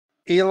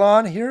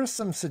Elon, here are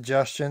some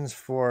suggestions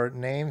for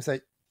names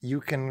that you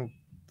can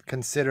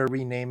consider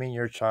renaming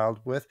your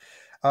child with.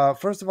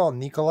 First of all,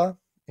 Nikola,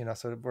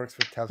 so it works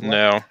for Tesla.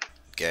 No.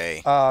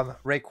 Gay.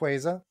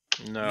 Rayquaza,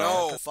 No.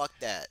 No, fuck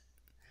that.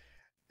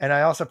 and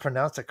I also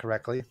pronounced it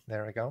correctly.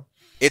 There we go.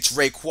 It's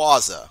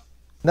Rayquaza.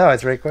 No,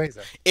 it's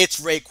Rayquaza.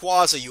 It's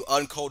Rayquaza, you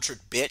uncultured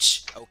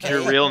bitch. Your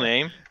Okay? real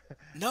name?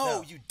 No,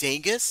 No. you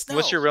dingus. No.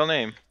 What's your real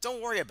name?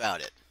 Don't worry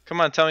about it. Come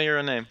on, tell me your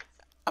real name.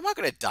 I'm not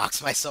gonna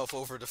dox myself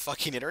over the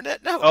fucking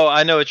internet. No. Oh,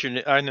 I know what your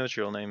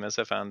real name is.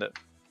 I found it.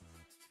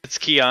 It's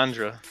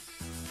Keandra.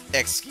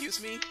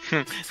 Excuse me?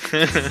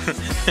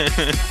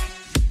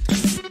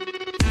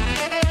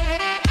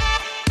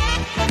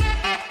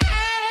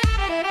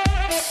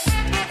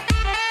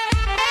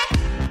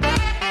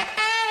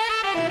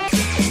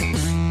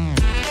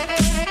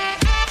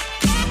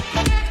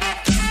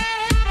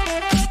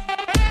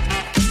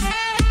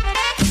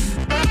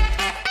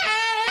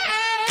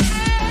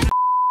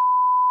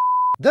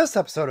 This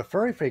episode of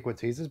Furry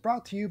Frequencies is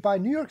brought to you by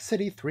New York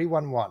City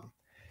 311.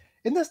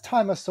 In this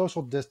time of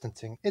social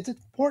distancing, it's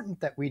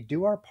important that we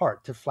do our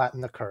part to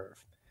flatten the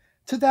curve.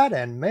 To that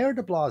end, Mayor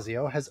de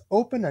Blasio has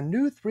opened a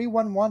new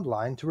 311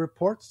 line to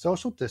report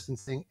social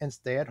distancing and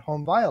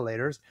stay-at-home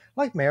violators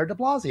like Mayor de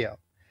Blasio.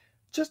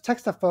 Just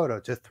text a photo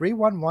to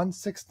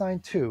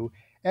 311692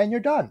 and you're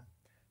done.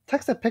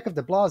 Text a pic of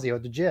de Blasio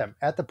at the gym,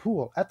 at the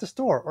pool, at the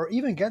store, or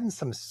even getting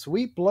some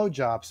sweet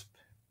blowjobs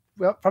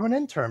from an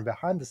intern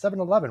behind the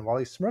 7-Eleven while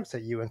he smirks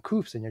at you and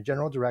coofs in your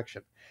general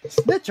direction.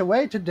 Snitch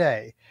away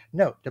today.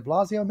 Note, de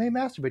Blasio may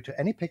masturbate to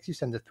any pics you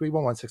send to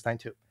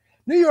 311692.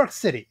 New York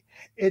City.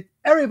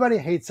 Everybody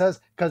hates us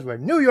because we're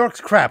New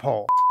York's crap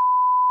hole.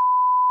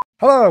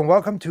 Hello and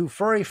welcome to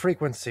Furry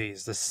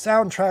Frequencies, the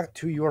soundtrack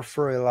to your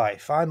furry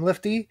life. I'm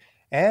Lifty,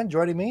 and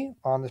joining me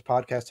on this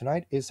podcast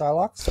tonight is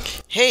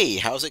Silox. Hey,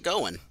 how's it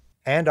going?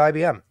 And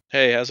IBM.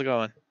 Hey, how's it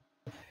going?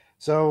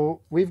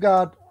 So we've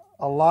got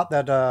a lot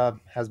that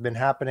has been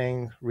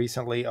happening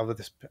recently over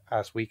this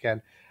past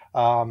weekend.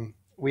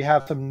 We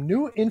have some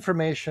new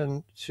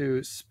information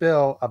to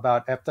spill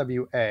about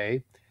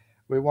FWA.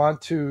 We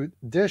want to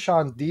dish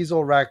on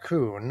Diezel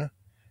Raccoon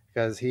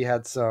because he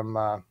had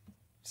some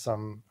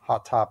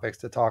hot topics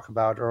to talk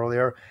about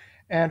earlier,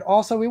 and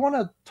also we want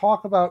to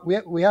talk about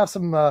we have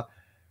some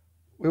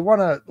we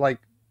want to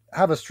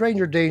have a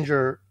stranger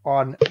danger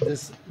on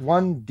this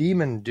one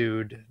demon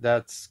dude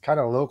that's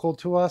kind of local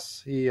to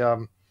us. He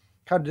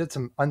kind of did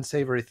some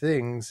unsavory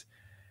things,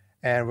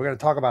 and we're going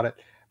to talk about it.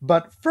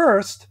 But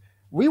first,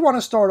 we want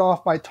to start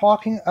off by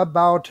talking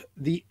about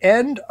the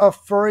end of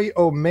Furry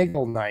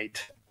Omegle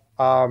Night.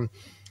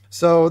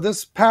 So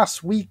this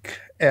past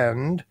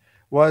weekend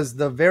was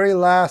the very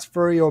last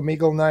Furry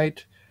Omegle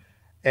Night,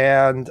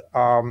 and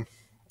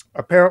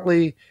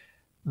apparently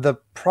the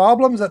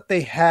problems that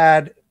they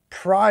had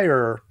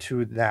prior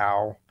to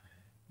now,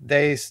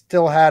 they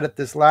still had at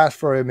this last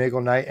Furry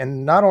Omegle Night,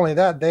 and not only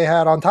that, they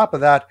had on top of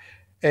that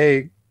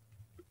a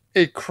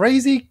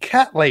crazy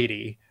cat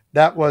lady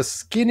that was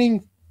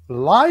skinning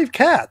live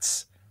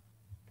cats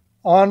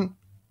on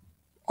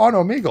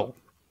Omegle.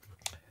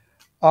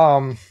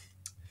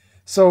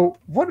 So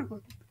what?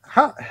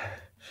 How?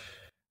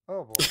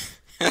 Oh boy.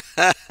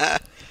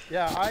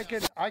 Yeah,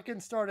 I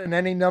can start in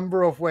any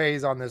number of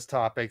ways on this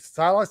topic.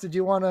 Silas, did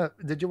you want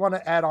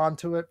to add on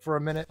to it for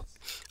a minute?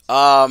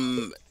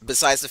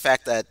 Besides the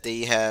fact that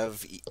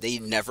they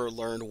never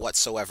learned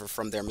whatsoever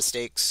from their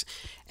mistakes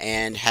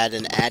and had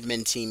an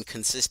admin team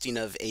consisting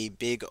of a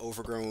big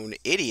overgrown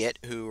idiot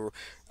who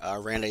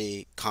ran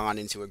a con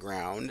into a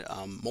ground,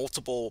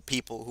 multiple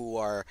people who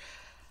are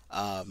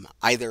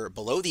either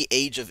below the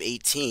age of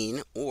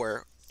 18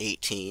 or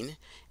 18,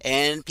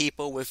 and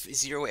people with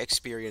zero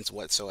experience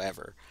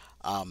whatsoever.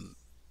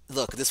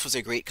 Look, this was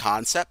a great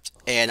concept,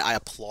 and I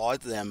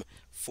applaud them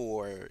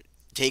for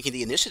taking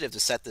the initiative to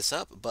set this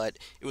up, but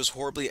it was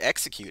horribly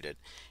executed,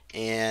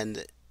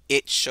 and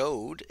it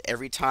showed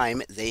every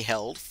time they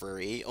held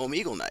Furry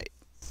Omegle Night.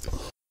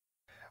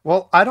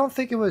 Well, I don't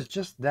think it was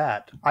just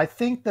that. I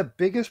think the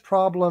biggest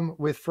problem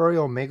with Furry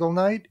Omegle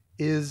Night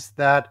is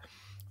that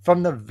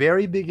from the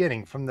very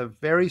beginning, from the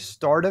very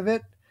start of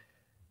it,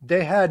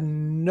 they had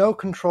no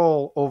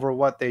control over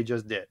what they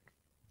just did.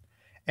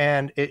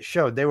 And it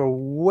showed. They were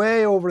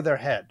way over their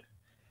head.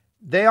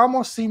 They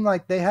almost seemed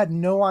like they had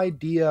no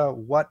idea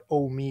what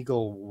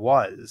Omegle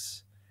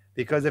was.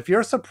 Because if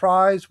you're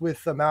surprised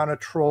with the amount of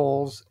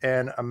trolls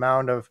and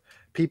amount of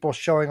people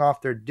showing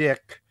off their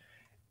dick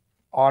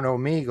on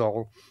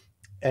Omegle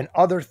and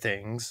other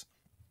things,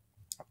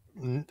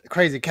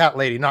 crazy cat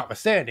lady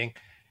notwithstanding,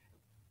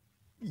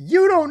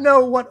 you don't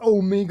know what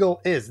Omegle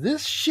is.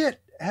 This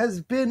shit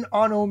has been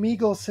on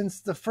Omegle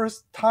since the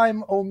first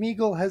time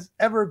Omegle has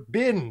ever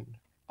been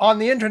on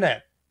the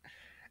internet.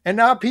 And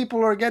now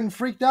people are getting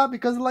freaked out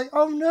because they're like,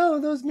 oh no,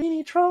 those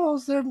meanie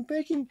trolls, they're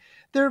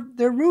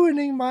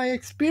ruining my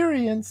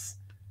experience.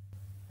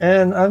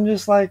 And I'm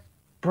just like,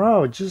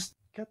 bro, just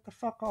get the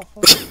fuck off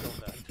Omegle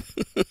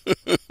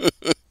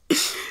then.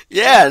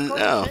 Yeah, no.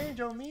 no. Change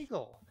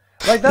Omegle.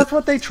 Like, that's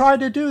what they tried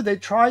to do. They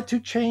tried to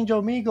change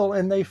Omegle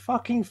and they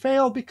fucking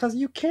failed because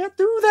you can't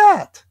do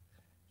that.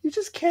 You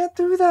just can't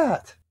do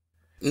that.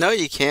 No,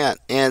 you can't.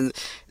 And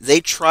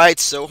they tried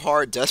so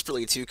hard,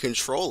 desperately, to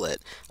control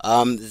it.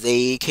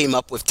 They came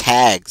up with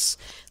tags.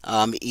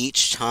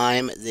 Each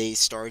time they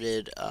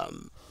started a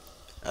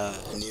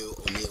new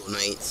Omegle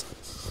night,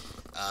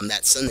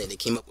 that Sunday, they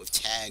came up with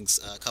tags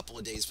a couple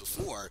of days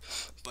before,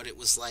 but it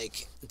was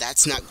like,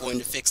 that's not going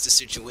to fix the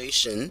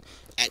situation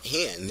at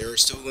hand. There are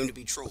still going to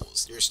be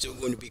trolls. There's still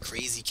going to be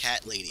crazy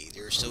cat lady.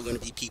 There are still going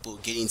to be people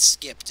getting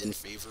skipped in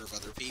favor of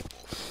other people.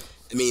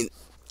 I mean,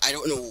 I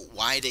don't know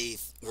why they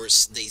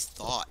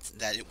thought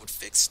that it would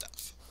fix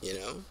stuff. You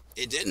know,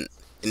 it didn't.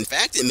 In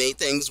fact, it made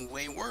things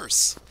way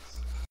worse.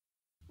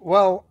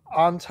 Well,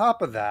 on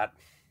top of that,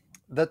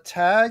 the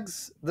tag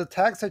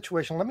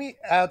situation, let me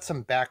add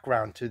some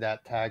background to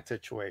that tag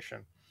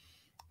situation.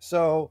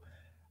 So,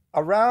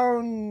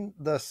 around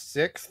the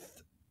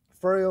 6th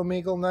Furry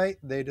Omegle night,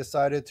 they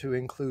decided to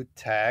include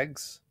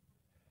tags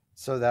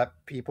so that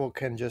people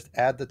can just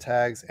add the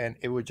tags and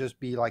it would just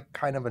be like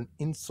kind of an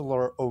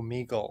insular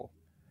Omegle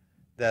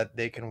that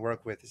they can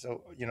work with.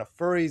 So,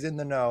 furries in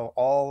the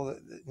know,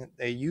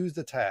 they use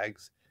the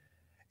tags,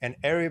 and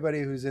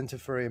everybody who's into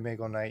Furry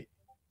Omegle night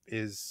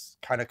is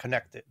kind of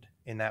connected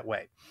in that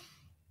way.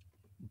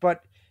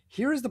 But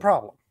here's the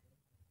problem.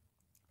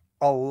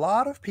 A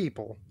lot of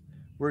people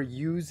were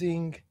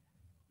using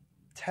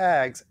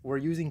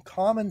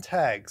common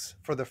tags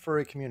for the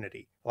furry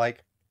community,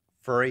 like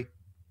furry,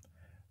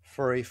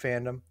 furry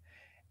fandom.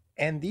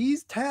 And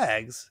these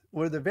tags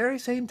were the very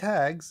same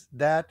tags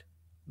that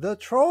the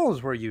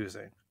trolls were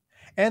using,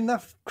 and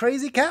the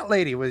crazy cat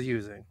lady was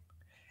using,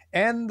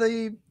 and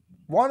the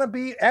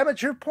wannabe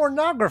amateur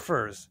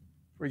pornographers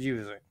were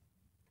using.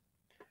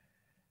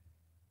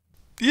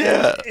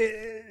 Yeah.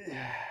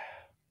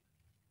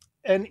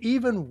 And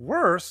even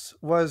worse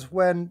was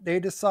when they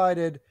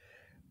decided,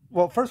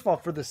 well, first of all,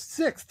 for the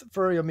 6th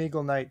Furry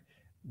Omegle night,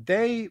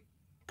 they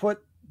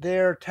put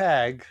their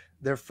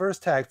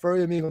first tag, Furry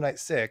Omegle Night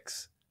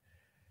 6,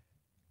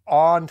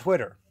 on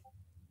Twitter,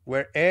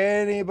 where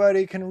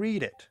anybody can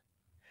read it.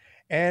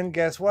 And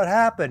guess what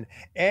happened?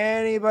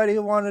 Anybody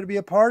who wanted to be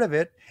a part of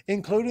it,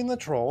 including the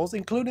trolls,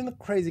 including the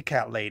crazy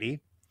cat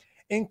lady,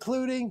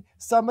 including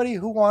somebody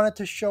who wanted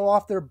to show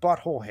off their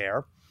butthole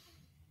hair,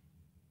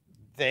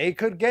 they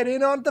could get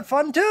in on the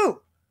fun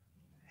too.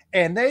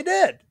 And they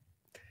did.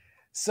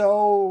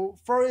 So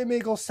Furry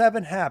Omegle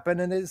 7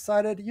 happened, and they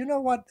decided, you know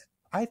what?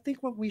 I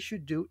think what we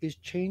should do is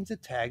change the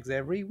tags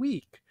every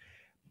week.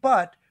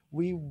 But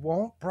we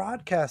won't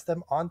broadcast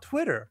them on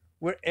Twitter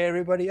where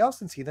everybody else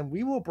can see them.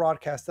 We will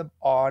broadcast them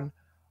on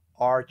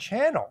our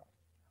channel,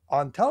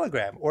 on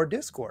Telegram or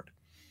Discord.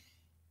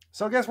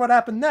 So guess what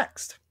happened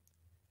next?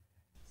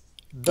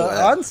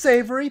 The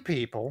unsavory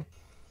people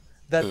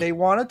that they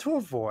wanted to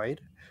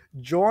avoid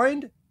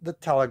joined the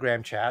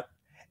Telegram chat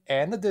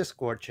and the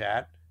Discord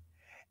chat,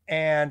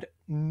 and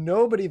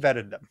nobody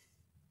vetted them.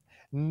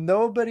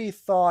 Nobody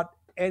thought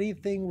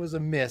anything was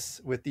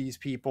amiss with these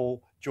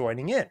people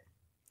joining in.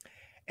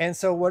 And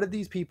so what did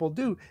these people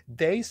do?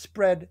 They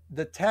spread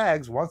the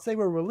tags once they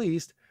were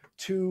released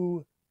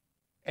to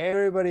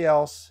everybody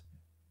else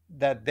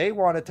that they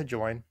wanted to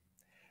join,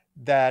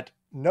 that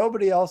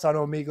nobody else on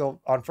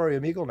Furry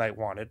Omegle night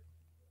wanted.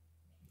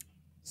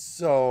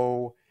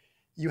 So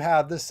you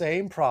have the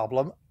same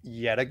problem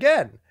yet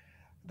again.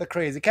 The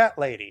crazy cat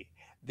lady,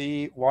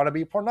 the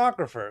wannabe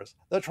pornographers,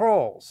 the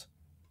trolls,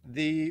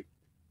 the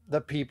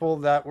people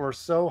that were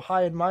so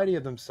high and mighty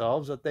of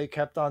themselves that they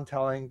kept on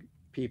telling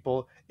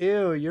people,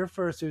 ew, your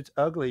fursuit's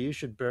ugly, you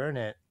should burn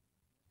it.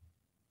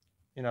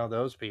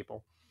 Those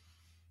people.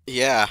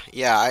 Yeah,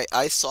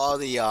 I saw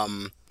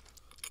the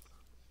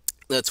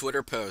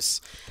Twitter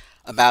posts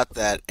about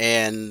that,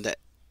 and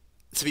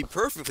to be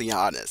perfectly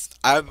honest,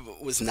 I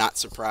was not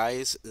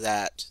surprised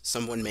that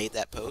someone made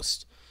that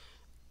post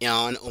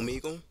on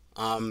Omegle.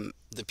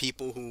 The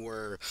people who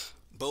were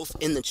both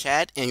in the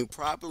chat and who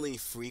probably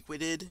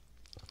frequented,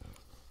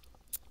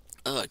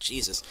 oh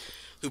Jesus,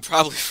 who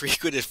probably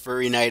frequented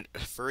Furry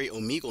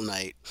Omegle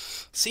night,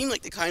 seemed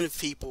like the kind of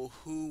people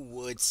who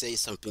would say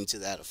something to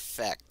that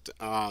effect.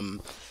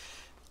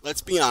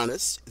 Let's be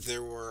honest,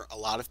 there were a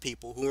lot of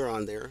people who were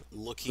on there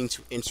looking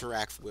to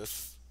interact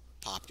with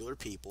popular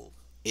people.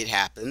 It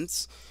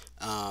happens.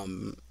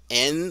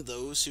 And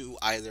those who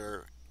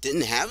either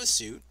didn't have a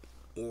suit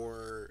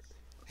or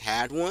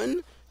had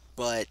one,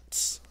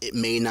 but it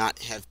may not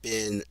have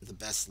been the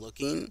best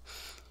looking,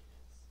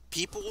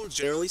 people will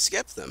generally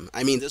skip them.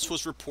 I mean, this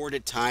was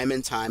reported time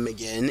and time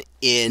again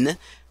in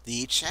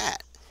the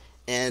chat.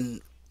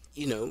 And,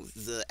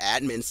 the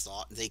admins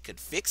thought they could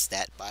fix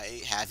that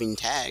by having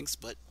tags,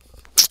 but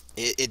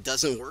it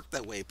doesn't work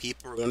that way.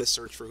 People are going to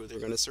search for who they're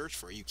going to search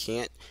for. You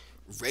can't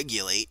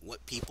regulate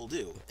what people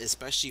do,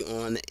 especially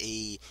on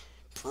a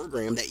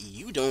program that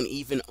you don't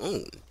even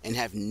own and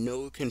have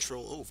no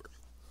control over.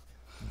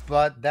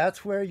 But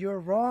that's where you're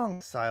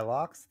wrong,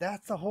 Psylocke.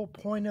 That's the whole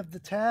point of the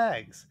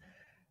tags.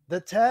 The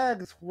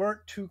tags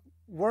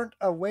weren't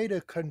a way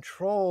to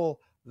control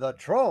the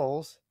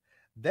trolls,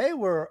 they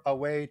were a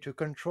way to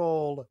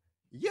control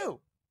you.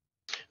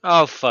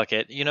 Oh, fuck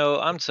it.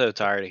 I'm so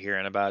tired of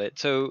hearing about it.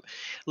 So,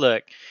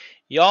 look,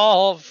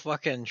 y'all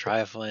fucking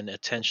trifling,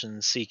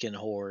 attention-seeking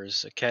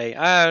whores, okay?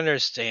 I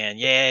understand.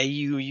 Yeah,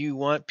 you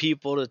want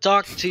people to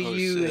talk to Oh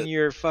you, and shit.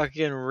 you're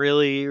fucking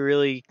really,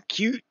 really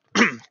cute,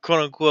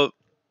 quote-unquote,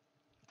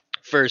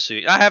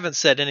 fursuit. I haven't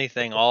said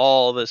anything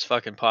all this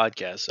fucking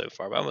podcast so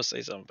far, but I'm gonna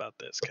say something about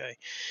this, okay?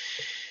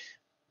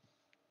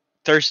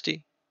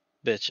 Thirsty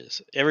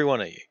bitches. Every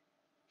one of you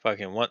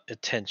fucking want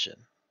attention.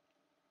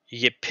 You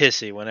get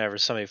pissy whenever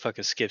somebody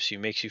fucking skips you,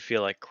 makes you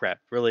feel like crap.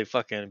 Really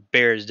fucking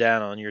bears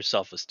down on your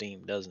self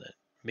esteem, doesn't it?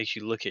 Makes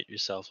you look at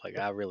yourself like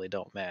I really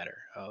don't matter.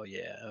 Oh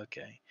yeah,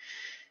 okay.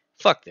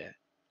 Fuck that.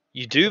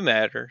 You do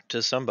matter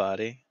to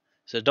somebody.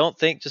 So don't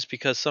think just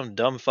because some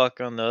dumb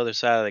fuck on the other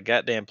side of the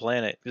goddamn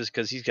planet, just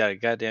because he's got a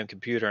goddamn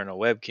computer and a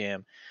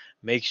webcam,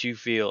 makes you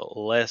feel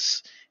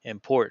less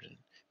important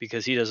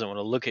because he doesn't want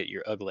to look at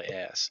your ugly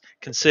ass.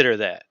 Consider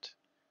that.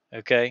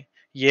 Okay?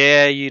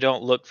 Yeah, you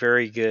don't look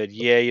very good.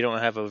 Yeah, you don't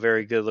have a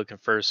very good looking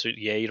fursuit.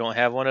 Yeah, you don't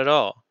have one at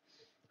all.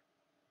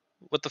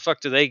 What the fuck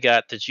do they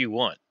got that you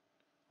want?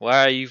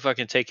 Why are you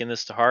fucking taking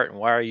this to heart and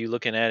why are you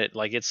looking at it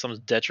like it's some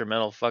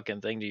detrimental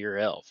fucking thing to your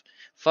health?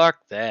 Fuck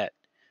that.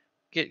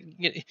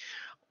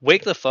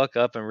 Wake the fuck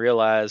up and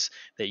realize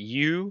that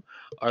you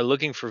are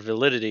looking for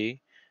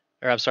validity,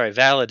 or I'm sorry,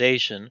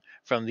 validation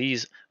from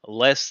these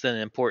less than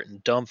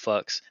important dumb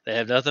fucks that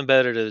have nothing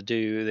better to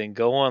do than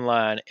go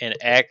online and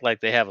act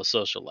like they have a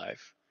social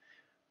life.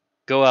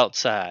 Go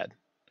outside,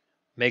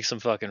 make some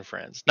fucking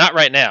friends. Not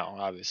right now,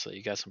 obviously.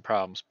 You got some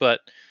problems, but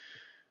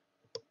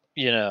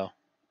you know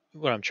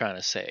what I'm trying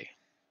to say.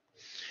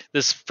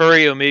 This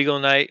furry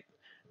Omegle night,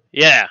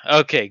 yeah,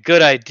 okay,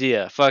 good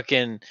idea.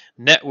 Fucking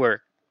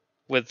network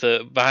with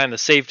the behind the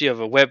safety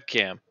of a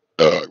webcam.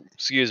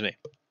 Excuse me.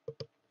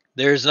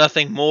 There's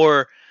nothing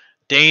more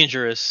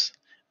dangerous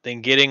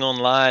than getting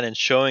online and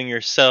showing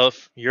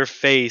yourself, your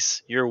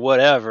face, your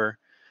whatever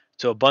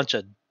to a bunch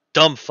of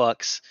dumb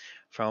fucks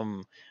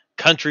from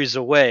countries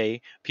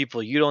away,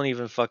 people you don't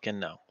even fucking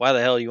know. Why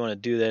the hell you want to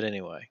do that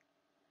anyway?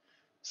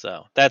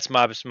 So that's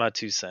my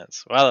 2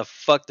 cents. Why the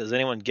fuck does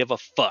anyone give a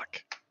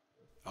fuck?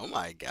 Oh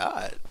my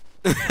god.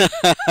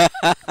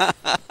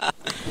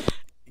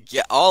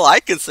 Yeah, all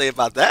I can say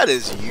about that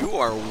is you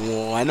are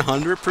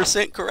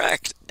 100%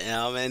 correct.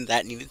 And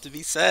that needed to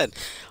be said.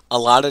 A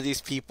lot of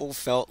these people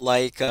felt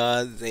like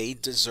they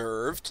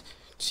deserved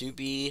to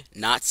be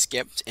not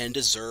skipped and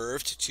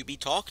deserved to be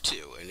talked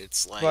to. And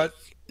it's like, But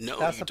no,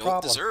 that's you the don't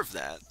problem. deserve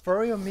that.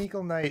 Furry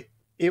Omegle Night,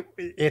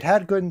 it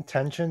had good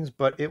intentions,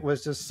 but it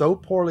was just so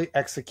poorly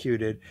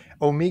executed.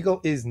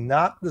 Omegle is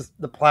not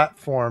the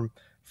platform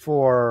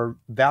for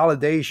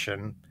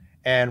validation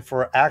and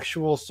for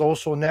actual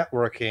social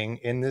networking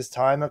in this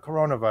time of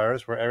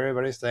coronavirus where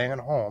everybody's staying at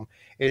home.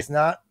 It's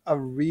not a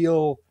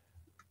real,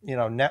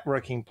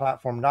 networking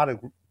platform, not a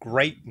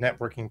great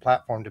networking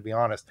platform, to be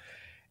honest.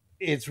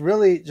 It's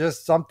really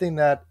just something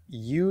that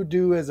you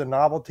do as a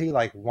novelty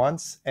like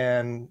once,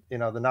 and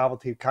the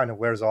novelty kind of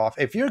wears off.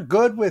 If you are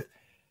good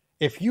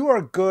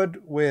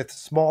with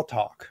small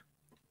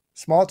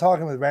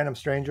talking with random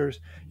strangers,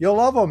 you'll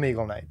love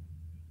Omegle Night.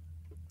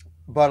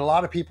 But a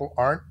lot of people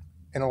aren't,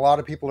 and a lot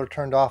of people are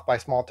turned off by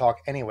small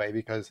talk anyway,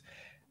 because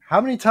how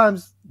many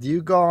times do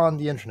you go on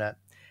the internet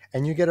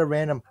and you get a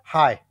random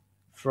hi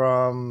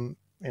from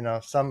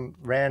some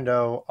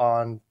rando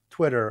on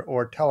Twitter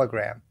or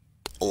Telegram?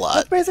 A lot.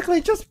 That's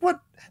basically just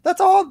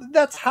that's all.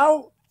 That's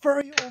how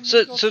furry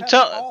So Omegle so chats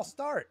tell all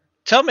start.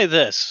 tell me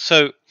this.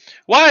 So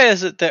why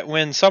is it that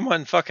when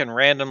someone fucking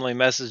randomly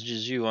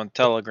messages you on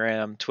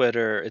Telegram,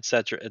 Twitter,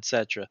 etc.,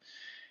 etc.,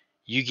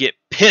 you get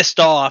pissed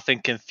off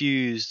and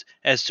confused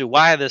as to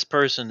why this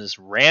person is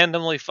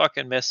randomly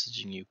fucking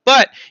messaging you,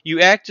 but you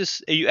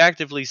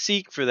actively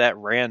seek for that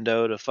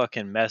rando to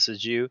fucking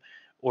message you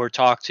or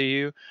talk to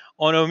you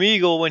on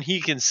Omegle when he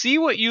can see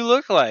what you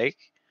look like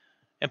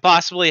and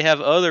possibly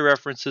have other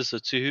references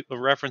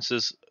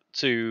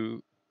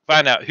to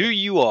find out who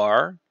you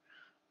are,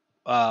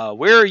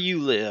 where you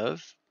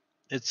live,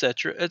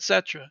 etc.,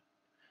 etc.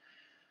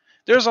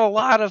 There's a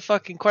lot of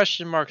fucking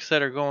question marks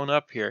that are going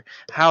up here.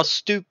 How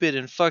stupid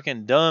and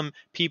fucking dumb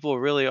people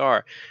really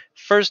are.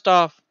 First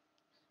off,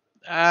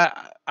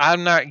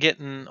 I'm not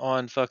getting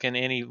on fucking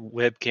any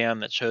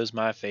webcam that shows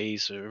my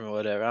face or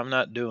whatever. I'm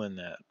not doing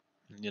that.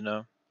 You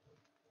know,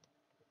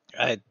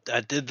 I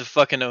did the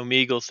fucking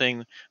Omegle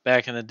thing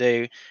back in the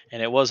day,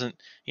 and it wasn't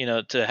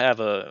to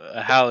have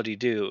a howdy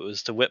do. It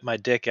was to whip my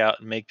dick out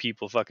and make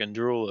people fucking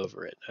drool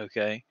over it.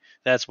 Okay,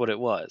 that's what it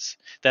was.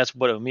 That's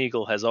what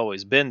Omegle has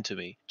always been to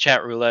me.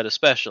 Chat roulette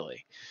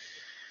especially.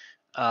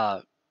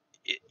 Uh,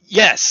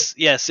 yes,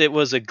 it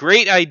was a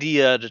great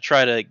idea to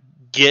try to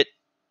get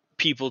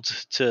people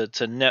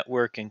to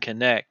network and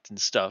connect and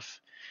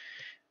stuff.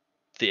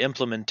 The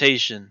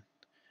implementation,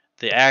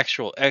 the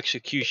actual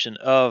execution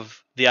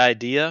of the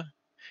idea,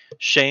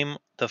 shame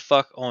the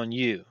fuck on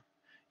you.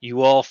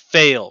 You all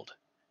failed.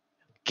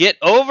 Get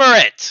over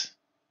it.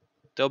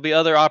 There'll be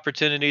other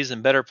opportunities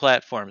and better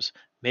platforms.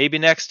 Maybe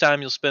next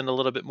time you'll spend a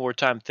little bit more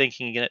time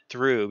thinking it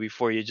through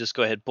before you just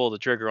go ahead and pull the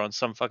trigger on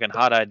some fucking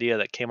hot idea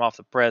that came off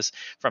the press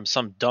from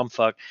some dumb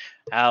fuck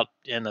out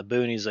in the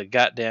boonies of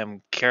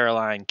goddamn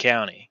Caroline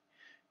County.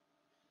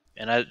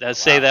 And I Oh,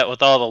 say wow. that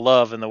with all the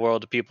love in the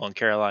world to people in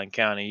Caroline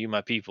County. You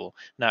my people.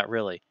 Not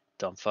really,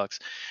 dumb fucks.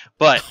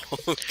 But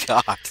Oh,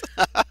 God.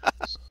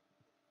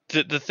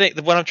 the thing,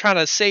 what I'm trying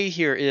to say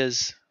here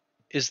is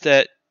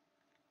that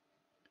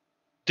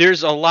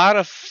there's a lot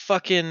of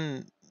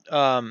fucking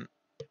um,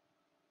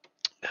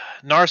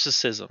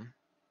 narcissism.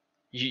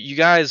 You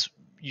guys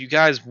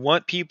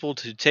want people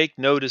to take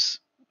notice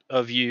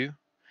of you,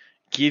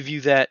 give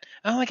you that.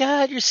 Oh my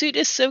God, your suit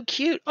is so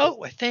cute.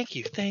 Oh, thank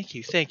you, thank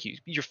you, thank you.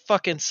 You're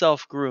fucking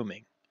self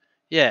grooming.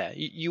 Yeah,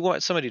 you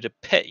want somebody to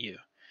pet you.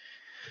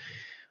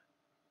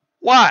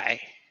 Why?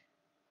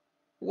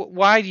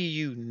 Why do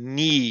you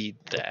need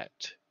that?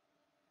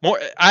 More,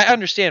 I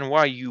understand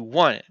why you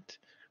want it,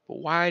 but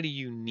why do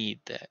you need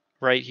that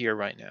right here,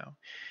 right now?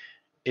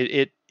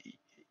 It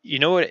you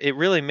know what? It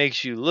really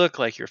makes you look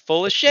like you're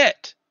full of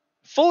shit,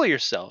 full of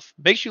yourself.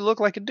 Makes you look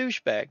like a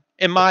douchebag,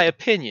 in my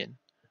opinion.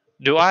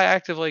 Do I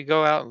actively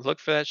go out and look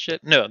for that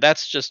shit? No,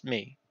 that's just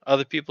me.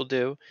 Other people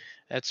do.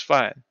 That's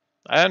fine.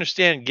 I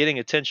understand getting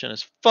attention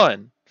is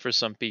fun for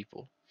some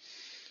people,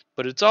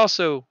 but it's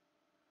also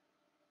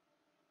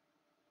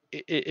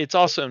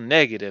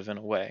negative in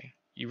a way.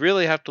 You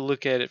really have to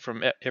look at it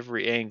from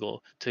every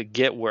angle to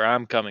get where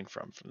I'm coming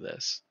from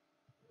this.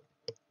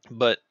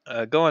 But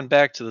going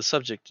back to the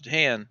subject at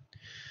hand,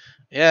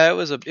 yeah, it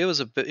was a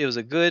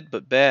good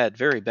but bad,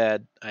 very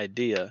bad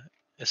idea.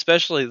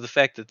 Especially the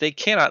fact that they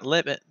cannot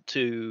limit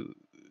to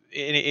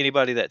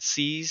anybody that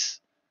sees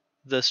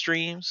the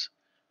streams,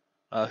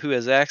 who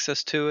has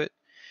access to it,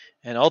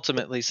 and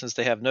ultimately, since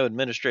they have no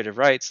administrative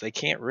rights, they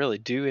can't really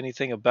do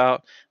anything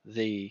about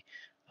the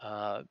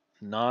uh,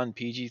 non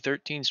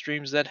PG-13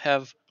 streams that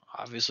have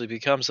obviously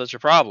become such a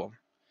problem.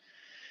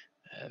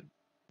 Uh,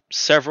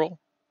 Several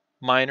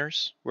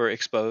minors were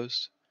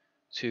exposed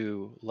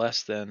to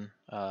less than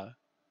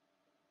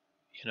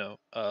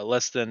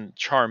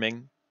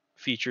charming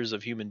features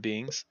of human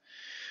beings,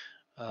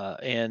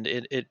 and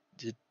it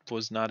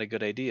was not a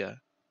good idea.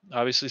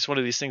 Obviously, it's one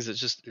of these things that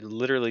just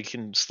literally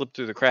can slip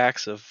through the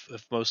cracks of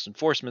most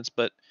enforcements,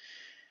 but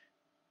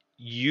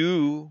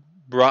you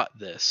brought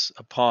this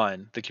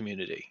upon the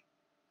community,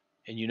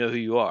 and you know who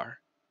you are.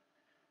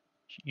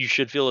 You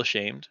should feel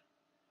ashamed,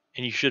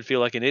 and you should feel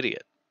like an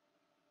idiot.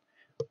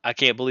 I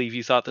can't believe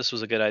you thought this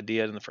was a good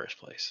idea in the first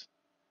place.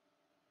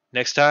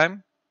 Next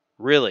time,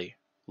 really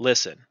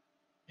listen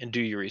and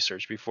do your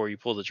research before you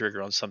pull the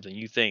trigger on something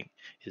you think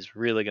is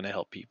really going to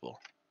help people.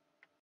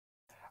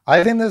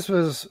 I think this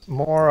was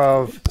more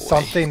Oh, of boy.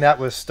 something that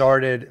was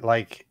started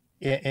like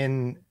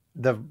in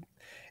the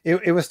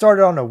it was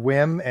started on a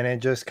whim and it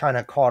just kind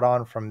of caught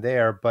on from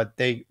there. But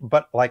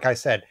like I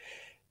said,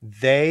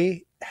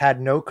 they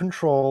had no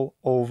control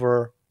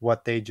over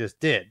what they just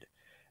did.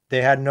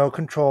 They had no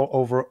control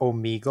over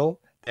Omegle.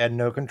 They had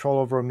no control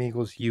over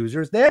Omegle's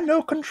users. They had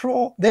no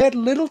control. They had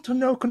little to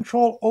no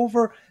control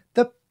over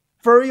the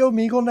furry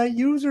Omegle net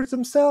users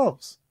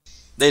themselves.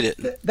 They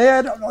didn't. They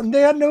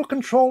had no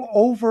control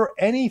over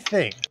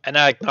anything. And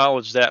I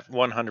acknowledge that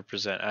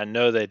 100%. I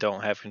know they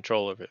don't have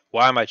control of it.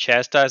 Why am I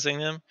chastising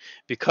them?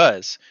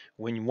 Because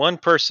when one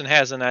person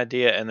has an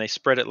idea and they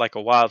spread it like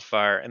a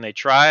wildfire and they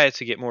try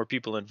to get more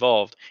people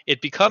involved, it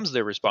becomes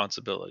their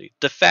responsibility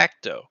de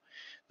facto.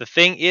 The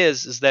thing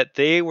is that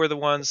they were the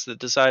ones that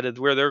decided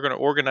where they're going to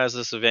organize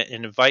this event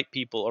and invite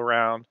people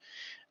around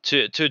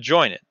to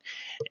join it.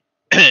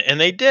 And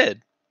they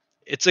did.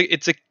 It's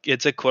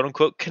a quote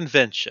unquote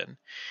convention.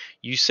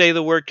 You say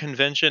the word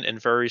convention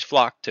and furries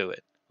flock to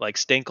it like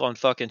stink on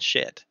fucking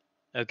shit.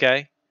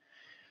 Okay?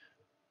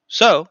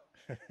 So,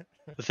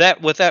 with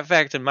that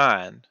fact in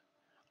mind,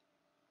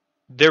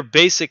 they're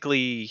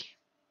basically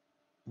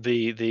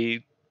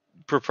the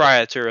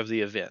proprietor of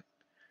the event.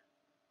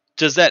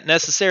 Does that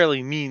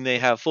necessarily mean they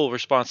have full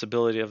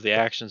responsibility of the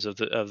actions of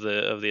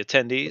the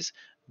attendees?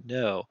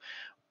 No.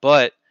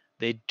 But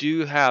they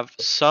do have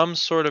some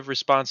sort of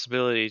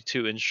responsibility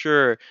to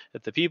ensure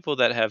that the people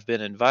that have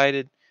been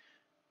invited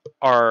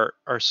are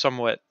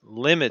somewhat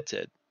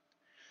limited.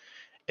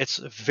 It's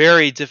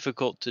very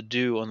difficult to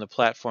do on the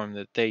platform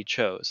that they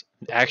chose.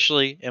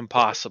 Actually,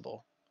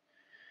 impossible.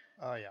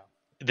 Oh yeah,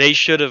 They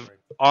should I have, agree.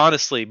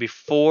 honestly,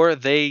 before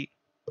they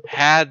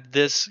had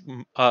this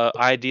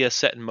idea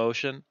set in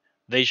motion,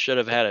 they should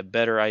have had a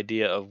better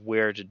idea of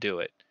where to do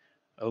it.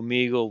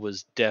 Omegle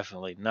was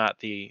definitely not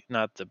the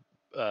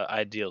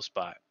ideal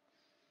spot.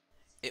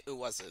 It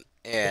wasn't.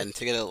 And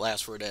to get the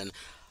last word in,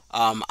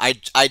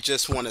 I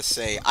just want to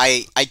say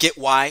I get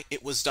why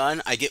it was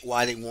done. I get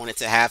why they wanted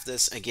to have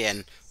this.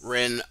 Again, we're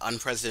in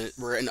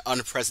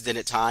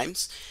unprecedented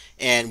times,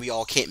 and we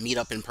all can't meet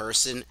up in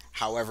person.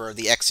 However,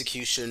 the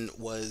execution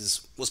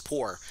was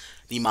poor.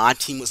 The mod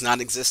team was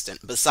non-existent.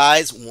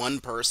 Besides one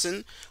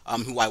person,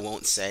 who I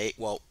won't say.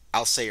 Well,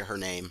 I'll say her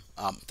name,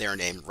 their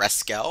name,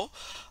 Reskel.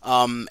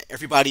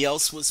 Everybody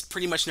else was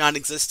pretty much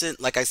non-existent.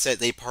 Like I said,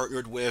 they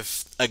partnered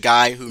with a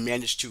guy who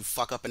managed to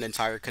fuck up an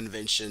entire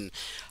convention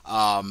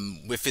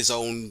with his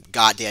own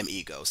goddamn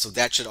ego. So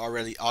that should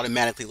already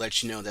automatically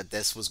let you know that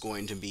this was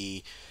going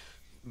to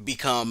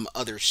become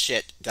other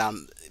shit.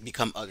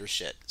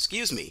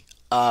 Excuse me.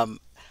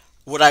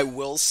 What I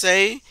will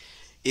say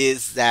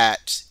is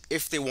that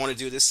if they want to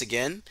do this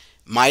again,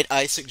 might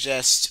I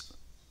suggest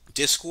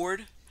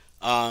Discord,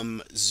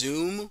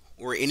 Zoom,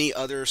 or any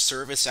other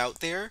service out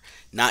there,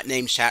 not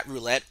named Chat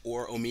Roulette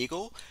or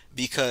Omegle,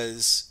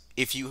 because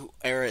if you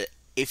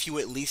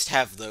at least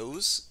have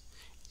those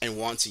and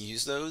want to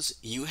use those,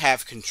 you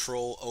have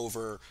control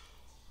over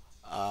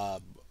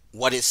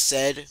what is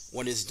said,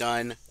 what is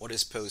done, what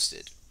is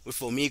posted. With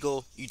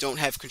Omegle, you don't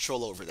have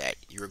control over that.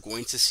 You're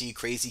going to see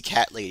crazy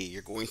cat lady.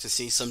 You're going to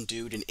see some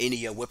dude in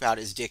India whip out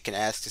his dick and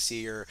ask to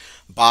see your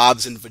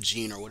bobs and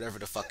vagina or whatever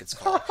the fuck it's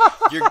called.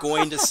 You're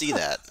going to see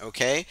that,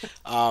 okay?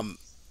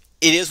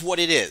 It is what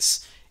it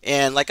is.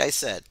 And like I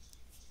said,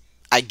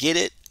 I get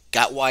it.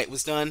 Got why it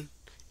was done.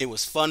 It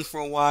was fun for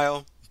a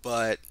while,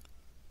 but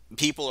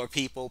people are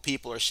people.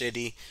 People are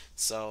shitty.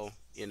 So,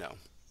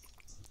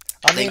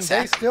 I mean, things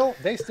happen.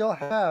 they still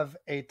have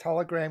a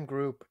Telegram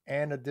group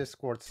and a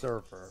Discord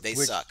server, They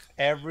which suck.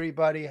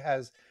 everybody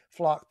has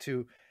flocked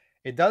to.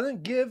 It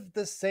doesn't give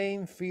the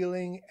same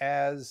feeling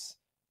as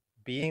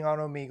being on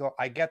Omegle.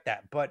 I get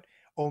that, but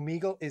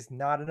Omegle is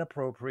not an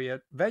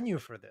appropriate venue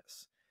for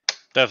this,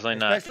 Definitely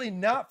not. especially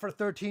not for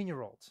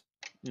 13-year-olds.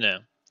 No.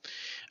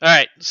 All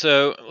right,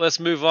 so let's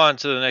move on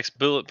to the next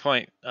bullet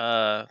point.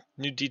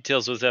 New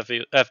details with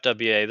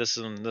FWA.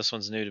 This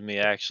one's new to me.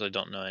 I actually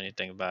don't know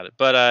anything about it,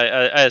 but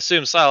I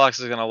assume Silox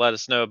is going to let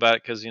us know about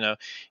it because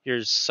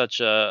you're such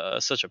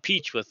a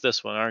peach with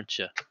this one, aren't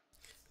you?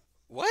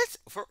 What?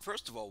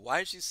 First of all, why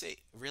did you say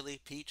really,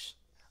 Peach?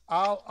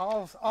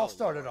 I'll Oh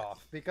start it Lord,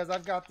 off because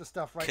I've got the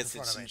stuff right in because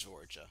front it's of in me.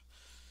 Georgia.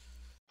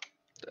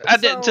 So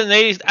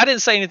I didn't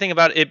say anything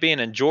about it being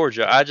in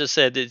Georgia. I just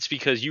said it's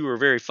because you were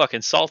very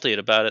fucking salty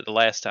about it the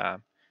last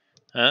time,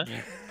 huh?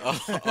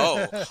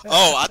 Oh!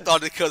 I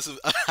thought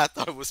I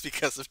thought it was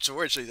because of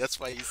Georgia. That's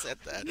why you said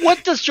that.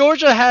 What does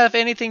Georgia have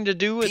anything to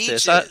do with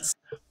this? Peaches,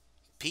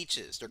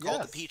 peaches. They're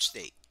called the yes. Peach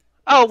State.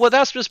 Oh well,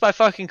 that's just by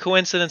fucking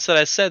coincidence that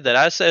I said that.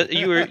 I said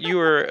you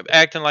were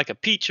acting like a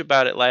peach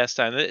about it last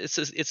time. It's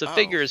a Oh,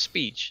 figure of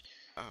speech.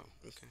 oh,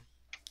 okay.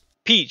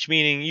 Peach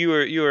meaning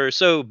you were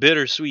so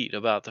bittersweet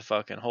about the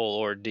fucking whole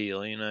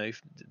ordeal.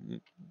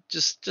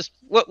 Just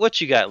what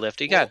you got,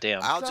 Lefty? Well,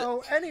 Goddamn. I'll just.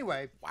 So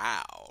anyway,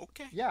 Wow.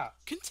 Okay. yeah,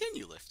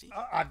 Continue, Lifty.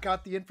 I've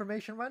got the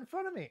information right in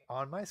front of me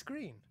on my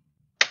screen.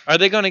 Are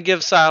they going to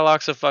give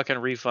Psylocke a fucking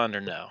refund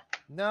or no?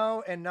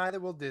 No, and neither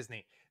will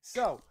Disney.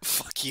 So,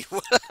 Fuck you.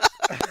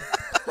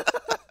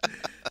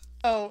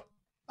 so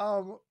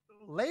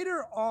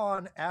later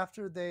on,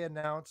 after they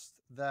announced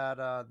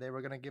that they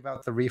were going to give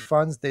out the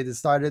refunds,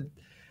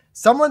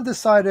 someone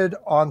decided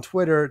on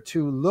Twitter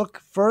to look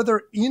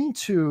further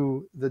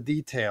into the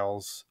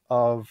details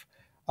of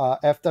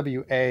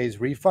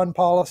FWA's refund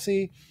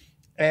policy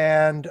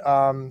and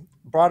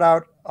brought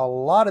out a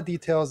lot of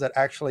details that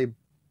actually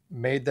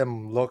made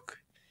them look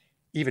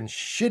even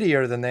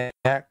shittier than they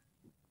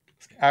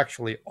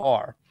actually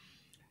are.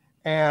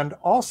 And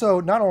also,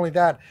 not only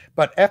that,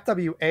 but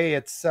FWA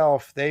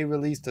itself, they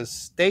released a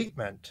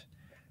statement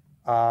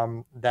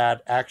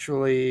that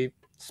actually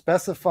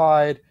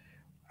specified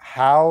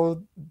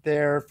how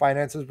their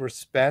finances were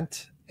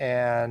spent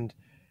and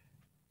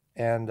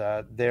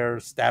their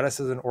status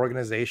as an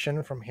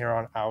organization from here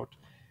on out,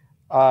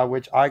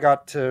 which I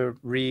got to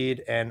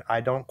read, and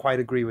I don't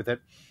quite agree with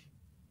it.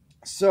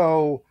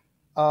 So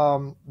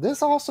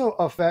this also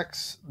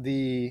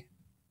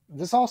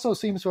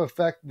seems to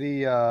affect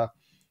the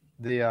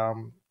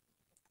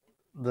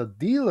the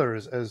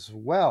dealers as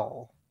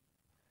well,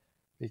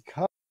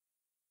 because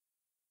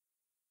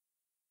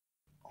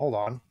hold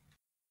on.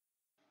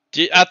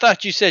 I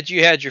thought you said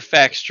you had your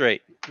facts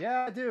straight.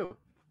 Yeah, I do.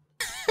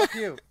 Fuck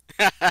you.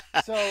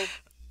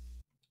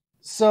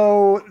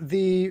 So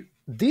the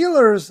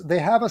dealers, they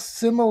have a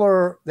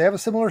similar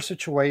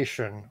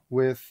situation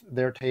with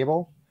their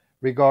table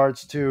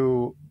regards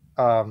to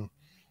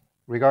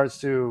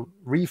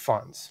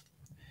refunds.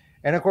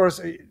 And of course,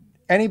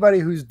 anybody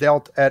who's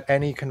dealt at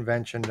any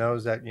convention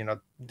knows that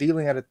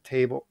dealing at a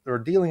table or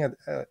dealing at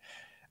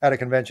a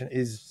convention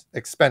is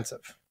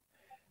expensive.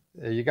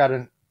 You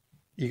gotta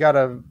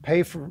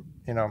pay for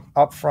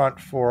upfront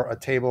for a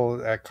table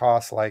that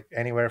costs like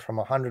anywhere from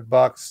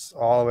 $100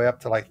 all the way up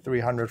to like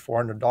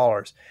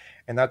 $300-$400,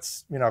 and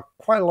that's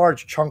quite a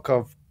large chunk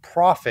of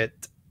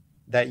profit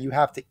that you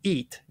have to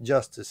eat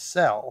just to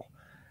sell.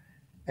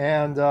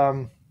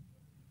 And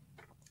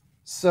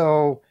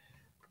so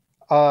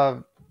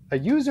a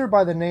user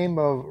by the name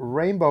of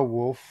Rainbow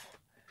Wolf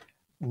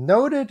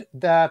noted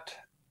that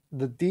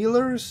the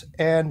dealers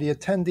and the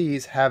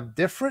attendees have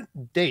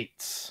different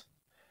dates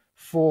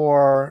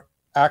for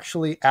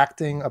actually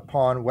acting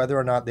upon whether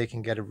or not they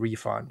can get a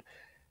refund.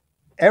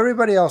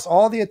 Everybody else,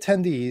 all the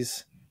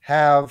attendees,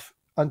 have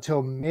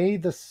until May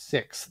the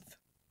 6th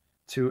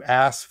to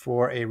ask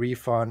for a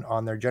refund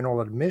on their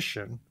general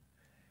admission.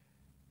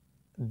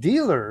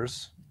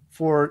 Dealers,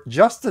 for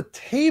just the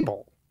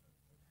table,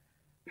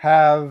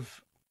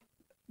 have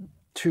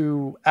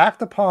to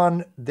act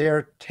upon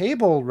their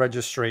table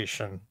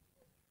registration.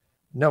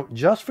 No,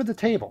 just for the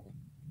table.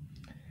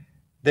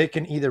 They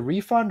can either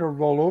refund or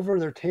roll over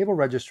their table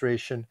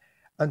registration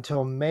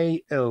until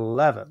May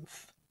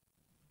 11th.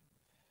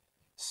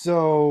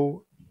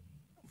 So,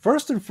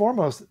 first and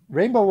foremost,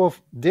 Rainbow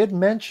Wolf did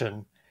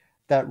mention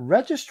that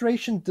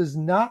registration does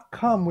not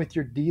come with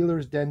your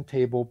dealer's den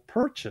table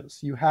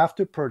purchase. You have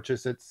to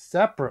purchase it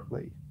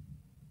separately.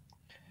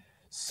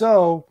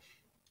 So,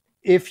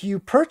 if you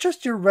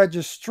purchased your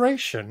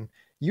registration,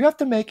 you have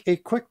to make a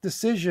quick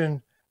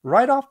decision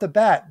right off the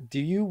bat. Do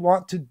you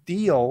want to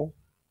deal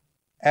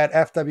at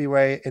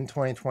FWA in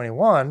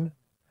 2021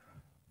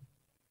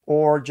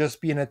 or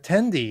just be an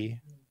attendee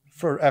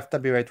for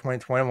FWA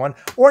 2021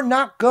 or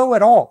not go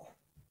at all?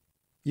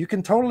 You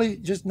can totally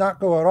just not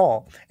go at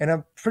all. And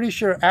I'm pretty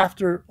sure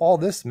after all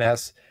this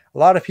mess, a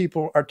lot of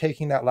people are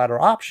taking that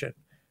latter option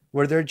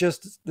where they're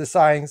just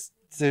deciding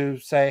to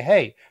say,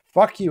 hey,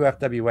 fuck you,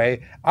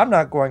 FWA. I'm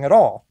not going at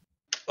all.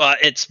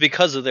 It's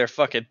because of their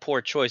fucking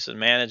poor choice of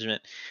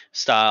management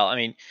style. I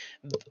mean,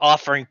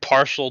 offering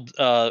partial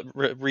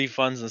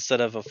refunds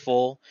instead of a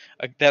full,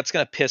 that's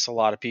going to piss a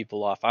lot of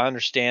people off. I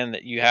understand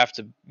that you have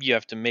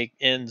to make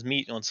ends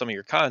meet on some of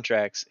your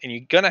contracts, and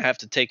you're going to have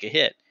to take a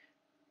hit.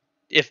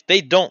 If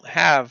they don't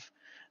have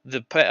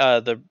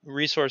the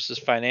resources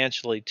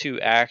financially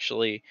to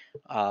actually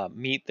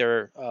meet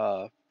their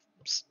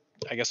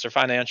I guess their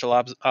financial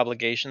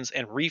obligations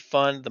and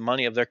refund the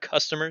money of their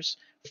customers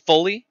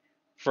fully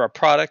for a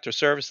product or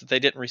service that they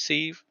didn't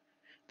receive,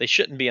 they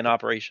shouldn't be in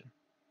operation.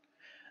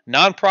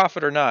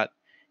 Nonprofit or not,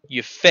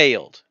 you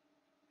failed.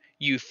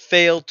 You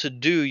failed to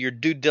do your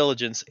due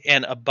diligence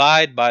and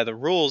abide by the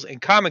rules and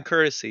common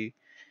courtesy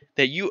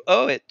that you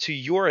owe it to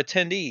your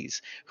attendees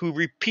who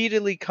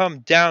repeatedly come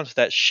down to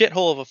that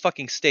shithole of a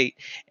fucking state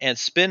and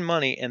spend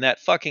money in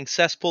that fucking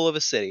cesspool of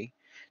a city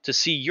to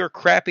see your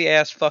crappy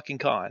ass fucking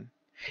con.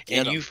 Get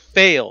And them.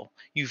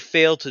 you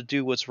fail to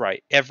do what's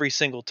right every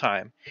single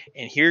time.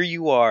 And here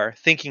you are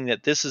thinking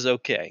that this is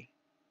okay.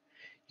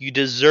 You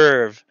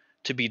deserve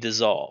to be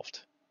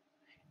dissolved.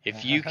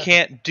 If you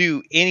can't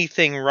do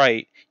anything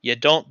right, you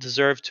don't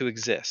deserve to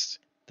exist.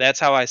 That's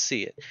how I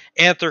see it.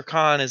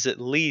 Anthrocon is at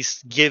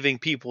least giving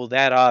people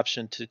that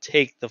option to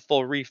take the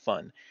full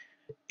refund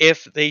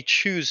if they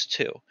choose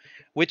to,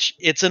 which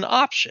it's an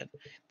option.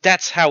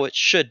 That's how it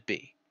should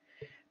be.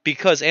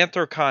 Because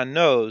Anthrocon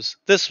knows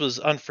this was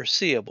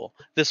unforeseeable.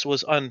 This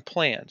was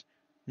unplanned.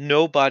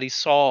 Nobody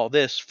saw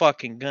this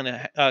fucking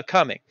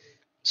coming.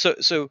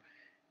 So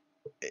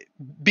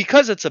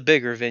because it's a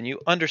bigger venue,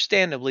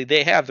 understandably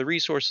they have the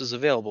resources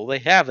available. They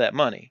have that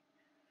money.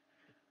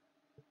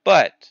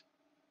 But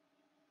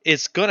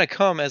it's going to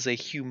come as a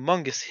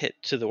humongous hit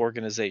to the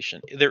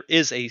organization. There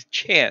is a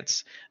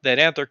chance that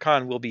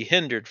Anthrocon will be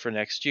hindered for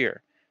next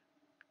year.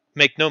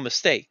 Make no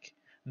mistake,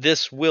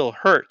 this will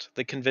hurt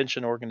the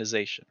convention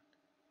organization.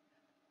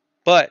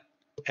 But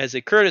as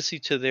a courtesy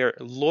to their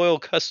loyal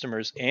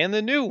customers and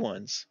the new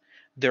ones,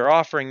 they're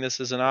offering this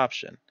as an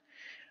option.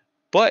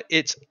 But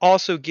it's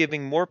also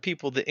giving more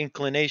people the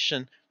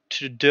inclination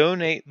to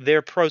donate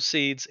their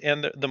proceeds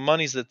and the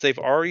monies that they've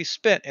already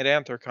spent at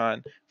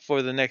Anthrocon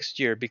for the next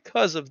year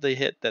because of the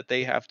hit that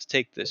they have to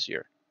take this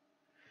year.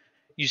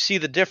 You see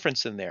the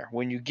difference in there.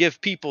 When you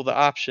give people the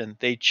option,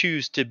 they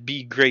choose to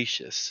be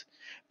gracious.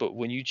 But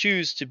when you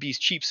choose to be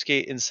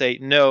cheapskate and say,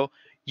 no,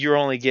 you're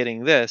only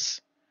getting this,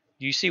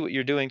 you see what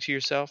you're doing to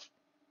yourself?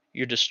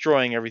 You're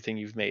destroying everything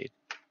you've made.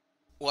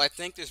 Well, I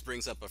think this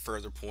brings up a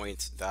further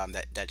point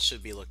that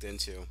should be looked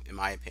into, in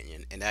my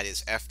opinion, and that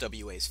is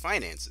FWA's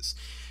finances.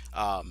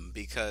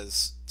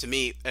 Because to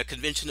me, a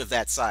convention of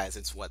that size,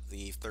 it's what,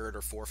 the third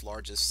or fourth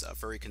largest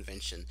furry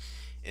convention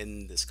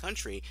in this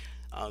country.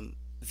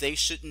 They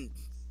shouldn't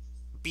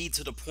be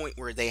to the point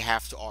where they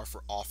have to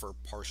offer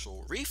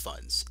partial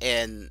refunds.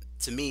 And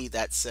to me,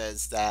 that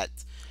says that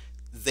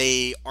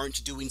they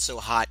aren't doing so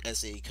hot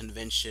as a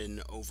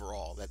convention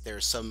overall, that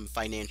there's some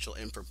financial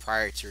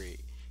impropriety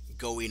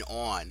going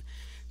on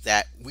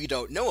that we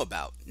don't know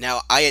about.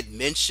 Now, I had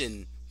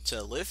mentioned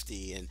to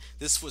Lifty, and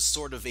this was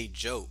sort of a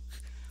joke,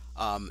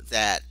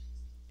 that,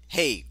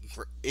 hey,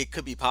 it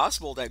could be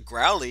possible that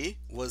Growly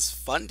was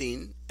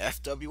funding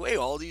FWA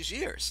all these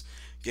years,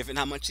 given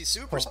how much he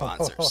super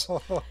sponsors.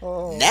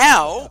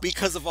 Now,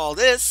 because of all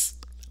this,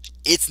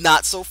 it's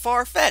not so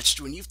far-fetched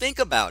when you think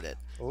about it.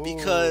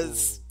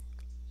 Because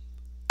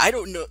I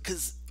don't know,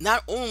 because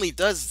not only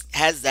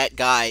has that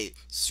guy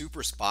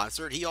super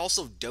sponsored, he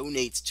also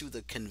donates to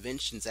the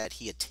conventions that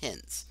he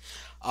attends.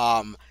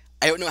 I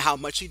don't know how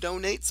much he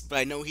donates, but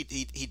I know he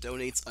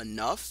donates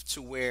enough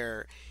to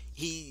where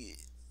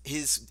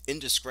his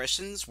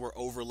indiscretions were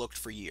overlooked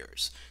for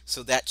years.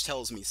 So that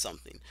tells me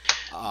something.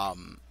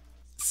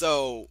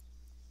 So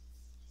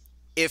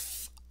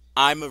if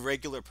I'm a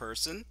regular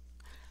person,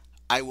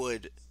 I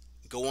would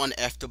go on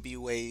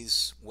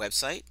FWA's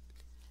website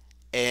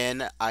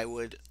and I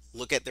would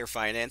look at their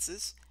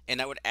finances,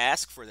 and I would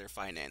ask for their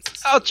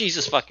finances Oh, too.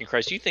 Jesus fucking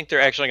Christ. You think they're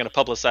Well, actually going to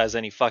publicize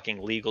any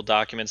fucking legal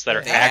documents that they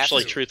are They have have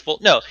actually to. to. truthful?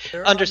 No,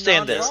 They're a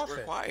understand They're this. nonprofit.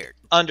 required.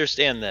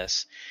 Understand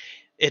this.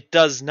 It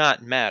does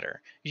not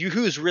matter.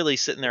 Who's really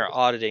sitting there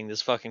auditing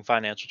this fucking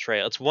financial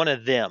trail? It's one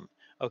of them.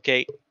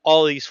 Okay,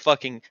 all these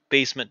fucking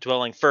basement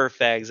dwelling fur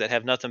fags that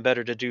have nothing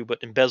better to do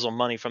but embezzle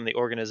money from the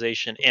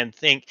organization and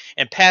think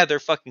and pad their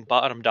fucking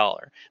bottom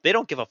dollar. They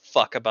don't give a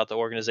fuck about the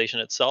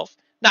organization itself.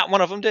 Not one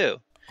of them do.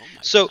 Oh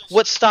my So gosh.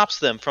 what stops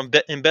them from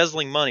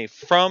embezzling money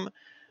from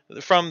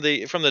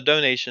the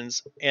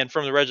donations and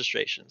from the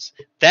registrations?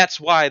 That's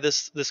why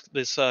this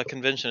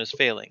convention is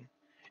failing,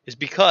 is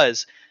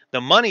because the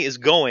money is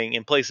going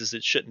in places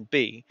it shouldn't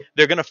be.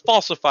 They're going to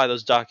falsify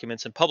those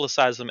documents and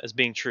publicize them as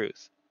being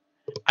truth.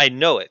 I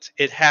know it.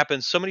 It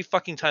happens so many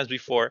fucking times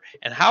before,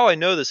 and how I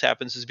know this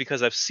happens is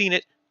because I've seen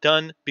it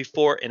done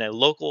before in a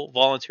local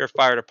volunteer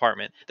fire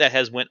department that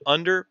has went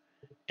under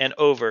and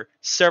over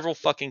several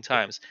fucking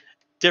times.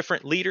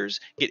 Different leaders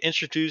get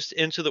introduced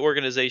into the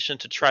organization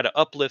to try to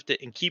uplift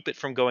it and keep it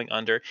from going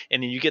under,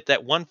 and then you get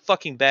that one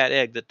fucking bad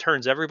egg that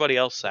turns everybody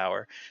else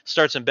sour,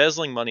 starts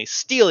embezzling money,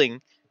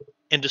 stealing,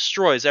 and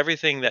destroys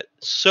everything that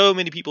so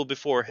many people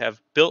before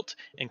have built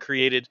and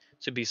created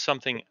to be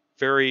something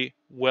very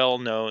well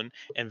known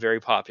and very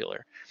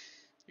popular.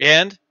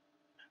 And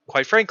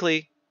quite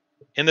frankly,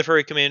 in the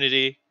furry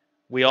community,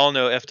 we all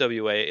know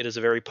FWA. It is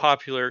a very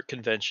popular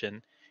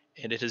convention,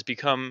 and it has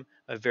become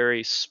a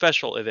very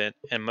special event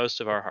in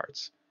most of our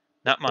hearts.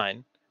 Not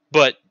mine,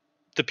 but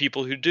the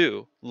people who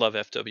do love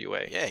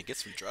FWA. Yeah, get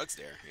some drugs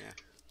there. Yeah.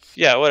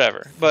 Yeah,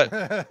 whatever.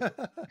 But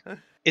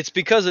it's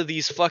because of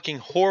these fucking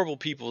horrible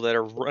people that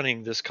are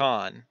running this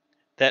con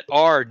that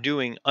are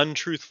doing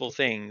untruthful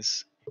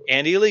things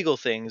and illegal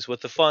things with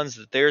the funds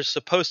that they're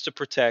supposed to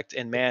protect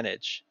and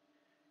manage.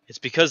 It's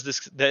because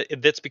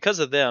that's because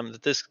of them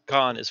that this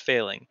con is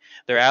failing.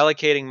 They're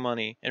allocating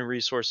money and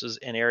resources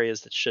in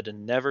areas that should have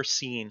never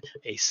seen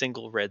a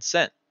single red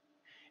cent.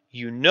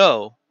 You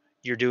know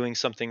you're doing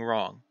something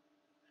wrong.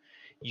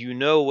 You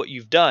know what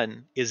you've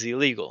done is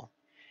illegal.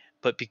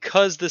 But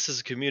because this is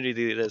a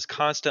community that is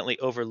constantly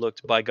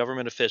overlooked by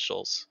government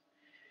officials,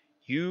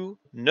 you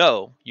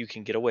know you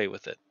can get away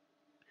with it.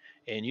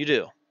 And you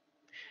do.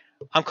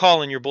 I'm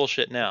calling your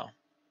bullshit now.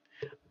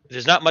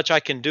 There's not much I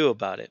can do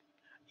about it.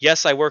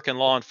 Yes, I work in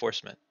law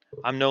enforcement.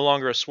 I'm no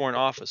longer a sworn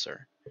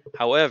officer.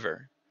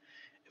 However,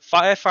 if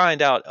I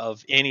find out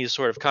of any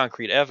sort of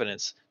concrete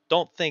evidence,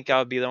 don't think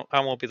I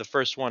won't be the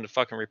first one to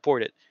fucking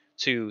report it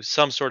to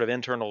some sort of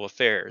internal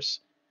affairs.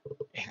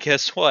 And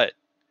guess what?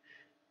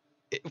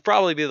 It will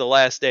probably be the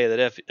last day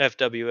that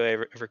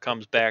FWA ever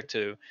comes back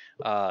to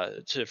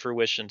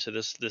fruition, to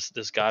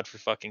this god for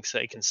fucking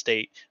saken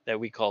state that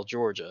we call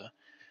Georgia.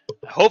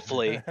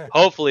 Hopefully the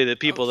Oh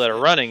people that are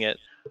shit. running it,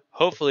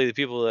 hopefully the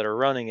people that are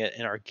running it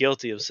and are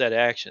guilty of said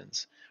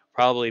actions,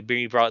 probably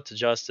be brought to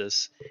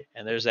justice,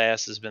 and their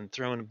ass has been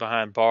thrown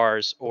behind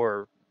bars,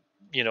 or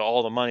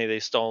all the money they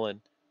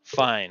stolen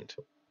fined.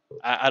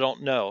 I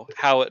don't know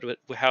how it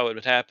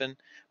would happen,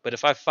 but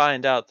if I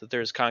find out that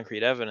there's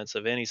concrete evidence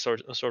of any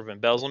sort of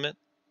embezzlement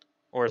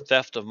or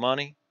theft of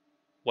money,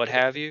 what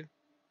have you,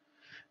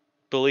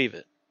 believe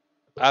it.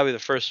 I'll be the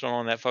first one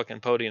on that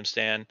fucking podium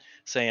stand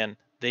saying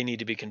they need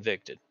to be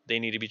convicted. They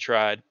need to be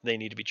tried. They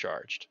need to be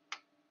charged.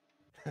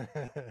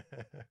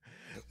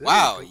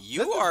 Wow, This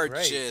you is are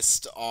great.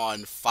 just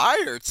on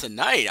fire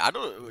tonight. I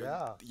don't.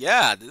 Yeah,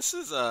 Yeah, this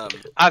is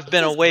I've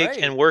been this is awake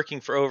great. and working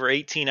for over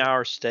 18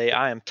 hours today.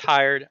 I am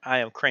tired. I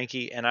am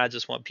cranky, and I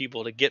just want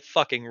people to get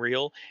fucking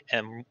real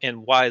and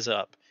wise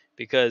up,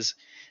 because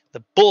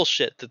the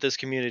bullshit that this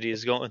community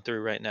is going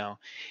through right now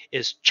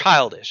is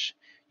childish.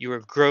 You are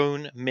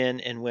grown men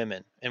and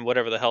women, and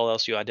whatever the hell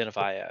else you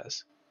identify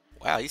as.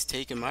 Wow. He's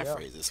taking my Yeah.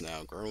 phrases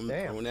now. Grown,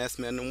 Damn. grown ass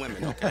men and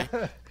women. Okay.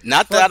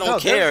 Not that I But don't no,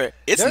 care.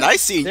 It's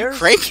nice seeing you there's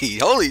cranky.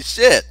 Holy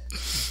shit.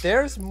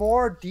 there's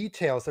more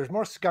details. There's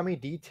more scummy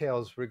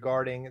details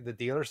regarding the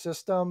dealer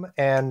system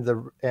and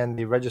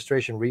the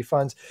registration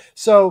refunds.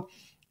 So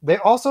they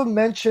also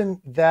mention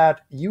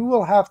that you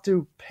will have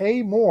to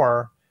pay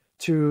more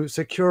to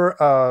secure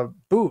a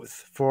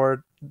booth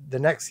for the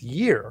next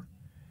year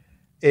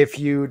if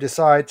you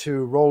decide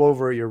to roll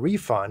over your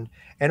refund.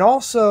 And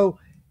also,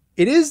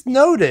 it is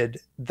noted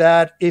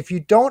that if you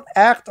don't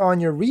act on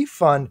your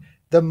refund,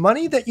 the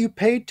money that you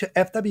paid to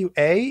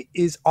FWA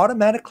is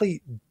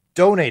automatically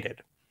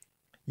donated.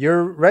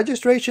 Your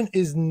registration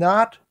is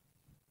not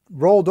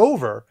rolled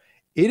over,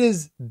 it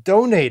is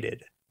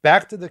donated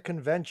back to the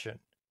convention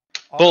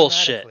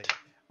Bullshit. automatically.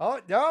 Oh,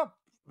 no,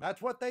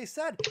 that's what they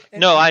said. And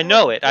No, I people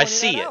are know it. I pointing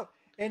see that it. out.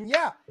 And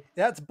yeah,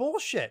 that's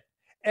bullshit.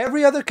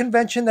 Every other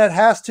convention that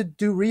has to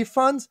do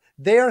refunds,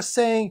 they are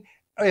saying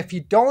if you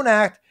don't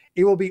act,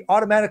 it will be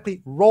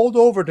automatically rolled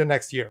over to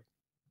next year.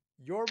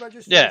 Your Yeah,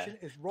 registration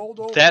is rolled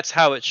over. that's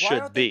how it Why should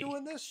aren't they be.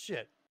 doing this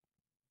shit?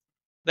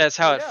 That's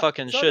So how it yeah,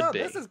 fucking so should no, be.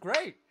 this is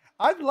great.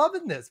 I'm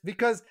loving this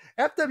because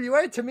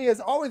FWA to me has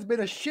always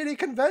been a shitty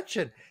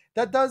convention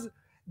that does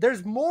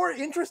there's more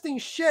interesting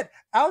shit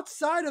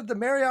outside of the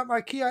Marriott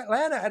Marquis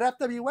Atlanta at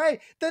FWA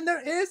than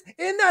there is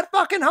in that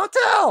fucking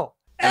hotel.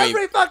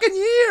 Every fucking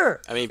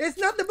year. It's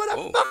nothing but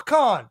a fuck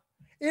con.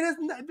 It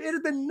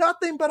has been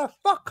nothing but a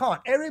fuck con.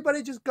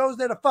 Everybody just goes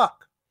there to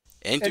fuck.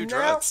 And do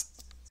drugs.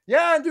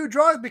 Yeah, and do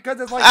drugs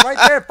because it's like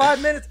right there,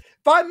 5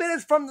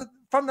 minutes from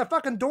the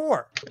fucking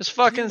door. It's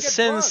fucking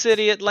Sin drugs.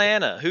 City,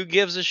 Atlanta. Who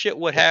gives a shit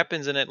what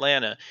happens in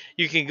Atlanta?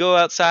 You can go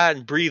outside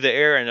and breathe the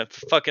air, and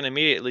fucking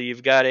immediately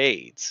you've got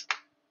AIDS.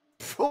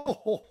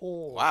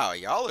 Wow,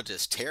 y'all are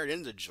just tearing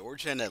into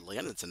Georgia and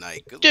Atlanta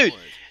tonight. Good Dude,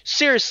 Lord.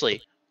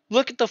 Seriously,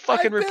 look at the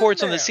fucking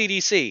reports on the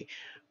CDC.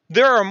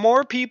 There are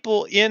more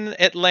people in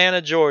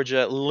Atlanta,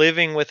 Georgia,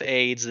 living with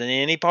AIDS than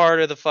any part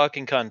of the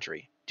fucking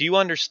country. Do you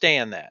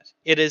understand that?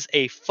 It is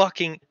a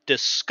fucking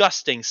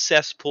disgusting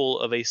cesspool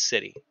of a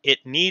city. It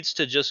needs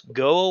to just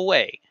go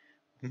away.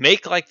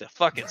 Make like the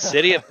fucking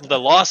the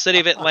lost city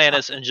of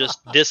Atlantis and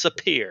just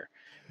disappear.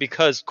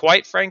 Because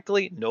quite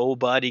frankly,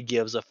 nobody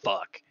gives a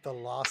fuck. The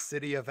lost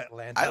city of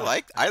Atlanta. I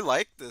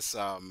like this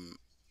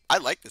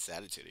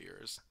attitude of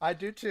yours. I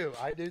do too.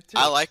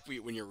 I like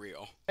when you're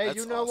real. Hey, That's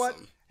you know awesome. what?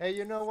 Hey,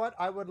 you know what?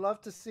 I would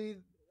love to see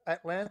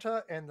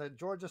Atlanta and the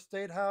Georgia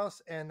State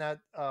House and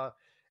that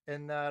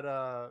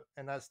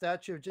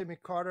statue of Jimmy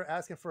Carter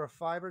asking for a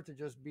 $5 to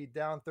just be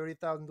down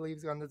 30,000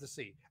 leagues under the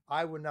sea.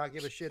 I would not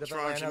give a shit about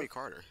Atlanta. Jimmy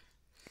Carter.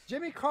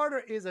 Jimmy Carter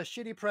is a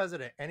shitty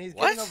president, and he's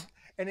what?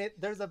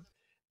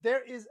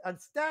 There is a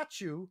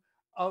statue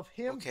of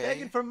him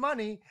begging for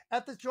money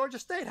at the Georgia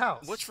State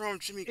House. What's wrong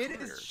with Jimmy Carter? It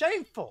is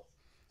shameful,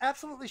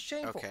 absolutely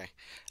shameful. Okay,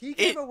 he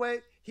gave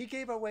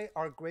away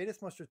our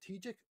greatest, most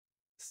strategic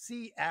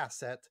sea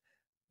asset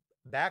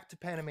back to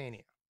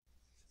Panamania.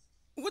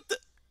 What the?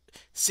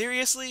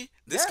 Seriously?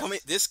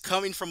 This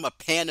coming from a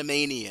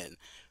Panamanian.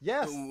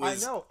 Yes, I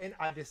know, and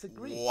I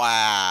disagree.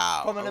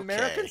 Wow. From an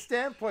American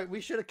standpoint,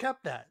 we should have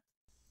kept that.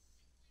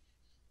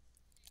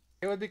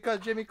 It was because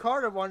Jimmy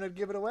Carter wanted to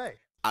give it away.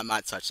 I'm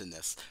not touching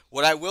this.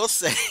 What I will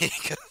say,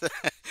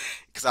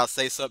 because I'll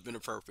say something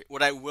inappropriate.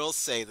 What I will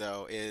say,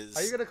 though, is...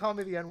 Are you going to call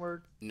me the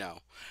N-word? No.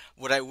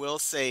 What I will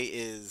say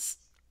is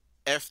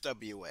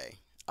FWA.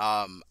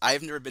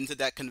 I've never been to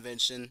that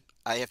convention.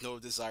 I have no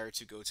desire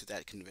to go to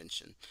that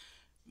convention.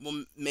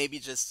 Well, maybe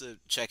just to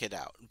check it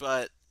out.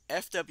 But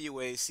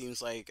FWA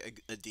seems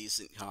like a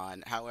decent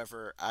con.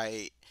 However,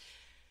 I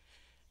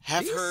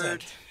have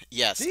heard...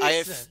 Yes, decent. I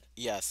have...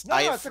 Yes. No,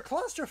 it's a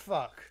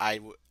clusterfuck.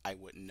 I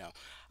wouldn't know.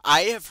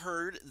 I have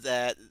heard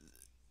that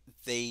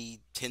they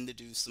tend to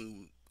do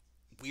some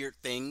weird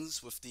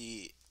things with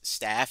the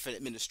staff and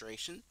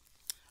administration.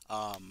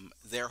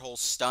 Their whole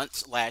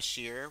stunt last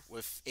year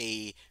with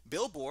a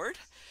billboard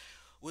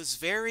was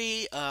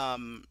very,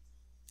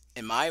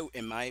 in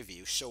my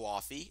view,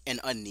 show-offy and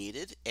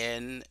unneeded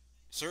and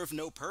served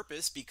no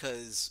purpose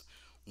because,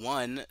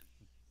 one,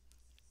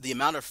 the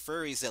amount of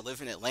furries that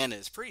live in Atlanta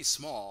is pretty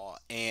small,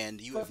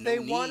 and you have no need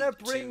to... But they want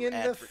to bring in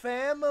the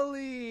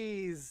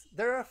families.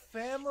 They're a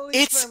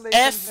family-friendly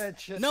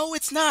convention. No,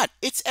 it's not.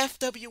 It's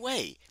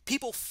FWA.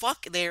 People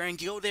fuck there and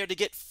go there to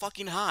get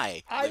fucking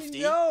high. I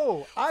Lifty.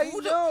 know.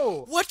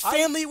 What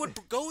family would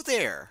go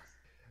there?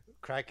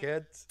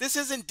 Crackheads. This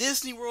isn't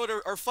Disney World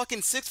or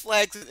fucking Six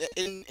Flags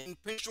in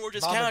Prince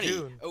George's County.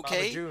 June.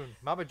 Okay?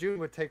 Mama June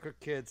would take her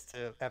kids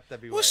to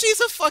FWA. Well, she's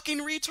a fucking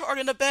retard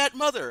and a bad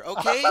mother,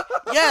 okay?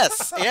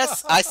 Yes,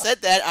 I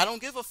said that. I don't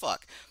give a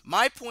fuck.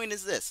 My point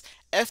is this.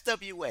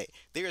 FWA,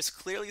 there is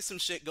clearly some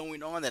shit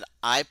going on that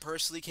I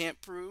personally can't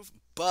prove,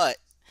 but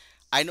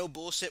I know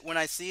bullshit when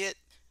I see it.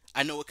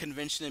 I know a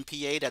convention in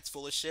PA that's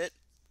full of shit.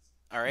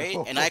 All right?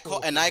 And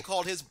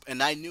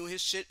I knew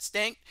his shit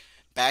stank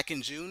back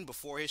in June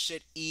before his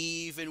shit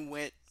even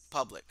went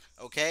public,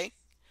 okay?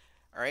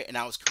 All right, and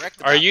I was correct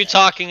about that. Are you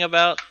talking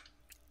about?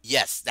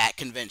 Yes, that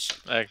convention.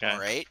 Okay. All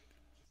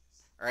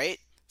right?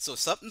 So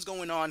something's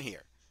going on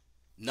here.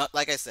 Not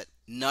like I said,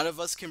 none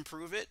of us can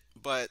prove it,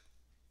 but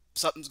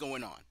something's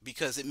going on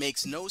because it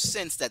makes no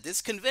sense that this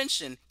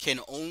convention can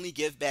only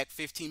give back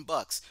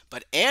 $15,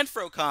 but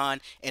AnthroCon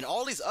and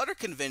all these other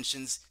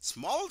conventions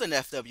smaller than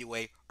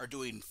FWA are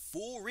doing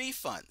full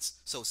refunds.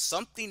 So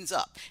something's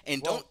up.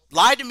 And don't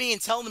lie to me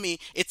and tell me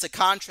it's a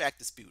contract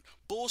dispute.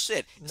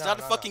 Bullshit. It's not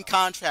a fucking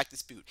contract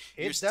dispute.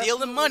 You're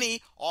stealing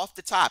money off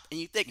the top, and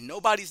you think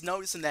nobody's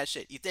noticing that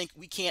shit. You think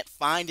we can't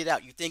find it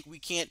out. You think we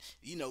can't,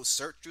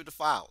 search through the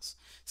files.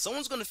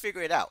 Someone's going to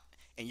figure it out,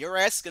 and your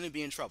ass is going to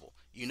be in trouble.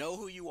 You know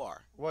who you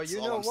are. Well, you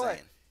know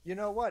what? You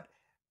know what?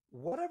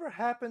 Whatever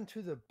happened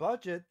to the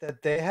budget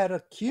that they had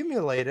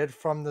accumulated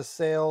from the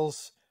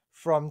sales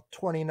from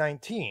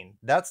 2019?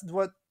 That's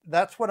what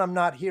I'm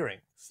not hearing.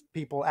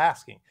 People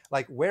asking,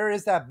 like, where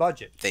is that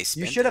budget?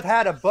 You should have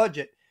had a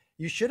budget.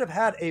 You should have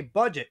had a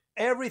budget.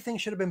 Everything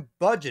should have been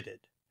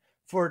budgeted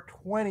for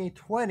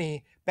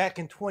 2020 back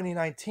in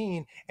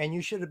 2019, and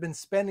you should have been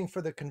spending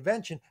for the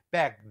convention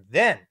back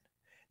then,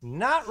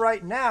 not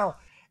right now.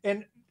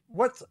 And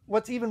what's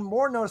even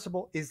more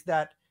noticeable is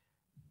that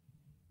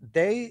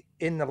they,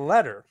 in the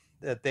letter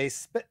that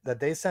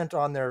they sent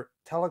on their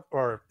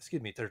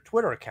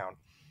Twitter account,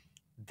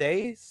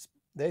 they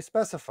they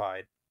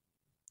specified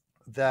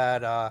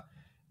that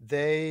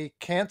they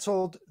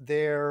canceled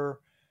their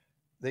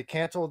they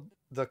canceled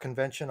the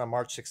convention on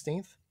March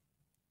 16th.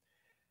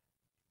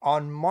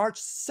 On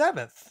March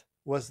 7th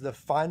was the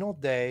final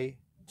day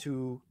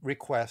to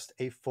request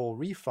a full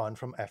refund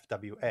from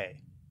FWA.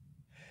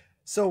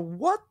 So,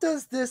 what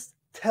does this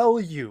tell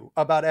you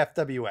about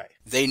FWA?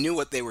 They knew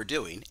what they were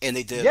doing, and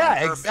they did it on Yeah,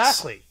 purpose.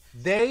 exactly.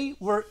 They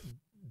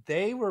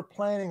were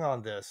planning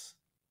on this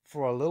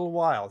for a little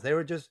while. They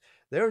were just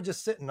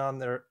sitting on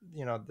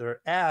their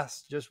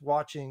ass just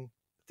watching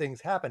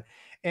things happen.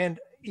 And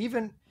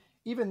even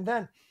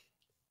then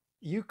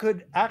you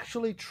could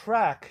actually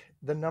track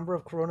the number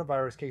of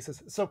coronavirus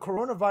cases. So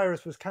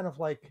coronavirus was kind of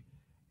like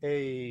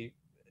a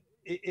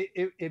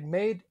it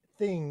made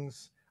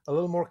things a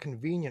little more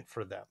convenient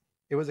for them.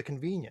 It was a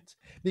convenience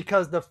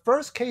because the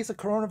first case of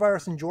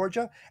coronavirus in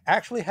Georgia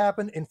actually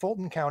happened in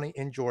Fulton County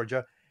in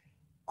Georgia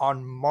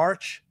on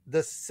March the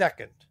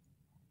 2nd.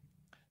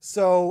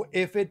 So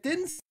if it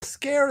didn't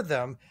scare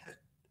them,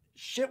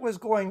 shit was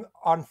going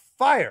on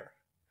fire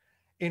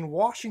in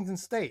Washington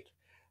state.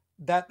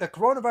 That the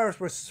coronavirus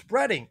was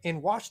spreading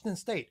in Washington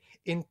state,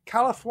 in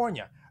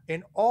California,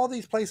 in all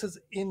these places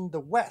in the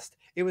West.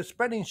 It was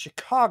spreading in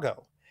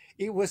Chicago.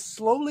 It was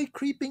slowly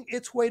creeping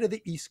its way to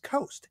the East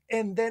Coast.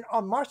 And then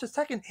on March the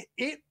 2nd,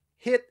 it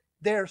hit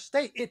their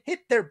state. It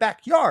hit their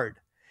backyard.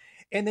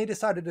 And they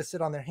decided to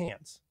sit on their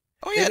hands.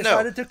 Oh They yeah, no,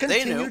 decided to they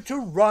continue knew. to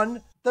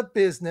run the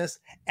business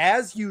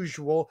as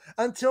usual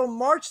until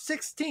March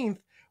 16th,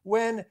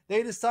 when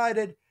they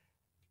decided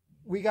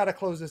we got to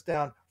close this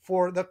down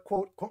for the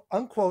quote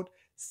unquote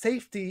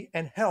safety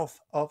and health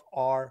of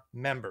our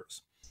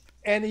members.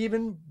 And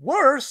even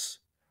worse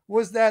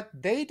was that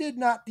they did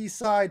not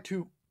decide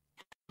to,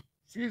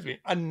 excuse me,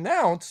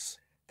 announce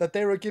that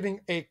they were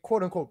giving a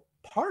quote unquote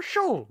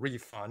partial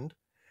refund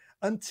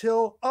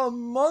until a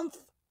month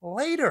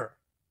later.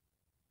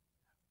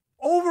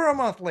 Over a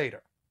month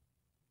later.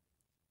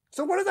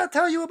 So, what does that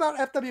tell you about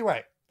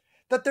FWA?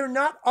 That they're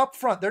not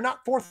upfront, they're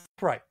not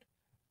forthright.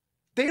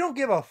 They don't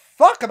give a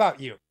fuck about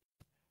you.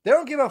 They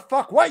don't give a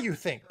fuck what you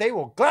think. They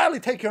will gladly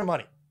take your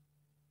money.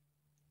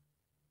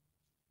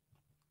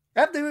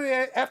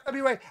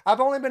 FWA, I've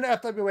only been to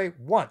FWA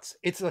once.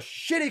 It's a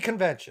shitty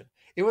convention.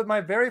 It was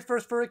my very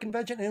first furry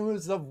convention, and it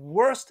was the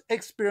worst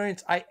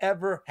experience I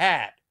ever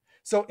had.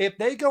 So if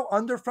they go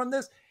under from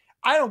this,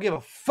 I don't give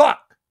a fuck.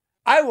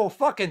 I will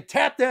fucking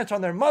tap dance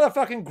on their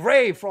motherfucking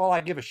grave for all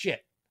I give a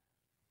shit.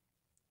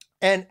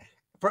 And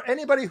for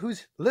anybody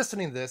who's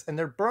listening to this and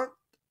they're burnt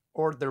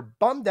or they're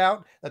bummed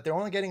out that they're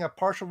only getting a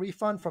partial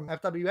refund from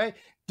FWA,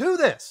 do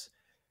this.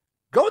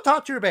 Go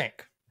talk to your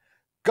bank.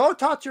 Go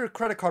talk to your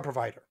credit card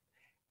provider.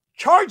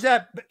 Charge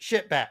that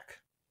shit back.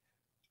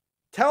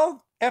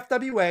 Tell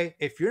FWA,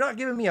 if you're not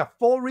giving me a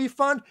full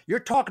refund, you're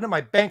talking to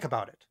my bank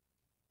about it.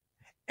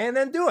 And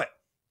then do it.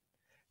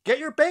 Get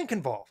your bank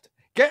involved.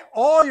 Get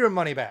all your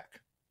money back.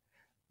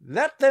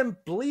 Let them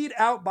bleed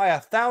out by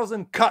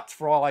 1,000 cuts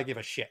for all I give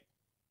a shit.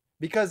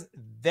 Because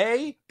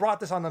they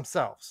brought this on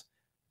themselves.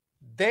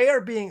 They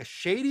are being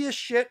shady as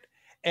shit,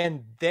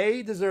 and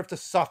they deserve to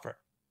suffer.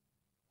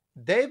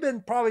 They've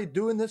been probably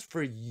doing this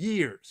for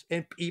years,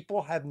 and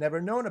people have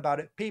never known about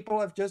it. People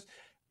have just,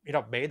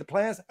 made the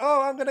plans.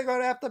 Oh, I'm going to go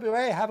to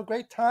FWA, have a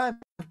great time,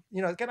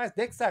 get my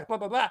dick sack, blah,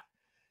 blah, blah.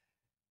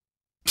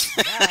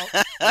 Now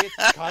it's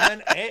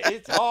coming.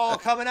 It's all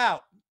coming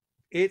out.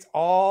 It's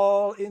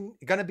all going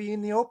to be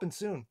in the open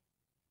soon.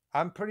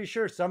 I'm pretty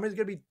sure somebody's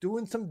going to be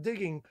doing some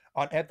digging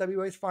on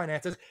FWA's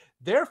finances.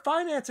 Their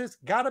finances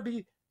got to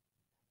be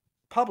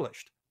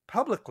published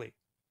publicly.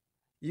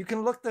 You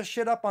can look this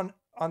shit up on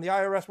the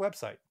IRS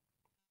website.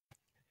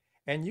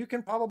 And you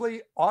can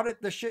probably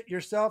audit the shit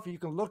yourself. You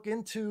can look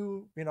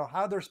into,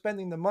 how they're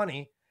spending the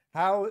money,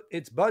 how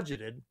it's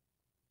budgeted.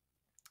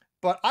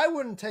 But I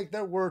wouldn't take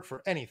their word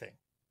for anything.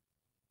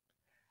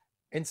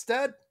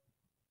 Instead,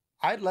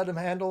 I'd let them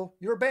handle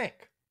your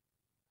bank.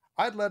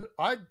 I'd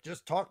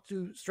just talk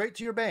straight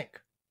to your bank.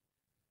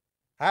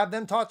 Have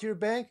them talk to your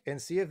bank and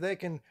see if they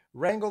can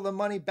wrangle the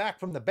money back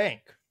from the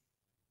bank.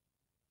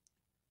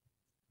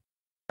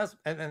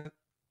 And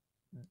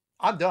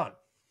I'm done.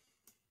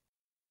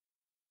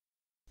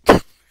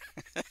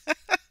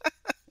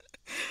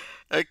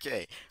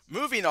 Okay,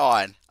 moving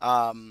on.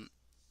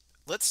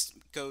 Let's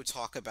go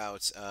talk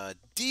about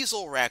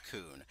Diezel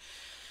Raccoon.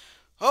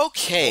 Oh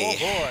Okay,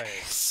 boy.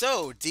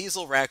 so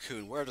Diezel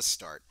Raccoon, where to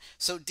start?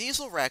 So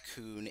Diezel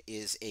Raccoon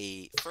is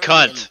a furry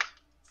and Cunt.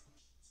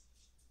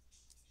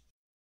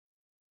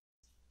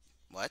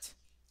 what?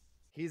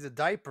 He's a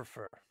diaper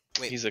fur.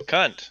 Wait, He's a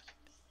cunt.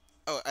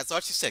 oh, I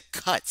thought you said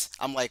cut.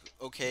 I'm like,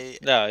 okay.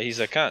 No, he's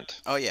a cunt.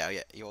 Oh yeah,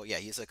 yeah, well, yeah,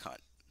 he's a cunt.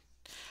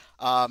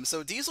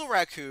 So Diezel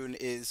Raccoon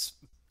is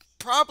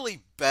probably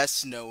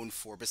best known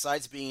for,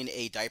 besides being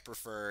a diaper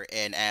fur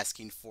and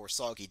asking for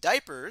soggy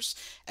diapers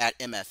at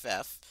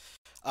MFF,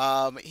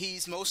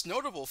 he's most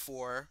notable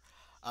for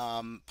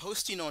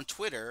posting on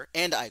Twitter,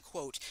 and I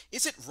quote,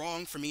 "Is it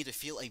wrong for me to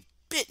feel a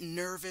bit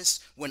nervous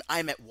when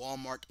I'm at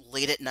Walmart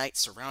late at night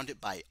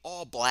surrounded by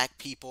all black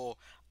people?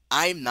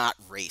 I'm not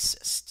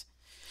racist.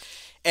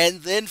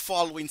 And then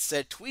following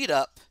said tweet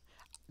up,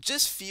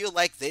 just feel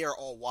like they are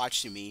all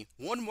watching me.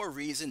 One more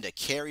reason to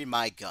carry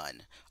my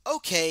gun.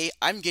 Okay,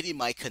 I'm getting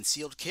my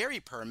concealed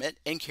carry permit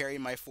and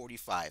carrying my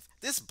 45.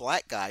 This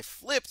black guy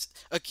flipped,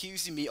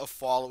 accusing me of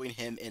following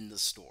him in the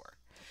store.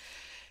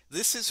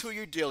 This is who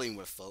you're dealing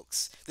with,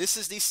 folks. This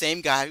is the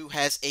same guy who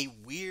has a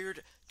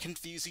weird,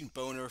 confusing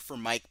boner for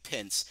Mike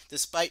Pence,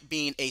 despite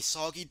being a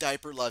soggy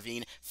diaper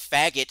loving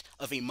faggot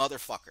of a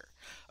motherfucker.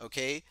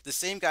 Okay? The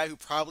same guy who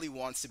probably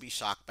wants to be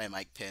shocked by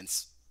Mike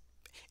Pence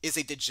is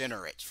a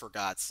degenerate, for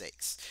God's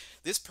sakes.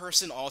 This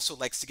person also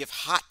likes to give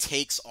hot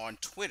takes on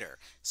Twitter,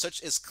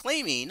 such as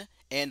claiming,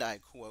 and I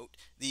quote,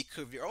 the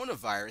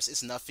coronavirus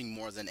is nothing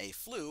more than a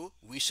flu,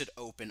 we should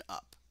open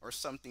up, or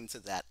something to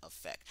that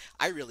effect.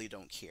 I really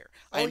don't care.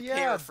 Oh I'm yeah,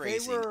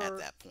 paraphrasing at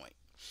that point.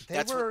 they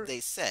That's what were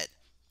they said.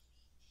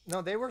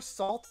 no, they were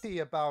salty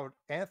about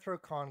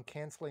Anthrocon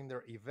canceling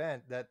their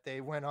event, that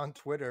they went on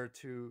Twitter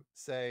to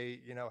say,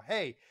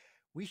 hey,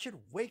 we should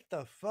wake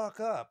the fuck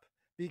up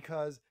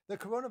because the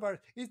coronavirus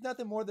is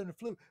nothing more than a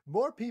flu.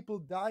 More people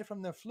die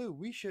from the flu.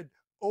 We should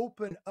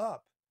open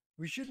up.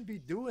 We shouldn't be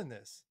doing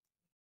this.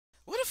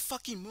 What a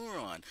fucking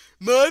moron.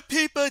 More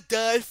people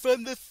died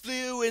from the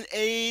flu and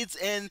AIDS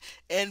and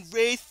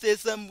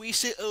racism. We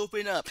should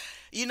open up.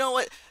 You know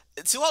what?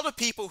 To all the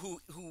people who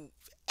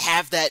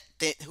have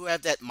who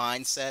have that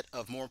mindset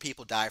of more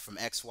people die from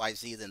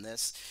XYZ than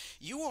this,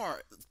 you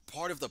are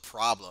part of the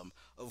problem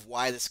of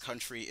why this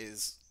country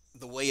is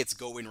the way it's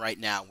going right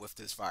now with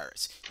this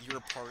virus. You're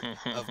a part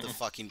of the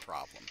fucking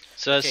problem.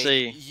 So let's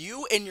Okay? see.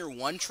 You and your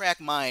one track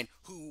mind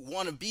who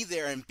want to be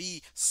there and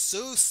be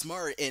so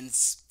smart and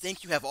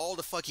think you have all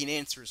the fucking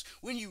answers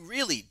when you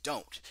really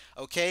don't.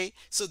 Okay?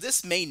 So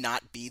this may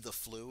not be the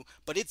flu,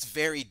 but it's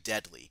very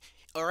deadly.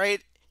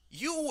 Alright?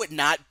 You would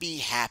not be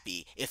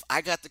happy if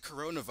I got the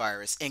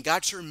coronavirus and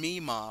got your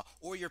Mima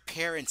or your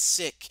parents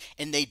sick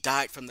and they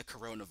died from the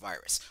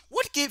coronavirus.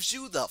 What gives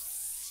you the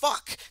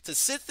fuck to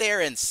sit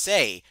there and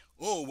say,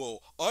 oh,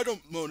 well, I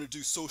don't want to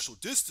do social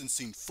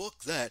distancing, fuck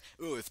that.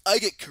 Oh, if I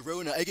get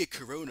corona, I get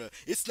corona.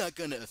 It's not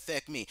going to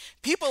affect me.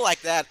 People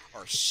like that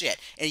are shit.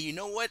 And you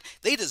know what?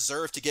 They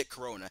deserve to get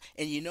corona.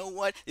 And you know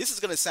what? This is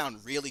going to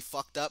sound really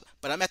fucked up,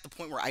 but I'm at the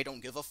point where I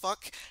don't give a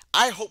fuck.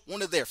 I hope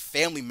one of their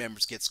family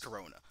members gets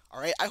corona.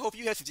 Alright? I hope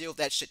you have to deal with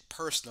that shit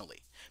personally.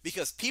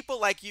 Because people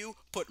like you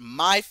put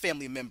my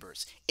family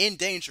members in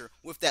danger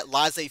with that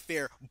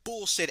laissez-faire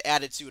bullshit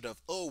attitude of,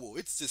 oh, well,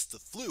 it's just the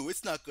flu.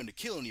 It's not going to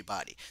kill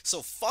anybody.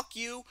 So fuck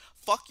you,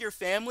 fuck your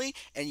family,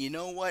 and you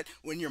know what?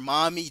 When your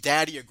mommy,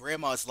 daddy, or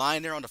grandma is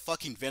lying there on the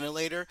fucking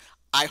ventilator,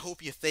 I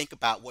hope you think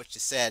about what you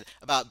said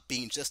about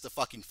being just the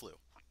fucking flu.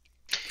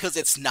 Because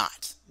it's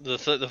not. The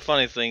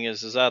funny thing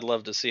is I'd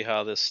love to see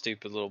how this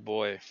stupid little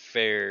boy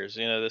fares.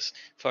 This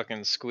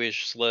fucking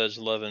squish sludge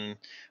loving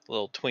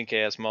little twink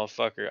ass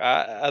motherfucker.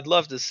 I'd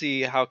love to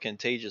see how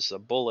contagious a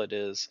bullet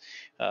is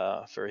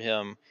for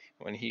him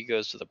when he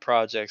goes to the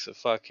projects of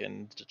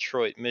fucking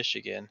Detroit,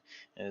 Michigan,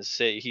 and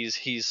say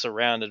he's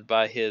surrounded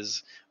by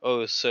his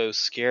oh so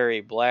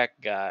scary black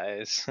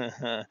guys.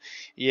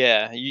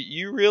 Yeah,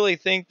 you really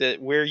think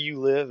that where you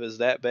live is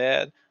that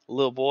bad,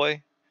 little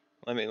boy?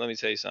 Let me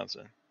tell you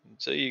something.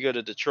 So you go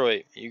to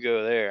Detroit, you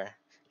go there,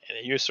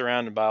 and you're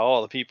surrounded by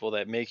all the people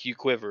that make you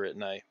quiver at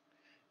night.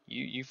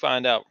 You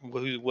find out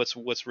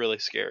what's really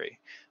scary.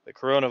 The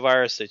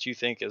coronavirus that you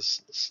think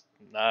is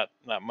not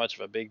much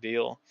of a big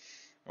deal,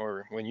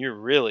 or when you're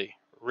really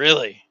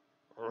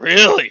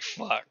really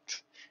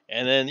fucked.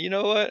 And then you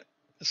know what?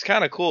 It's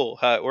kind of cool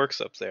how it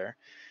works up there.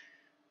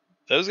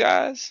 Those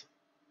guys,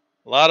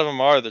 a lot of them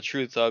are the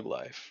true thug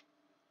life.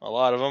 A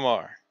lot of them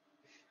are.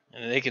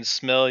 And they can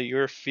smell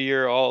your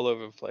fear all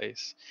over the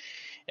place.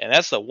 And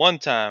that's the one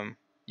time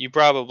you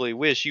probably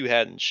wish you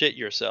hadn't shit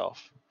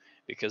yourself,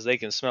 because they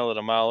can smell it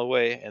a mile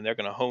away and they're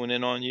going to hone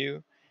in on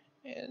you.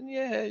 And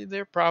yeah,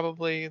 they're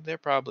probably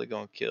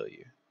going to kill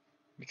you.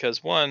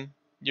 Because one,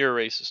 you're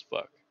a racist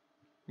fuck.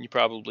 You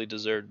probably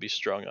deserve to be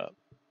strung up.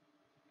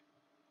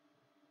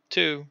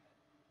 Two,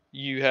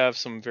 you have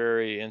some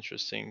very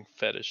interesting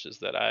fetishes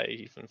that I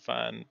even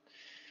find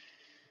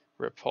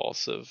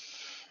repulsive.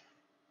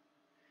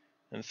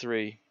 And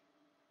three,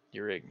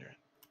 you're ignorant.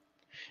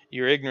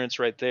 Your ignorance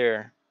right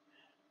there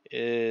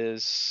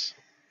is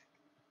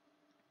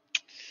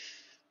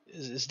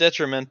is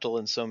detrimental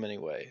in so many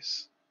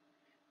ways.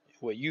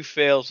 What you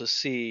fail to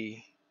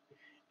see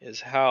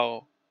is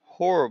how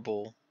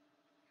horrible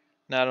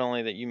not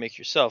only that you make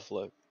yourself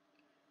look,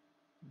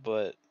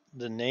 but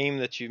the name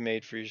that you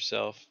made for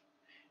yourself,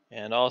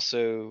 and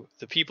also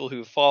the people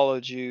who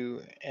followed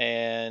you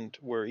and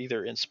were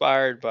either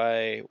inspired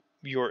by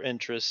your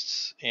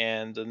interests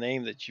and the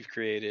name that you've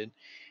created,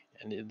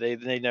 and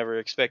they never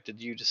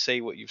expected you to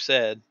say what you've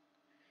said,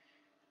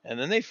 and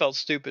then they felt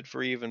stupid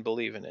for even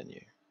believing in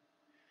you.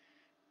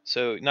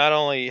 So not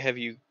only have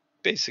you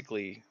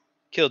basically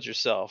killed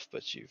yourself,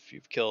 but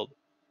you've killed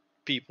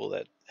people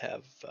that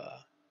have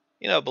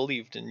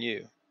believed in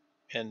you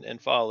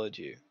and followed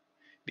you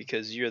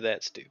because you're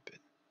that stupid.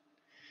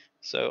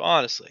 So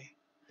honestly,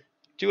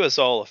 Do us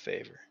all a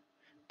favor.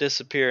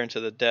 Disappear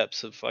into the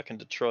depths of fucking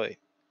Detroit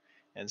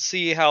and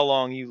see how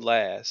long you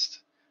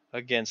last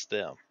against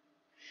them.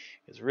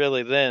 Because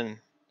really, then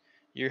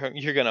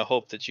you're gonna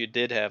hope that you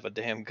did have a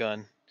damn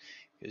gun,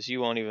 because you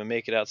won't even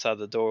make it outside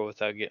the door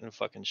without getting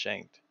fucking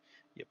shanked.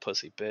 You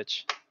pussy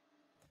bitch.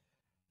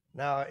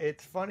 Now,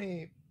 it's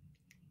funny.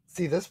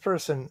 See, this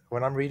person,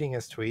 when I'm reading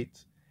his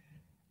tweets,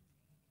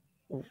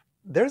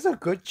 there's a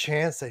good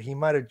chance that he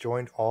might have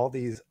joined all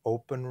these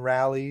open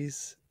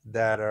rallies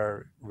that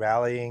are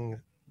rallying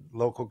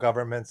local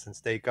governments and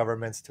state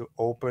governments to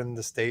open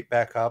the state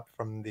back up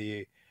from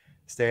the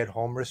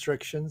stay-at-home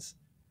restrictions.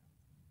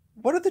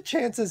 What are the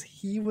chances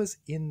he was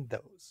in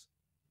those?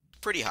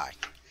 Pretty high.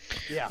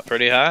 Yeah.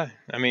 Pretty high.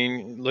 I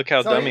mean, look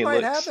how So dumb he he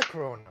might looks. have the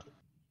corona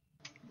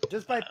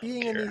just by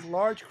being in these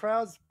large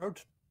crowds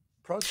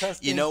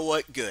protesting. You know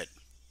what? Good.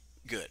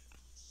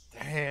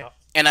 Damn.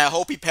 And I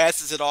hope he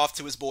passes it off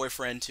to his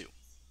boyfriend too.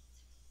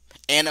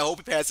 And I hope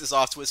he passes it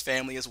off to his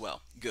family as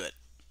well. Good.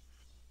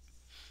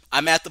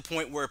 I'm at the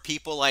point where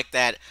people like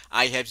that,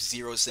 I have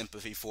zero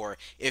sympathy for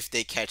if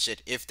they catch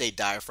it, if they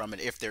die from it,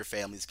 if their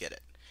families get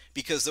it.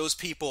 Because those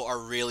people are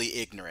really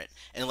ignorant.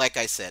 And like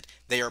I said,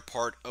 they are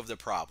part of the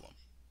problem.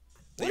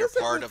 They are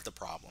part of the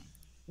problem.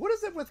 What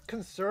is it with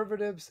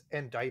conservatives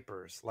and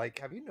diapers? Like,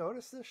 have you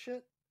noticed this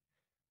shit?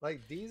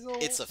 Like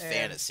Diezel. It's a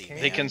fantasy, Cam?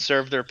 man. They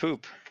conserve their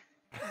poop.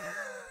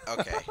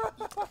 Okay.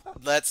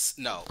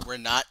 We're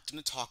not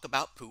going to talk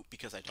about poop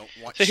because I don't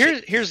want So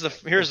shit. here's the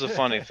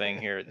funny thing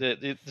here.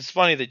 It's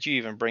funny that you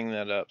even bring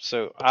that up.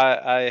 So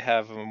I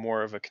have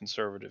more of a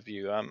conservative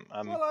view.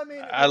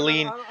 I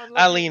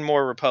lean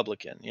more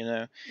Republican. You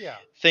know. Yeah.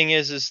 Thing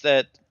is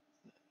that,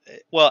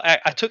 well,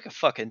 I took a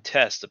fucking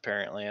test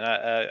apparently, and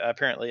I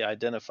apparently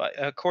identify,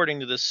 according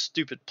to this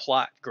stupid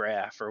plot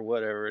graph or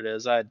whatever it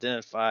is, I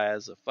identify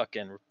as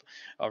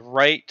a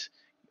right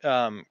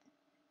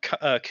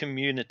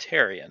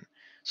communitarian.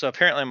 So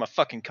apparently I'm a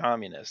fucking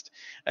communist.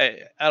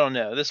 I don't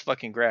know. This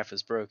fucking graph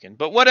is broken.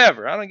 But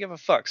whatever. I don't give a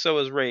fuck. So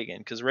was Reagan.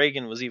 Because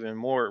Reagan was even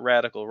more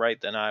radical right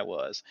than I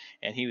was.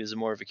 And he was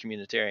more of a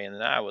communitarian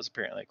than I was,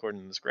 apparently,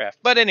 according to this graph.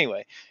 But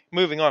anyway,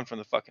 moving on from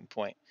the fucking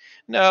point.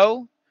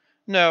 No.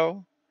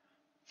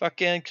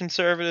 Fucking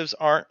conservatives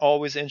aren't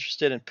always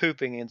interested in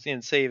pooping and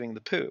in saving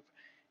the poop.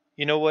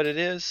 You know what it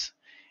is?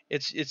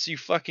 It's you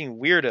fucking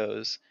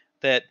weirdos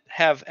that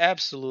have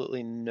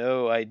absolutely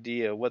no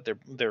idea what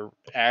their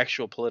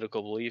actual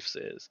political beliefs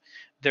is.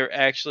 They're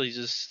actually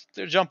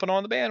they're jumping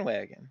on the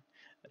bandwagon.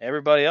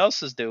 Everybody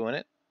else is doing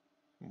it.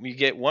 You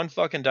get one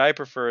fucking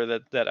diaper fur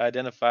that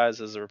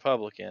identifies as a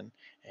Republican,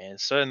 and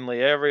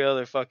suddenly every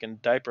other fucking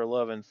diaper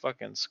loving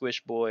fucking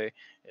squish boy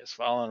is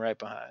following right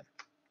behind.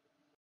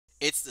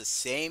 It's the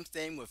same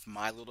thing with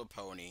My Little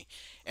Pony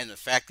and the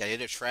fact that it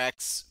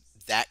attracts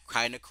that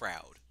kind of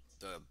crowd,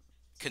 the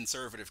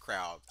conservative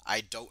crowd. I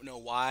don't know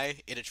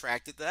why it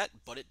attracted that,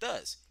 but it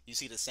does. You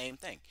see the same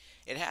thing.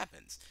 It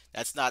happens.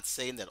 That's not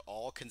saying that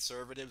all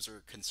conservatives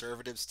or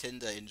conservatives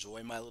tend to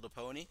enjoy My Little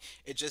Pony.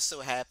 It just so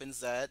happens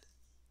that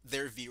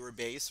their viewer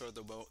base, or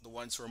the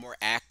ones who are more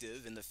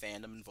active in the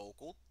fandom and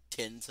vocal,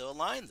 tend to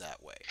align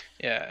that way.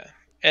 Yeah.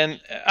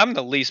 And I'm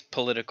the least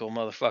political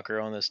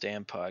motherfucker on this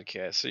damn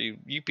podcast. So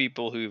you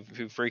people who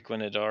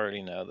frequented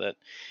already know that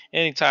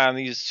anytime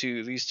these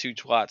two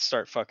twats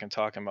start fucking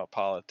talking about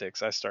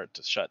politics, I start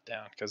to shut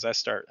down, because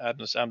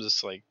I'm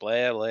just like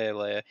blah blah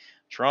blah,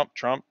 Trump,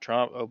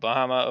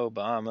 Obama,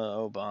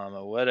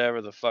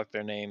 whatever the fuck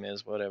their name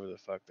is, whoever the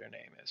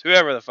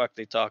fuck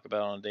they talk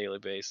about on a daily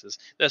basis.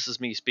 This is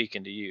me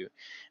speaking to you.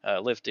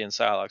 Lift in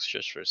Silox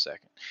just for a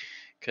second.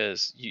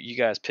 Because you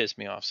guys piss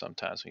me off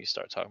sometimes when you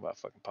start talking about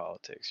fucking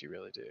politics. You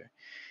really do.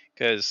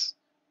 Because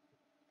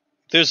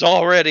there's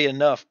already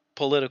enough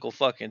political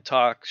fucking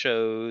talk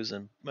shows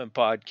and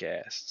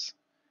podcasts.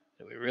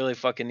 We really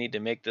fucking need to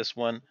make this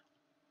one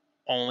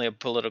only a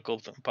political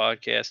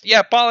podcast.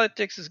 Yeah,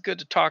 politics is good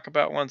to talk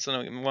about once in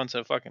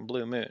a fucking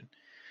blue moon.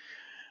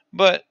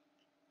 But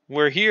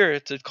we're here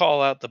to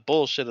call out the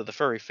bullshit of the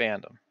furry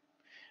fandom,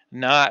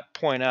 not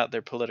point out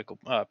their political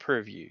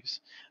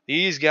purviews.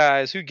 These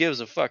guys, who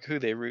gives a fuck who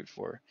they root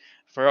for?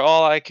 For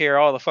all I care,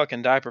 all the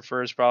fucking diaper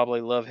furs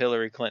probably love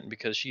Hillary Clinton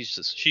because she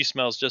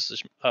smells just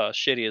as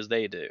shitty as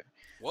they do.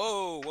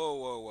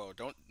 Whoa!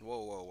 Don't.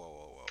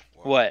 Whoa!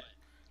 What?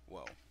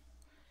 Whoa!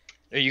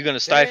 Are you gonna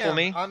stifle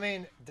me? I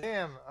mean,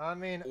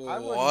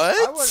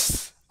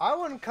 What? I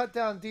wouldn't cut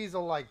down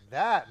Diezel like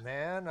that,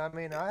 man. I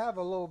mean, I have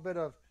a little bit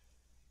of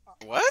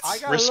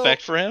What?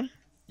 Respect for him?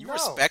 You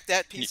respect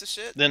that piece of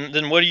shit?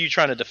 Then what are you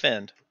trying to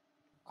defend?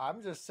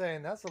 I'm just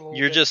saying that's a little.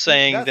 You're just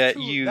saying that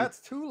that's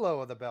too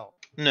low of the belt.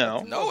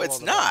 No,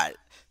 it's not.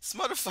 These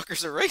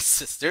motherfuckers are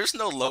racist. There's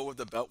no low of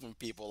the belt from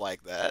people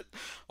like that.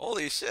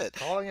 Holy shit.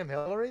 Calling him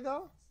Hillary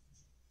though?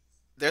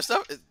 There's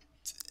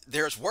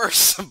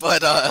worse,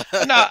 but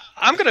No,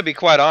 I'm gonna be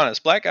quite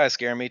honest. Black guys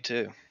scare me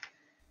too.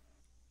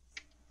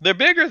 They're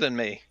bigger than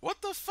me.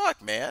 What the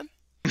fuck, man?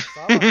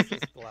 Someone's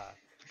just black.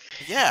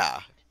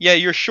 Yeah. Yeah,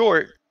 you're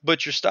short,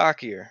 but you're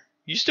stockier.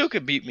 You still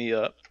could beat me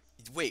up.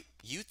 Wait,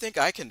 You think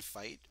I can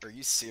fight? Are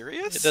you It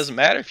serious? doesn't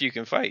matter if you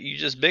can fight. You're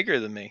just bigger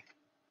than me.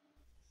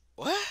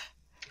 What? You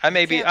can't I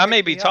may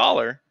pick be me up.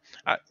 taller.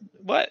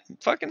 What?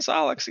 Fucking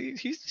Solix,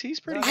 he's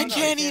pretty No, I no, no. huge.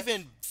 can't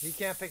even He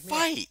can't pick me up.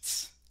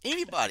 fight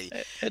anybody.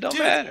 It don't Dude,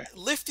 matter.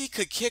 Lifty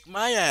could kick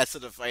my ass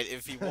in a fight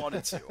if he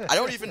wanted to. I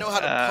don't even know how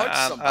to punch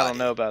I don't know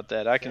somebody. about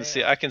that.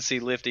 Damn. I can see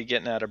Lifty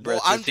getting out of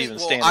breath just even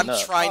standing I'm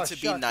up. trying Oh, to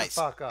be shut the nice.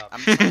 fuck up. I'm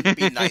trying to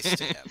be nice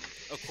to him.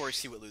 Of course,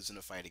 he would lose in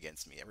a fight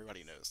against me.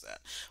 Everybody knows that.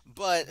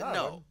 But No, I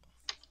no. wouldn't.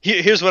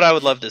 Here's what I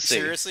would love to see.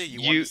 Seriously, you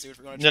want to see if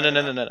we're going to No, try no,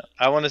 it no, no, out? no, no.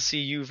 I want to see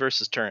you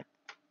versus Turn.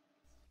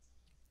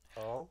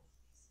 Oh.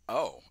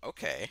 Oh,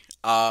 okay.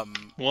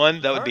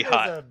 One, that would be Turn is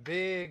hot. a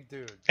big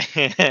dude.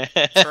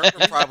 Turn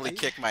would probably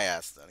kick my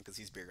ass then, because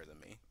he's bigger than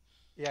me.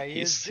 Yeah,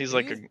 He's he's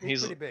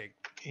pretty big.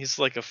 he's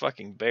like a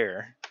fucking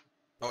bear.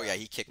 Oh yeah,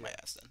 he kicked my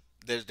ass then.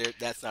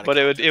 That's not a But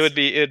it contest.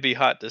 would be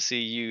hot to see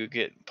you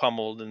get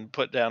pummeled and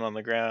put down on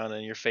the ground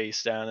and your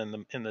face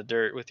down in the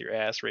dirt with your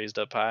ass raised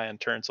up high and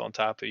Turns on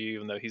top of you,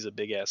 even though he's a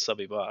big ass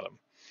subby bottom.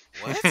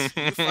 What?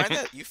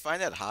 You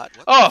find that hot?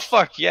 What Oh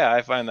fuck yeah,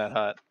 I find that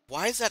hot.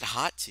 Why is that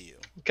hot to you?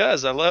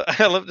 Because I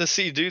love to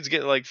see dudes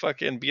get like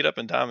fucking beat up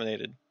and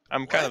dominated.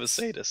 I'm kind of a What?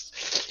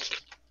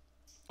 sadist.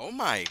 Oh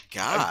my I'm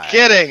god.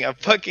 kidding. I'm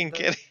fucking That-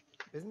 kidding.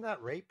 Isn't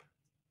that rape?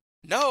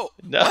 No.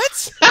 No.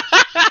 What?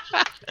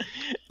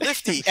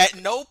 Lifty, at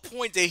no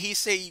point did he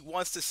say he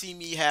wants to see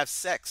me have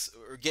sex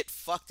or get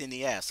fucked in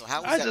the ass. So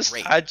how is that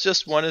rape? I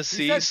just want to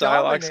see said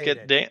Psylocke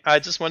dominated. get I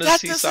just want to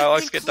That see doesn't Psylocke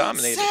include get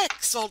dominated.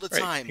 sex all the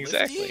Right, time,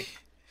 exactly. Lifty.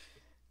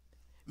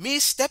 Me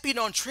stepping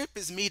on Trip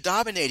is me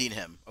dominating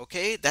him.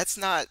 Okay, that's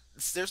not.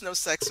 There's no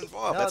sex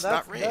involved. No, that's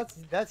not rape.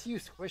 that's you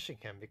squishing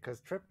him because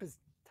Trip is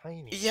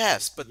tiny.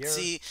 Yes, but You're-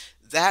 see,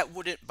 that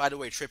wouldn't. By the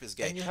way, Trip is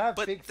gay. And you have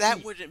But big that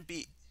feet. wouldn't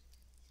be.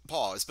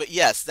 Pause. But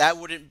yes, that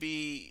wouldn't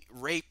be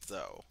rape,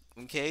 though.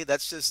 Okay,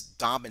 that's just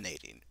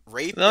dominating.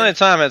 Rape. The only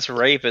time it's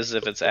rape is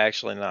if it's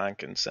actually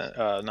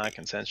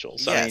non-consensual.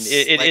 So Yes,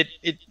 I mean,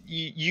 like-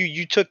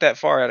 you took that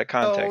far out of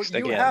context So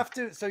you again.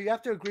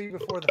 have to agree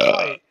before the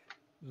fight.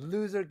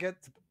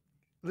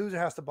 Loser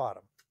has to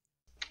bottom.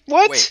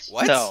 What? Wait,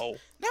 what? No.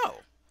 No.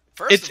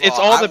 First of It's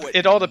all, I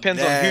it all would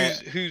depends ne- on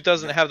who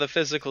doesn't have the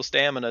physical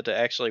stamina to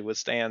actually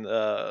withstand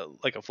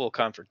like a full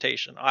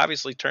confrontation.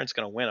 Obviously, Turn's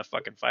gonna win a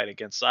fucking fight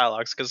against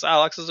Psylocke because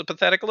Psylocke is a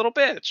pathetic little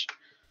bitch.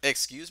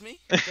 Excuse me.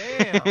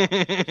 Damn.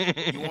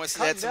 You want to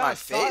say that Cutting to down my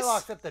face?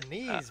 Psylocke at the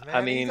knees, man.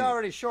 I mean- He's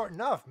already short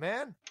enough,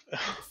 man.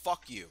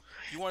 Fuck you.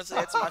 You want to say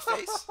that to my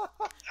face?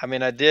 I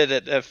mean, I did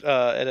at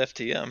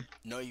FTM.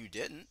 No, you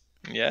didn't.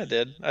 Yeah, I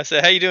did. I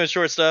said, "How you doing,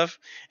 short stuff?"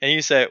 And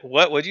you say,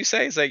 "What? What'd you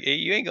say?" It's like,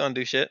 "You ain't gonna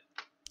do shit."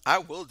 I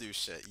will do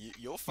shit.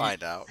 You'll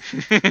find out.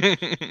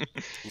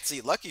 See,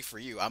 lucky for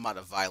you, I'm not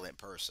a violent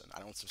person. I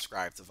don't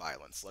subscribe to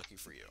violence. Lucky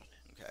for you.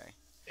 Okay.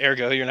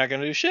 Ergo, you're not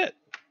gonna do shit.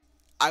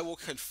 I will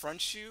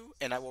confront you,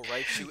 and I will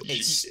write you a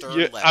stern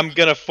letter. I'm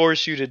gonna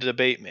force you to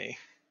debate me.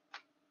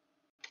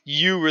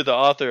 You were the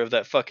author of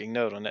that fucking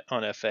note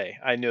on FA.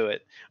 I knew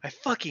it. I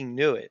fucking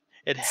knew it.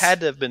 It had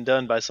to have been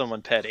done by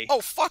someone petty.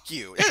 Oh, fuck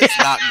you. It's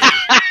not me.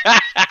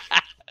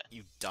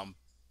 You dumb.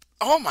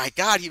 Oh my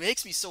god, he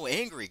makes me so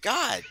angry.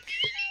 God.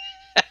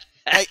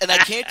 And I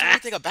can't do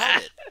anything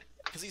about it.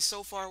 Because he's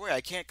so far away. I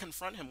can't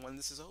confront him when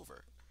this is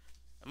over.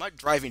 Am I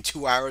driving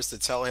 2 hours to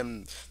tell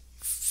him,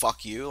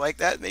 fuck you? Like,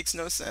 that makes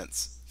no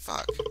sense.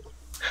 Fuck.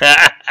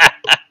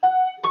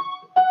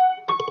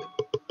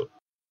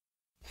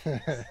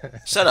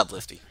 Shut up,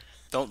 Lifty.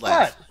 Don't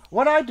laugh.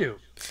 What? What'd I do?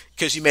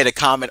 Because you made a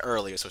comment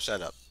earlier, so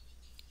shut up.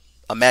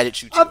 I'm mad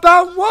at you too.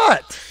 About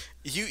what?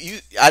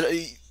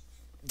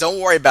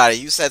 Don't worry about it.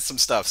 You said some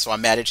stuff, so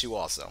I'm mad at you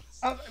also.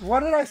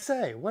 What did I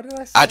say? What did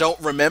I say? I don't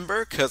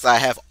remember because I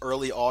have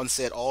early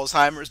onset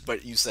Alzheimer's,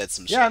 but you said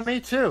some shit. Yeah, me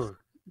too.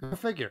 Go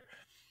figure.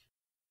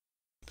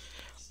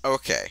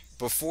 Okay,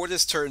 before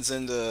this turns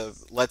into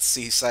let's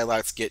see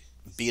Psylocke get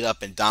beat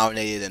up and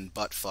dominated and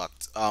butt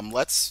fucked,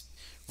 let's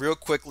real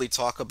quickly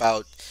talk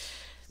about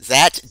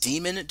that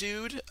demon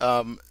dude.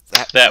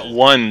 That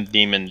one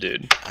demon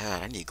dude.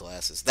 I need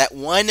glasses. That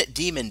one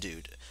demon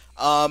dude.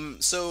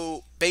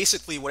 So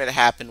basically what had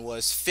happened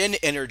was Finn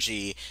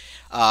Energy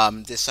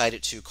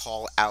decided to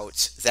call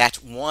out that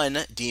one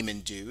demon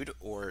dude,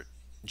 or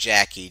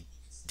Jackie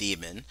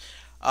Demon,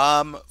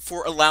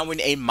 for allowing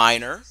a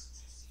minor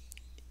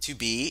to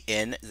be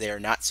in their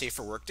Not Safe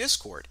for Work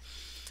Discord.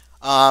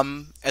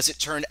 As it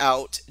turned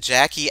out,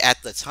 Jackie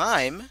at the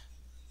time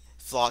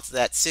thought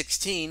that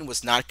 16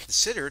 was not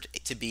considered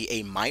to be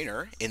a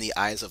minor in the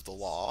eyes of the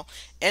law,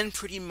 and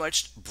pretty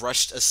much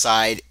brushed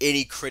aside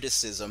any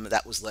criticism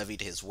that was levied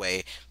his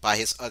way by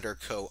his other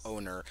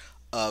co-owner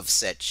of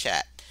said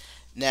chat.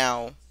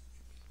 Now,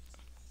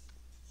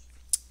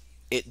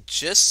 it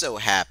just so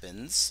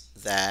happens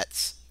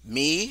that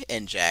me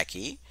and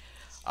Jackie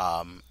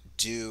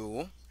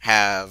do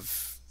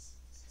have...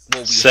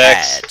 Well, we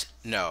Sex. had...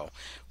 No.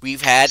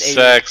 We've had a...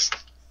 Sex.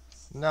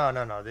 No.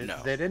 No. They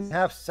didn't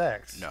have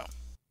sex. No.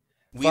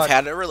 We've But-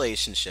 had a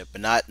relationship,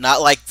 but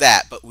not like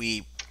that, but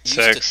we used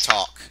Sex. to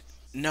talk.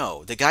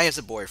 No, the guy has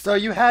a So boyfriend.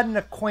 you had an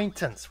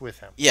acquaintance with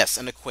him. Yes,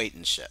 an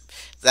acquaintanceship.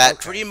 That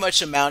Okay. pretty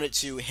much amounted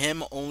to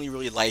him only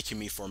really liking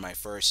me for my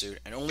fursuit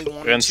and only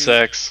wanting And to,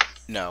 sex.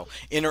 no,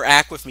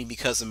 interact with me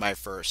because of my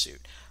fursuit.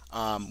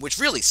 Which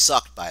really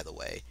sucked, by the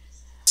way.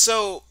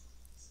 So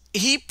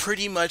he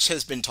pretty much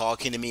has been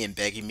talking to me and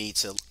begging me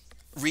to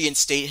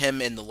reinstate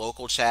him in the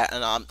local chat,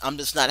 and I'm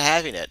just not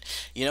having it.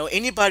 You know,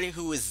 anybody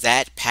who is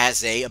that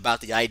passe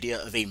about the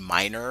idea of a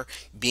minor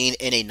being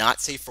in a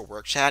not safe for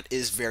work chat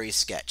is very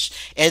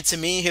sketch. And to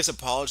me, his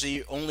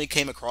apology only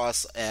came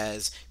across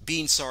as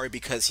being sorry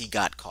because he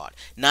got caught,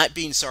 not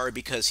being sorry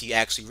because he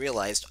actually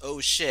realized,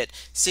 oh shit,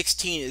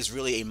 16 is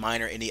really a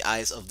minor in the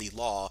eyes of the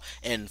law,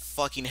 and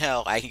fucking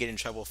hell, I can get in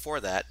trouble for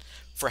that,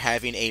 for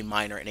having a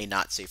minor in a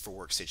not safe for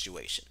work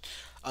situation.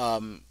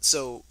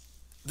 So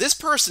this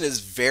person is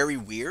very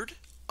weird.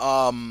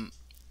 Um,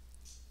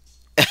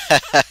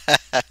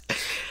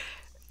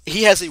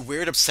 he has a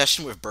weird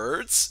obsession with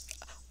birds.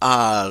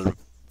 Uh,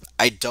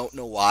 I don't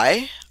know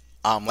why.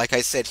 Like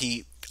I said,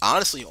 he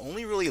honestly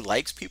only really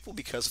likes people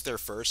because of their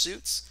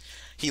fursuits.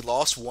 He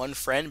lost one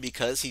friend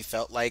because he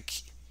felt like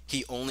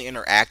he only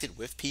interacted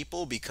with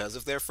people because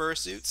of their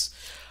fursuits.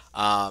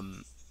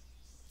 Um,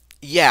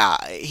 yeah,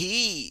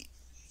 he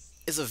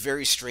is a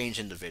very strange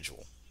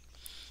individual.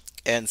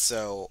 And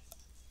so,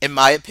 in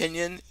my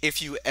opinion,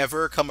 if you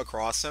ever come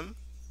across him,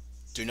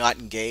 do not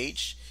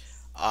engage,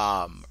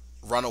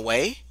 run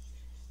away,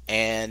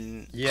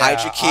 and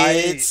hide your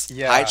kids,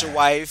 hide your Yeah,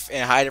 wife,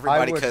 and hide I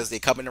everybody would. because they're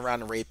coming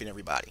around and raping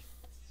everybody.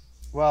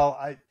 Well,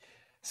 I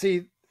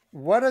see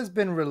what has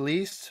been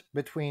released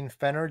between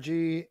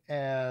Fenergy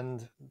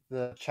and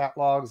the chat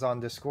logs on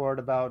Discord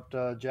about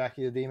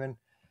Jackie the Demon.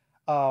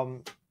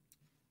 Um,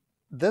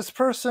 this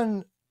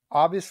person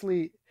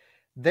obviously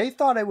they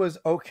thought it was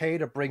okay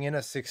to bring in a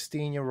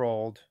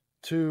 16-year-old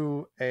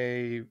to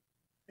a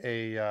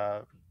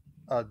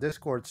a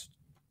Discord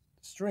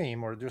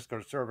stream or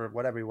Discord server,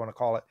 whatever you want to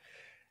call it,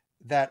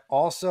 that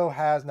also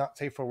has not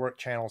safe for work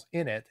channels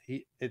in it.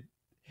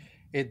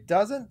 It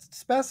doesn't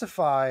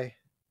specify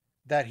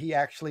that he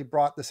actually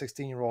brought the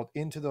 16-year-old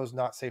into those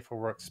not safe for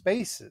work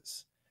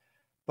spaces.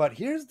 But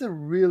here's the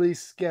really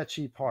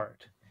sketchy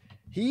part.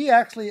 He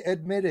actually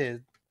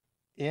admitted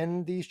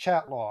in these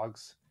chat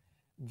logs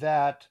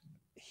that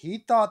he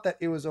thought that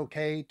it was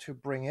okay to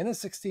bring in a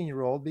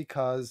 16-year-old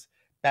because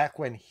back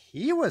when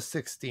he was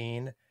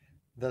 16,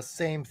 the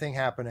same thing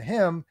happened to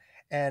him,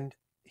 and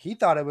he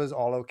thought it was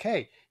all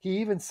okay. He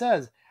even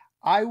says,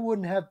 I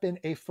wouldn't have been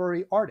a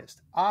furry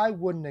artist. I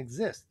wouldn't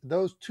exist.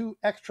 Those 2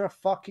 extra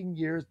fucking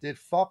years did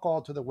fuck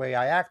all to the way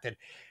I acted.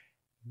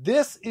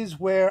 This is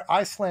where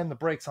I slam the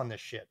brakes on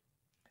this shit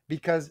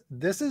because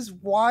this is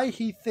why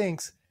he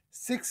thinks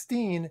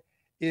 16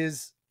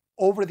 is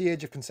over the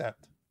age of consent.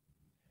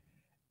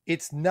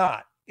 It's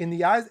not. In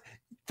the eyes,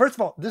 first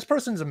of all, this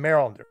person's a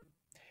Marylander.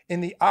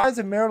 In the eyes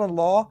of Maryland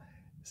law,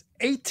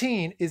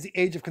 18 is the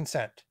age of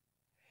consent.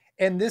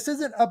 And this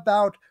isn't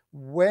about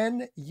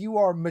when you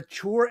are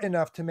mature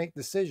enough to make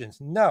decisions.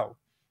 No,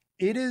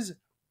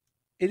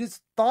 it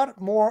is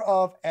thought more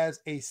of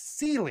as a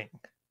ceiling.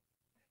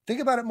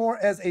 Think about it more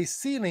as a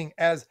ceiling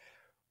as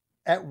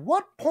at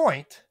what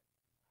point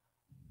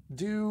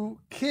do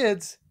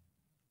kids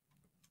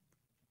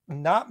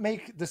not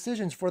make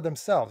decisions for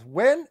themselves?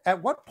 When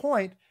at what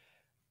point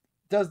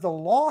does the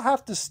law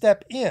have to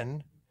step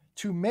in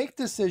to make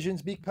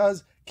decisions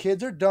because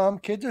kids are dumb,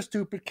 kids are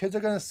stupid, kids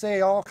are going to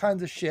say all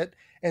kinds of shit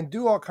and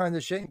do all kinds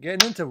of shit and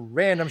get into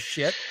random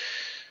shit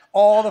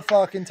all the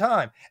fucking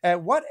time?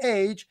 At what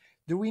age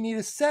do we need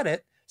to set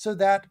it so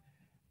that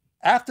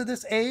after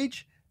this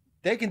age,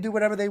 they can do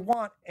whatever they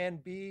want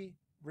and be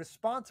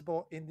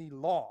responsible in the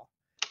law?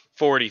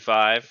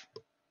 45.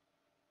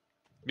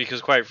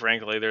 Because quite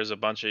frankly, there's a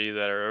bunch of you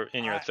that are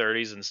in your I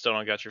 30s and still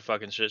don't got your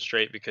fucking shit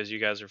straight because you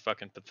guys are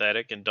fucking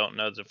pathetic and don't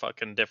know the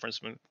fucking difference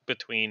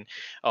between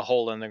a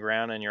hole in the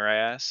ground and your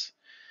ass.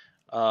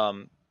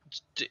 Um,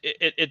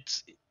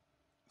 it's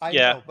I yeah,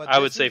 know, but I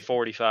would this say is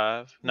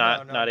 45,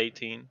 no, not no.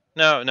 18.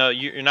 No, no,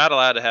 you're not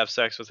allowed to have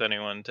sex with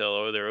anyone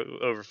until they're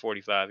over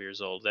 45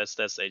 years old. That's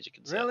the age of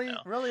consent Really,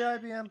 now. really,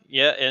 IBM.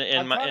 Yeah, and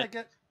I'm my trying to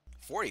get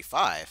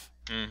 45?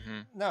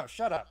 mm-hmm. no.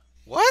 Shut up.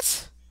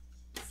 What?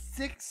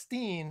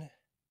 16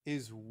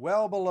 is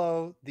well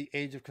below the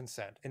age of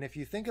consent. And if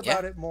you think Yeah.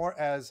 about it more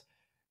as,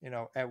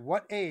 at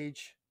what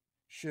age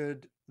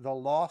should the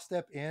law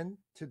step in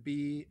to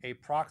be a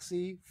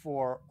proxy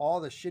for all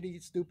the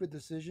shitty, stupid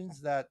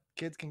decisions that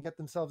kids can get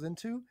themselves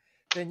into,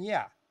 then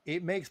yeah,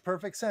 it makes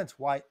perfect sense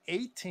why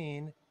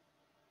 18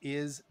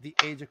 is the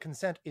age of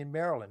consent in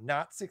Maryland,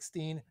 not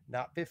 16,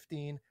 not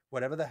 15,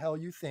 whatever the hell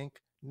you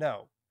think.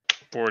 No.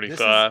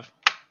 This is 45.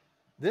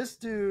 this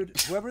dude,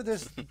 whoever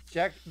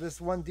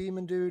this one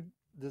demon dude,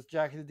 this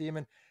Jackie the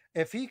Demon,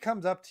 if he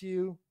comes up to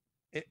you,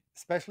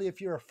 especially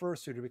if you're a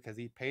fursuiter, because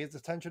he pays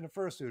attention to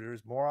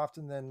fursuiters more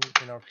often than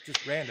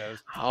just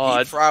randos. Oh,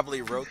 He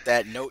probably wrote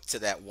that note to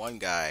that one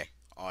guy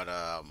on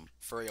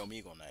Furry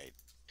Omegle night.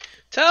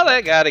 Tell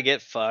that guy to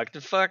get fucked.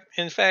 Fuck.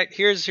 In fact,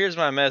 here's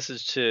my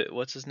message to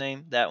what's his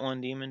name? That one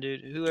demon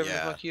dude. Whoever the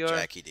Yeah, fuck you are.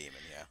 Jackie Demon.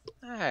 Yeah.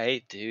 All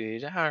right,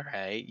 dude. All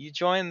right. You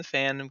join the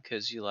fandom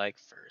because you like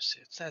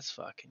fursuits. That's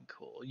fucking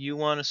cool. You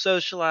want to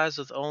socialize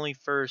with only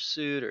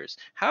fursuiters.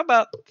 How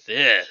about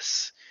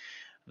this?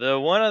 The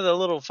one of the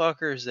little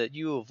fuckers that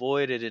you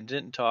avoided and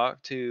didn't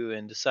talk to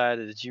and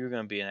decided that you were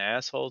going to be an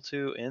asshole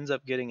to ends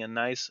up getting a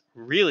nice,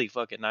 really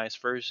fucking nice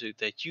fursuit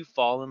that you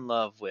fall in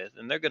love with.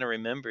 And they're going to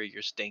remember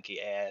your stinky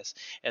ass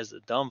as the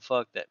dumb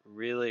fuck that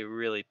really,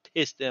 really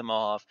pissed them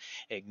off,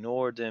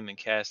 ignored them, and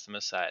cast them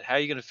aside. How are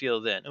you going to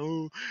feel then?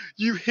 Oh,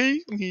 you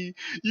hate me.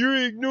 You're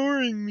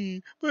ignoring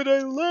me. But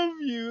I love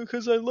you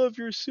because I love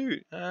your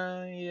suit.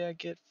 Yeah,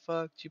 get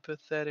fucked, you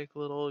pathetic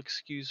little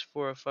excuse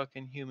for a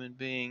fucking human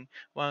being.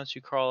 Why don't you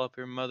crawl up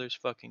your mother's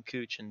fucking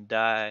cooch and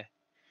die?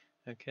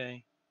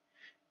 Okay?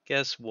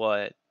 Guess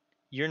what?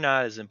 You're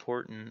not as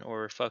important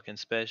or fucking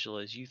special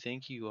as you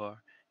think you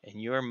are.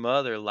 And your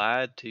mother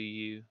lied to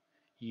you.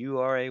 You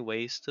are a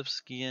waste of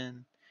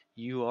skin.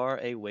 You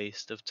are a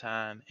waste of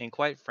time. And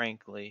quite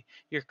frankly,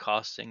 you're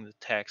costing the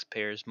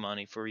taxpayers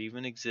money for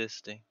even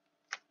existing.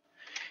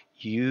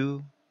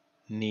 You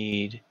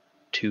need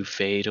to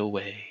fade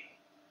away.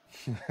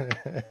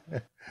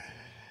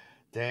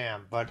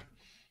 Damn, but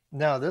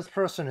no, this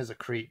person is a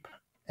creep,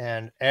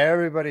 and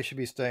everybody should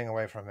be staying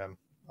away from him.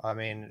 I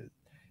mean,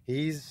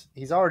 he's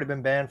already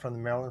been banned from the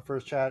Maryland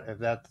First Chat. If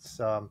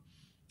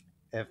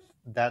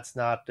that's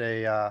not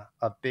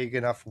a big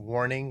enough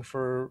warning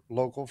for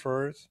local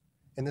furs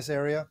in this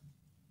area.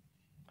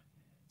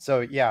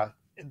 So yeah,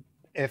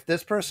 if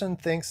this person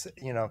thinks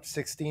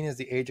 16 is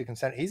the age of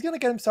consent, he's gonna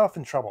get himself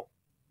in trouble.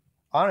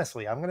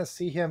 Honestly, I'm gonna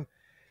see him.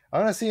 I'm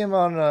gonna see him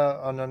on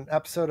an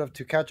episode of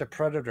To Catch a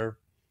Predator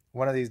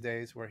one of these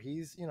days where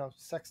he's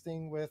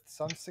sexting with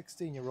some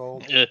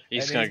 16-year-old, Yeah, and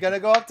he's gonna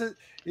go up to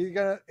he's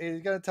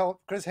gonna tell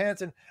Chris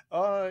Hansen,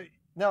 "Oh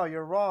no,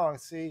 you're wrong.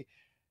 See,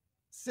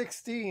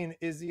 16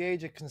 is the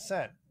age of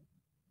consent,"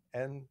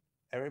 and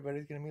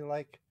everybody's gonna be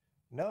like,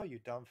 "No, you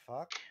dumb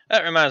fuck."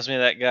 That reminds me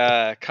of that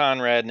guy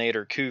Conrad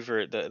Nader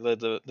Couvert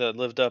that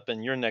lived up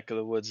in your neck of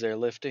the woods there,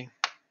 Lifty.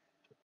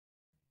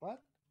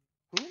 What?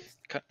 Who?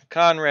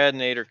 Conrad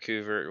Nader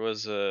Couvert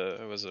was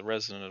a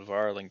resident of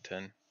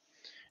Arlington.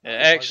 No,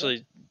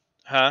 Actually,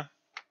 huh?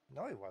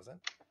 No, he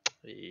wasn't.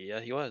 Yeah,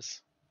 he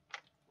was.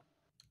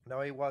 No,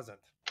 he wasn't.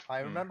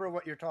 I remember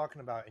what you're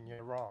talking about, and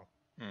you're wrong.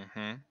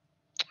 Mm-hmm.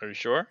 Are you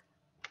sure?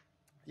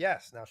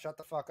 Yes. Now shut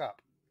the fuck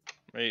up.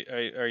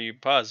 Are you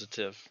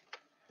positive?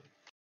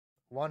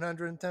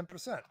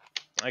 110%.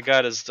 I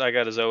got his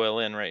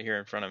OLN right here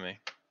in front of me.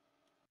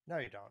 No,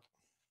 you don't.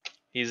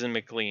 He's in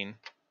McLean.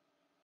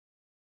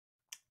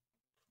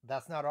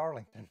 That's not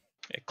Arlington.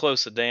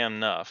 Close to damn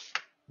enough.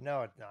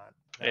 No, it's not.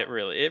 No. It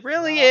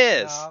really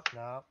is.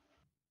 No.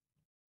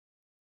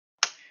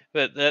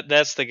 But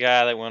that's the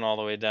guy that went all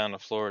the way down to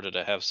Florida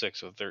to have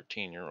sex with a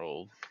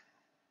 13-year-old.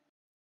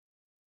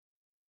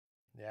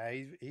 Yeah,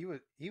 he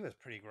was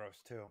pretty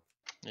gross too.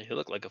 Yeah, he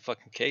looked like a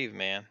fucking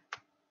caveman.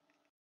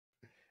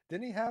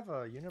 Didn't he have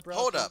a unibrow?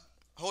 Hold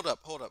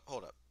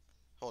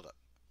up.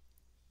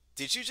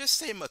 Did you just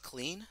say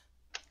McLean?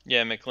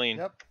 Yeah, McLean.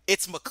 Yep.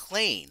 It's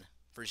McLean,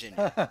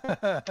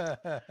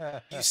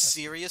 Virginia. You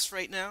serious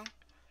right now?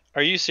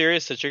 Are you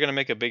serious that you're going to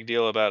make a big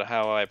deal about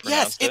how I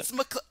pronounced it? Yes, it's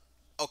McLean.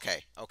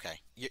 Okay.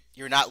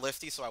 You're not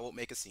Lifty, so I won't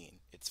make a scene.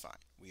 It's fine.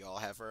 We all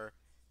have her.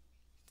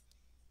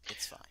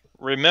 It's fine.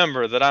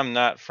 Remember that I'm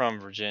not from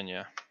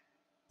Virginia.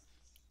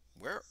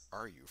 Where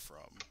are you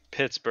from?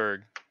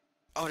 Pittsburgh.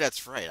 Oh,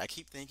 that's right. I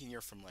keep thinking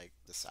you're from, like,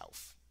 the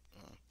South.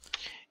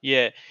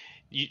 Yeah.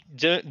 You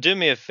do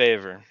me a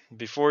favor.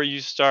 Before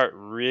you start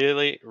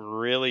really,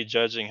 really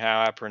judging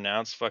how I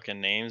pronounce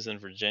fucking names in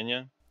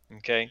Virginia,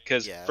 okay?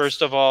 Because,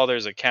 first of all,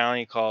 there's a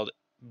county called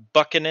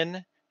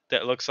Buchanan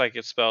that looks like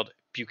it's spelled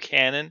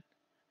Buchanan,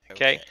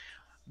 okay?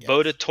 Yes.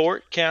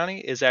 Botetourt County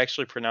is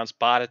actually pronounced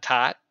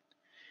Botetourt.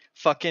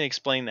 Fucking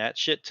explain that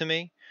shit to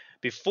me.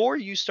 Before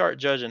you start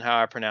judging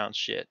how I pronounce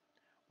shit,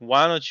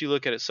 why don't you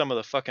look at some of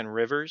the fucking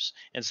rivers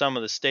and some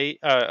of the state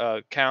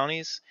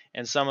counties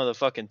and some of the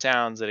fucking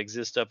towns that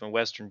exist up in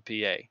western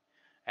PA?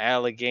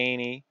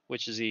 Allegheny,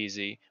 which is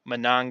easy,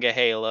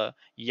 Monongahela,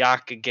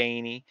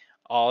 Youghiogheny,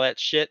 all that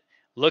shit.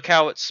 Look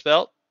how it's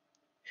spelt,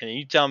 and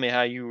you tell me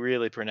how you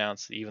really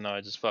pronounce it, even though I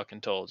just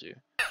fucking told you.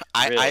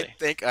 Really. I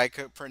think I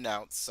could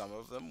pronounce some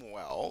of them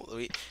well.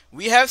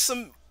 We have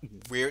some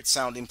weird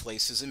sounding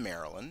places in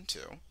Maryland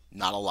too.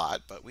 Not a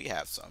lot, but we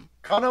have some.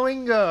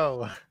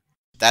 Conowingo.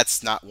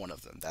 That's not one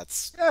of them.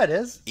 That's it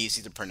is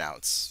easy to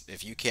pronounce.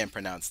 If you can't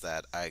pronounce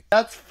that,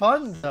 That's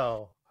fun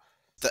though.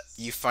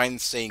 You find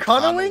saying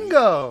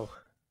Conowingo.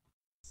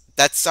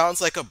 That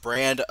sounds like a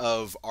brand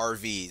of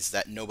RVs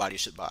that nobody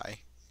should buy.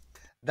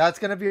 That's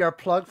gonna be our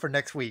plug for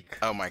next week.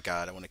 Oh my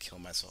god, I want to kill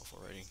myself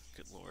already.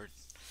 Good lord.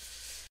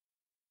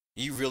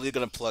 You really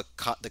gonna plug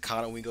the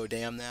Conowingo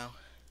Dam now?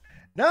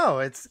 No,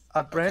 it's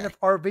a brand of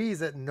RVs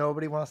that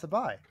nobody wants to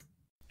buy.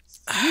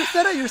 You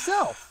said it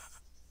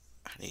yourself.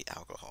 I need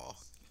alcohol.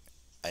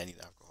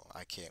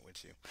 I can't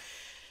with you.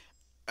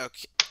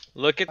 Okay.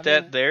 Look at I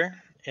that mean,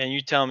 there, and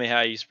you tell me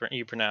how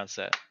you pronounce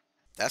that.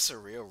 That's a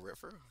real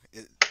river.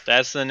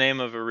 That's the name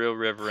of a real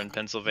river in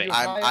Pennsylvania.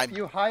 I'm.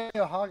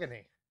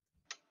 Uhayahogany.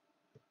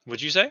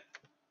 What'd you say?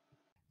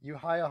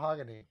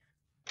 Uhayahogany.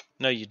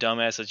 No, you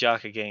dumbass. It's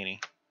Yakagani.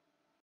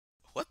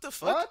 What the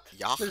fuck? What?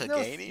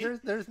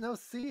 Yahagani? There's no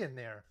C in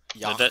there.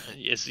 No, Yah.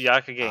 it's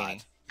God.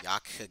 Yakagani.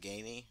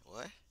 Yakagani?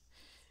 What?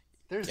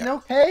 There's Yeah. no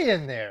K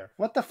in there.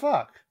 What the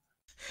fuck?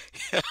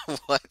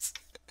 What?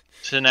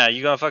 So now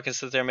you gonna fucking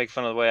sit there and make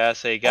fun of the way I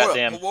say Hold up.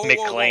 goddamn Whoa, whoa, whoa,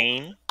 whoa.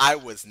 McLean? I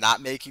was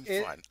not making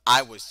fun.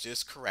 I was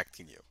just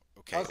correcting you.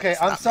 Okay. Okay,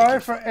 Let's I'm not sorry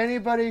make for fun.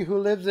 anybody who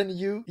lives in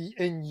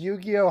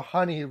Yu-Gi-Oh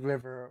Honey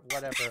River,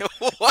 whatever.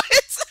 What?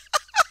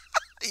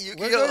 We're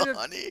Yu-Gi-Oh, going to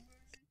honey.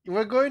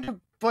 we're going to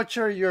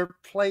butcher your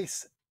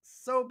place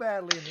so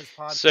badly in this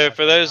podcast. So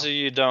for right those now. of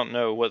you who don't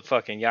know what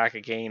fucking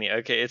Yakagani,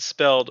 okay, it's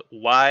spelled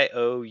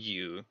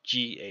Youghiogheny.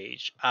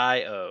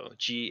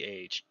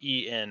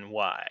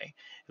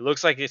 It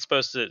looks like it's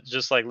supposed to,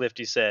 just like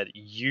Lifty said,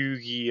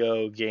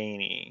 Yu-Gi-Oh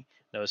Gany.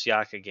 No, it's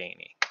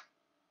Yakagani.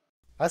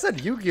 I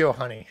said Yu-Gi-Oh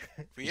Honey.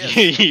 We have,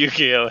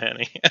 Yu-Gi-Oh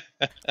Henny.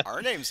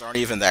 our names aren't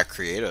even that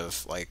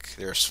creative. Like,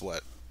 there's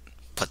what?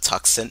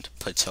 Patuxent,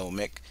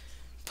 Potomac,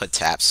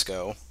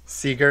 Patapsco.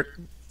 Seegert.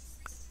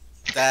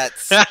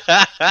 That's no.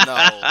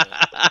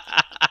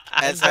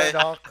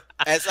 Underdog.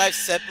 As I've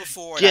said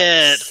before, and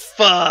Get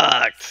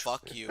fucked.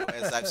 fuck you.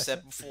 As I've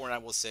said before, and I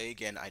will say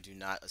again, I do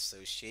not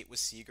associate with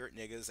Seegert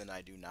niggas, and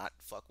I do not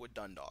fuck with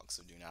Dundalk.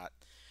 So do not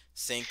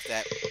think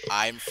that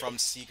I'm from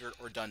Seegert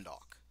or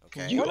Dundalk.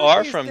 Okay. You One of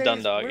are these from days,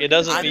 Dundalk. we're It gonna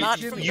doesn't I'm mean not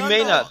you, from you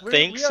may not Dundalk.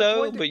 think We are so,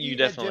 going to but you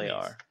eat at definitely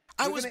Jimmy's. are.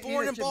 I We're was gonna eat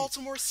born at in Jimmy's.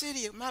 Baltimore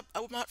City. I'm not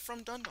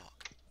from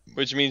Dundalk.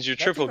 Which means you're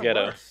That's triple even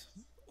ghetto. worse.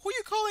 Who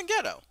you calling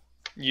ghetto?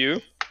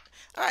 You?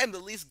 I am the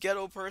least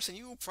ghetto person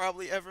you will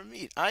probably ever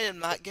meet. I am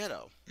not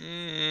ghetto.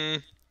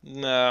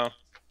 No.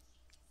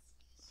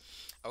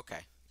 Okay.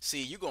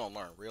 See, you're gonna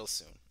learn real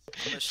soon. I'm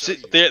gonna show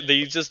See, you. there,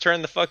 you just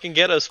turned the fucking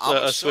ghetto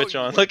I'ma show switch you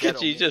on. what Look at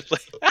ghetto you, just play.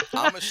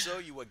 I'm gonna show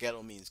you what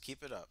ghetto means.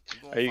 Keep it up.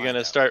 Are you find gonna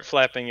out. start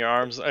flapping your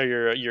arms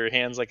or your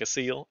hands like a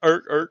seal?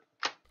 What?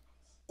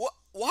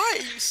 Why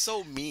are you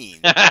so mean?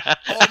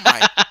 Oh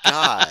my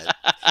god!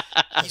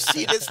 You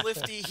see this,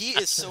 Lifty? He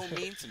is so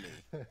mean to me.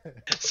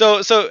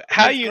 So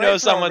how It's you great know for our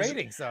someone's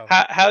ratings, though.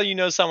 how you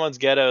know someone's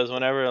ghetto is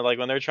whenever, like,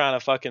 when they're trying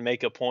to fucking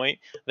make a point,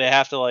 they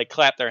have to like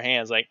clap their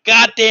hands like,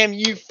 God damn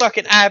you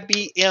fucking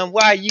IBM,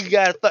 why you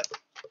gotta fuck.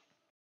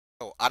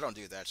 Oh, I don't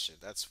do that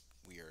shit. That's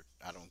weird.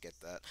 I don't get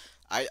that.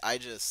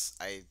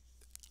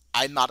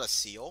 I'm not a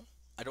seal.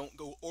 I don't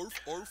go orf,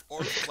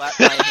 clap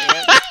my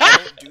hands. I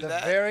don't do The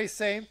that. very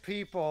same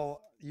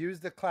people use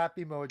the clap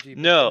emoji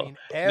No, between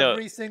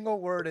every single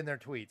word in their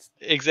tweets.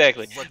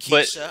 Exactly. But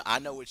Lakeisha, I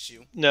know it's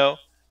you. no,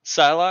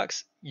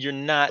 Psylocke, you're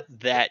not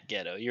that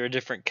ghetto. You're a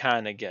different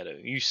kind of ghetto.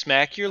 You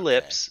smack your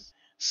lips,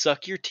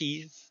 suck your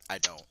teeth. I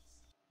don't.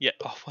 Yeah.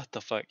 Oh, what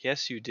the fuck?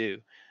 Yes, you do.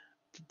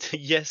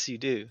 Yes, you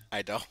do.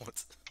 I don't.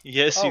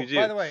 Yes, you do.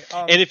 By the way,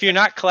 and if you're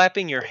not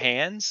clapping your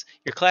hands,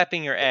 you're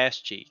clapping your ass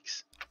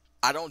cheeks.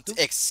 I don't.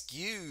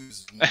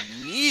 Excuse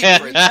me,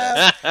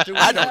 princess.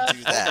 I don't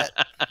do that.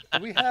 Do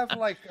we have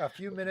like a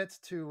few minutes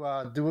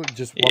to do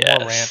just one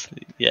more rant?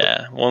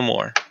 Yeah, one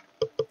more.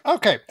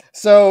 Okay,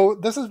 so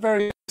this is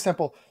very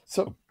simple.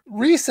 So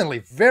recently,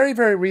 very,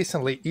 very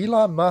recently,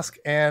 Elon Musk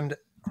and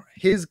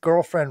his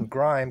girlfriend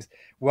Grimes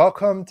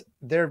welcomed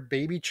their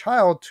baby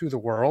child to the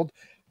world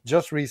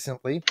just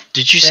recently.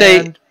 Did you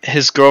say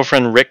his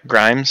girlfriend Rick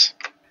Grimes?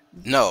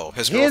 No,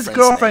 his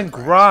girlfriend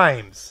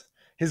Grimes.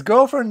 His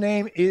girlfriend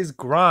name is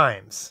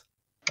Grimes.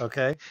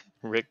 Okay.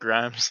 Rick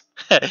Grimes.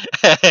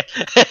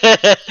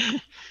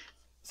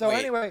 So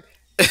anyway,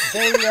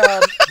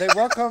 they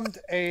welcomed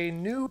a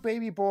new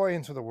baby boy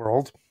into the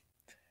world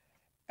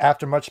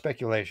after much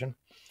speculation.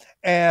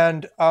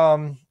 And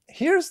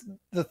here's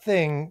the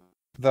thing,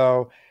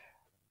 though.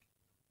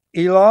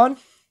 Elon,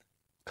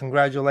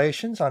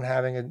 congratulations on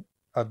having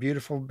a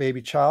beautiful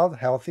baby child,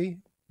 healthy,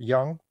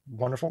 young,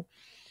 wonderful.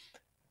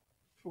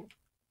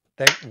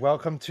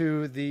 Welcome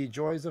to the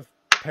joys of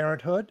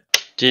parenthood.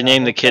 Did you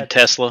name the kid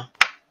Tesla?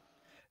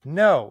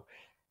 No.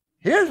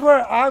 Here's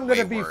where I'm going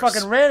to be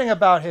fucking ranting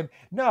about him.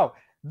 No,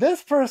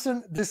 this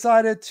person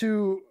decided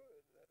to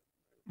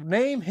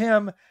name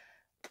him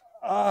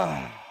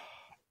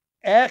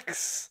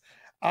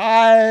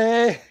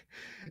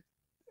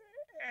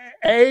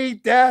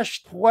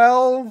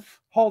XIA-12.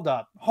 Hold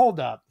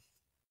up.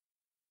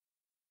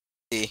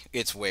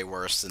 It's way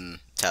worse than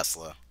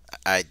Tesla.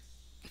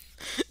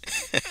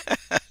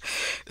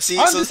 See,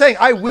 I'm just saying,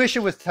 I wish it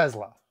was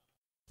Tesla.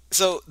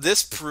 So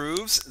this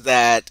proves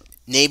that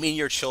naming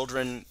your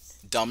children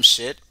dumb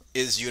shit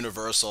is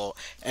universal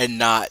and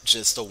not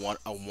just a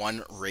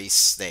one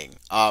race thing.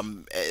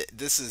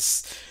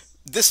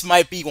 This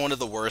might be one of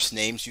the worst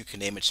names you can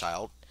name a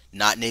child.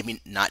 Not name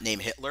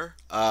Hitler.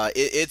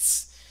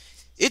 It's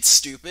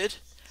stupid,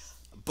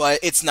 but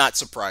it's not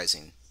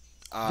surprising.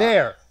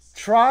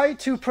 Try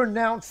to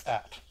pronounce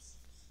that.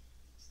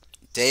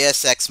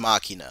 Deus Ex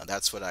Machina.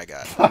 That's what I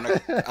got.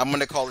 I'm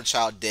gonna call the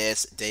child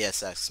Deus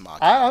Ex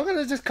Machina. I'm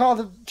gonna just call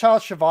the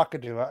child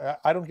Shavakadu.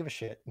 I don't give a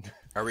shit.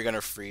 Are we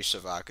gonna free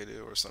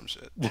Shavakadu or some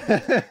shit?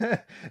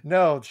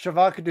 No,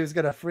 Shavakadu is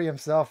gonna free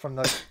himself from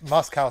the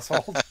Musk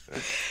household.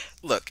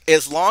 Look,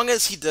 as long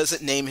as he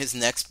doesn't name his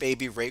next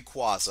baby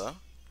Rayquaza,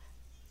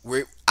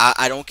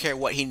 I don't care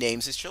what he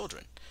names his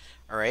children.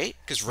 All right,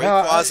 because No,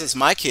 Rayquaza is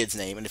my kid's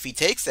name, and if he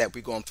takes that,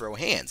 we're gonna throw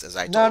hands, as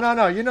I no, told no, you.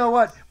 no. You know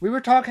what? We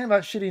were talking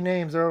about shitty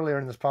names earlier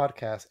in this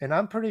podcast, and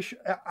I'm pretty sure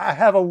I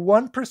have a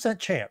 1%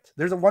 chance.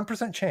 There's a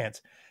 1%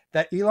 chance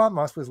that Elon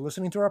Musk was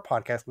listening to our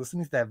podcast,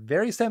 listening to that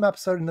very same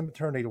episode in the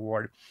maternity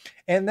ward,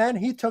 and then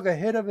he took a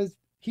hit of his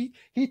he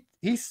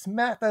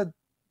smacked the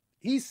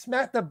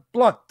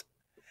blunt,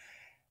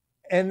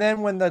 and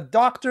then when the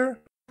doctor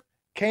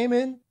came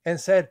in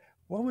and said,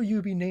 "What will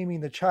you be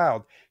naming the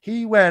child?"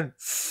 He went,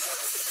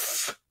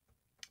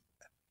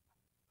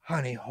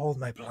 "Honey, hold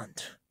my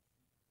blunt."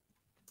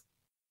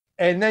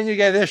 And then you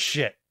get this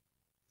shit.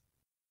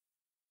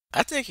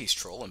 I think he's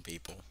trolling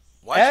people.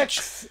 Why?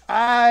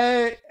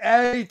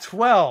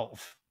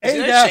 XIA12. He's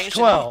gonna change the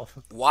name.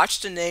 12. Watch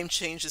the name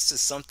changes to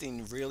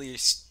something really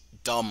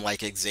dumb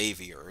like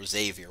Xavier,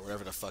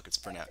 whatever the fuck it's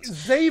pronounced.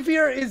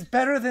 Xavier is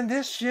better than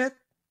this shit.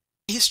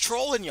 He's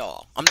trolling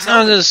y'all. I'm I'm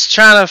telling you. just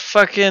trying to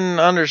fucking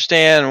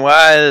understand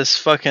why this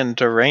fucking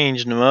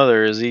deranged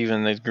mother is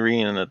even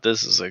agreeing that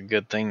this is a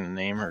good thing to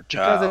name her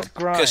Because child. it's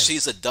Grimes. Because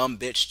she's a dumb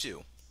bitch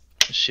too.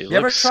 She You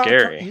ever looks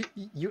scary.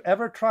 you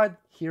ever tried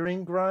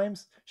hearing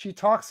Grimes? She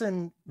talks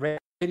in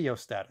radio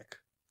static.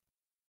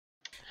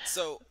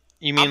 So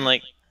You mean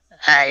like,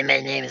 Hi, my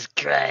name is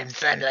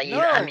Grimes. I'm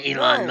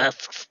Elon no.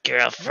 Musk's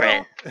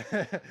girlfriend.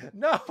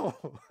 No.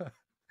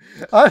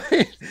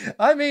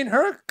 I mean,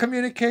 her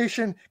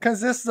communication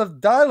consists of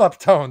dial-up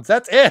tones.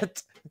 That's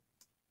it.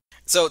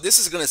 So this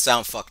is going to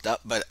sound fucked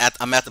up, but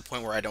I'm at the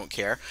point where I don't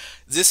care.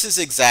 This is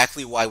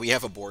exactly why we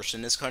have abortion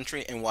in this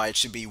country and why it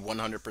should be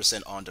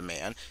 100% on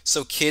demand.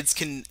 So kids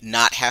can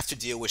not have to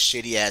deal with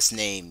shitty ass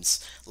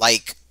names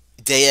like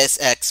Deus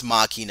Ex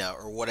Machina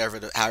or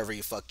however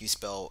you fuck you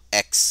spell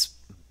X.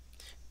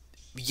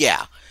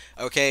 Yeah,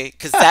 okay?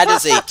 Because that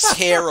is a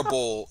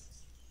terrible,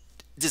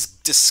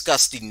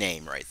 disgusting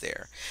name right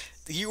there.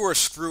 You are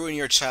screwing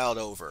your child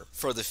over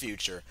for the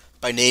future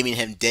by naming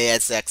him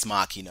Deus Ex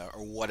Machina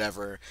or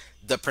whatever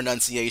the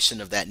pronunciation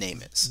of that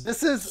name is.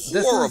 This is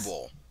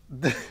Horrible.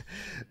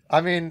 I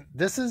mean,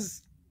 this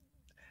is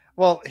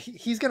well,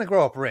 he's going to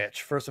grow up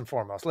rich first and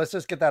foremost. Let's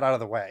just get that out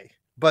of the way.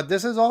 But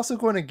this is also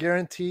going to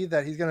guarantee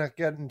that he's going to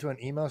get into an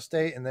emo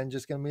state and then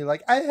just going to be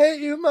like, "I hate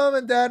you, mom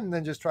and dad," and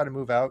then just try to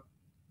move out.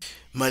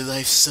 My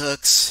life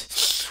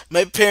sucks.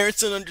 My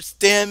parents don't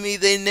understand me.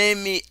 They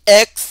name me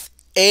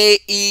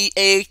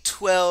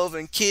XAEA12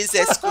 and kids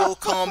at school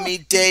call me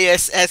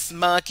Deus Ex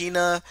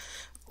Machina.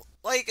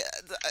 Like,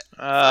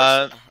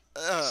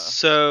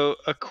 so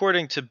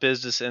according to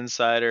Business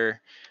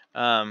Insider,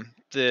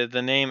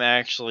 the name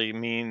actually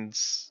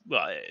means,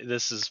 well,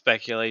 this is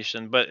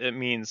speculation, but it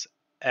means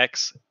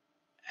X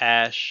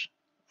Ash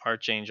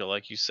Archangel,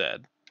 like you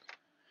said,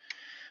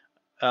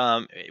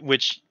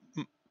 which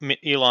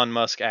Elon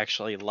Musk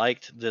actually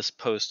liked this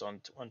post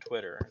on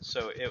Twitter,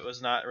 so it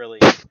was not really,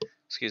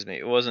 excuse me,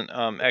 it wasn't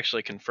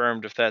actually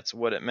confirmed if that's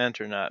what it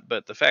meant or not,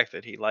 but the fact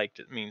that he liked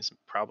it means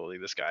probably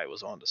this guy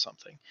was onto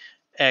something.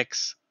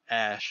 X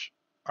Ash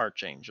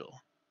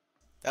Archangel.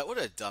 that would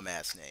a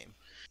dumbass name.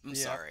 I'm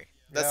Yeah. sorry.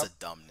 That's Yeah. a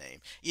dumb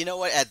name. You know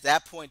what? At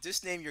that point,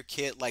 just name your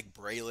kid like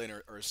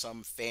Braylon or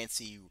some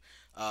fancy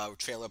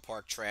trailer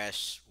park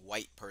trash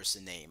white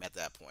person name at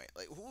that point.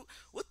 Like who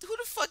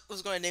the fuck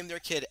was going to name their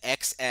kid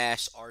X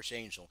Ash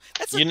Archangel?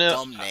 That's a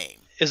dumb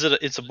name.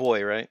 It's a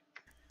boy, right?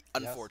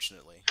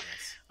 Unfortunately,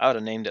 yes. I would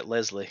have named it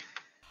Leslie.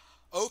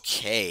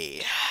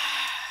 Okay.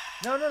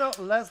 No.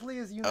 Leslie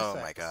is unisex. Oh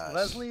my gosh.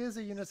 Leslie is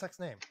a unisex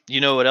name.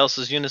 You know what else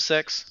is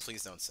unisex?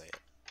 Please don't say it.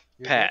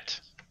 Pat.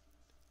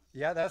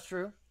 Yeah, that's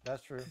true.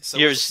 That's true. So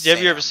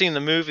Have you ever Sam. seen the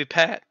movie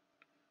Pat?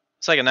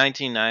 It's like a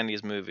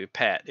 1990s movie,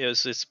 Pat.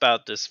 It's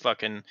about this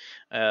fucking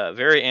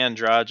very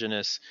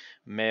androgynous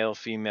male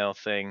female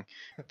thing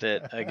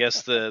that I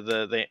guess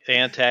the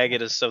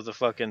antagonist of the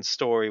fucking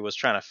story was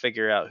trying to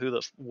figure out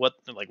what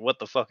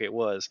the fuck it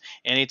was.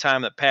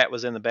 Anytime that Pat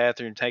was in the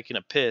bathroom taking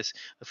a piss,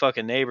 the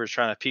fucking neighbor's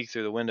trying to peek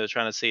through the window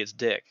trying to see its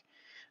dick.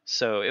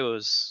 So it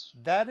was.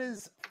 That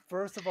is,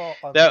 first of all,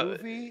 a That-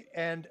 movie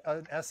and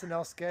an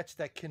SNL sketch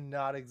that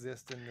cannot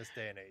exist in this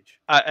day and age.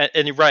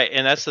 And you're right,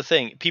 and that's the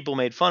thing. People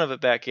made fun of it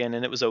back in,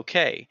 and it was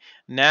okay.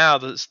 Now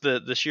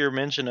the sheer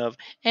mention of,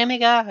 oh my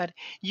god,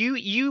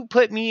 you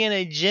put me in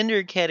a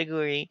gender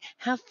category.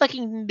 How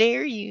fucking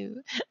dare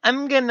you?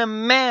 I'm gonna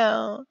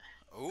mail.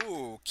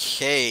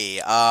 Okay.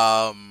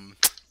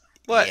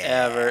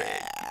 Whatever.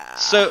 Yeah.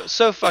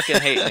 So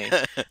fucking hate me.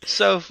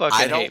 So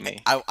fucking hate me.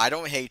 I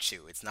don't hate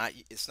you. It's not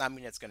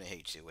me that's gonna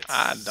hate you. It's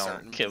I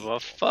certain don't give people. a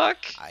fuck.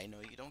 I know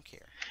you don't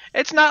care.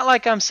 It's not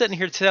like I'm sitting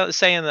here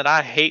saying that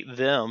I hate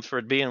them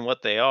for being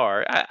what they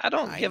are. I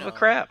don't give a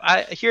crap.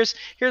 Here's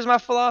my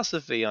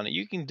philosophy on it.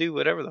 You can do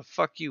whatever the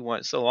fuck you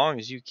want so long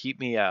as you keep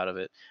me out of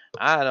it.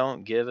 I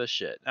don't give a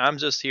shit. I'm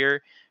just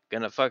here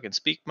gonna fucking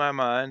speak my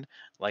mind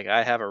like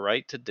I have a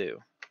right to do.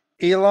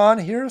 Elon,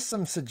 here are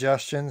some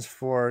suggestions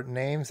for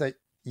names that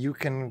you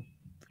can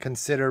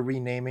consider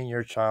renaming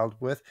your child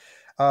with.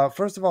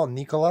 First of all,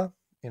 Nikola,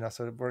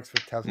 so it works for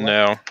Tesla.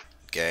 No.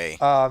 Gay.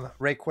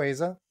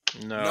 Rayquaza.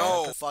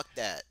 No, fuck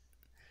that.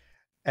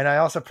 And I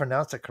also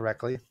pronounced it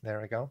correctly.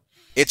 There we go.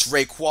 It's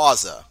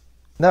Rayquaza.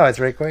 No, it's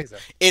Rayquaza.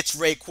 It's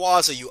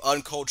Rayquaza, you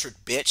uncultured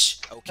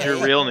bitch. Okay. Your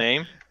real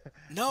name?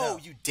 No,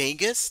 you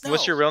dingus. No.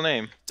 What's your real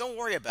name? Don't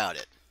worry about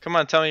it. Come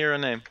on, tell me your real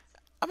name.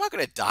 I'm not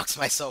gonna dox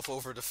myself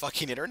over the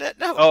fucking internet.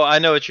 No. Oh, I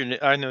know what your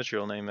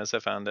real name is. I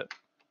found it.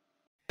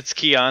 It's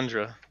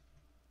Keandra.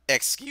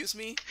 Excuse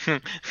me? Do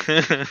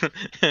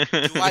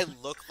I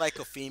look like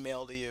a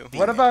female to you?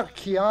 What about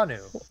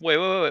Keanu? Wait.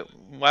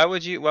 Why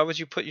would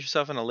you put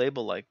yourself in a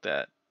label like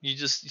that? You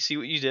see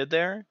what you did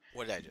there?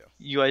 What did I do?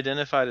 You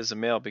identified as a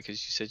male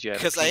because you said you had.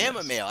 Because I am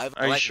a male.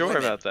 Are you sure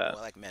about that?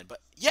 Well, I like men, but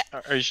yeah.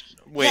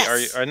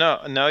 Wait,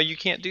 no, you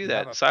can't do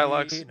that.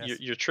 Silox, penis.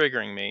 you're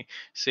triggering me.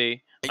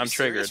 See, Are I'm you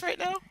triggered serious right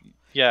now?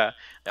 Yeah,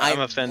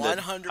 I'm offended.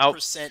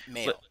 100%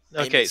 male.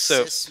 Okay,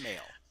 so cis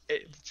male.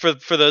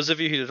 For those of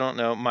you who don't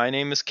know, my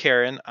name is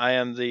Karen. I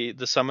am the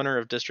summoner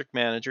of district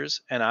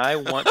managers, and I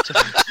want to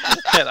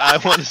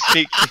to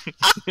speak.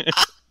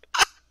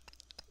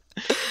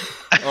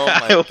 Oh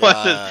my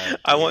god!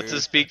 I want to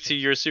speak to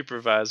your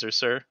supervisor,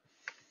 sir.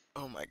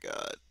 Oh my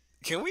god!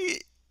 Can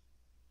we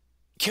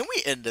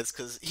end this?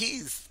 Because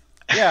he's.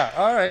 Yeah,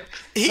 all right.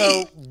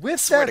 So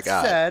with that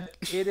God. said,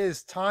 it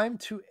is time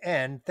to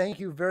end. Thank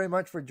you very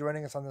much for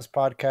joining us on this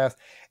podcast.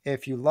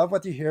 If you love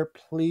what you hear,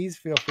 please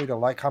feel free to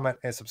like, comment,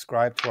 and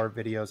subscribe to our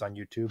videos on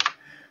YouTube.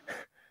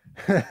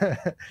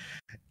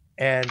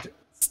 And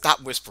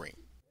stop whispering.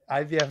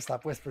 IVM,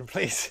 stop whispering,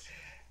 please.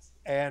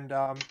 And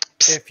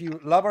if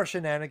you love our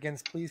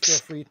shenanigans, please feel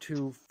free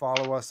to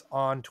follow us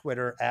on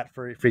Twitter at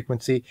Furry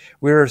Frequency.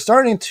 We're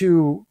starting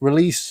to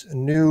release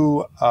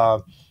new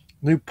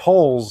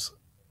polls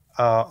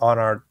on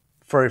our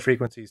Furry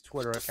Frequencies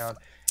Twitter account,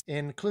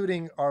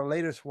 including our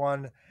latest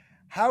one,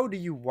 How Do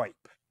You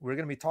Wipe? We're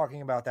going to be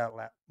talking about that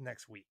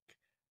next week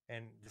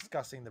and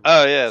discussing the...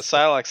 Oh, yeah,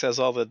 Silox has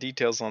all the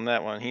details on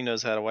that one. He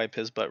knows how to wipe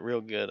his butt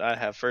real good. I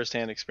have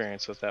first-hand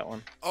experience with that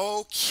one.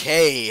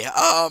 Okay,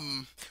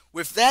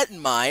 with that in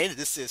mind,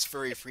 this is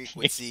Furry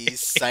Frequencies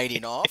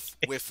signing off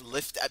with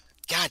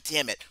God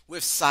damn it,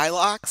 with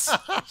Silox.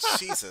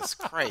 Jesus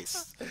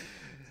Christ.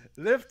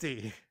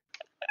 Lifty.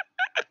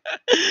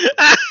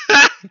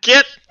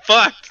 Get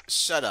fucked.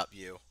 Shut up,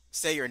 you.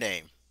 Say your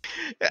name.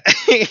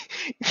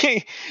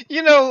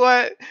 You know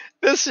what?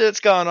 This shit's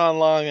gone on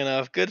long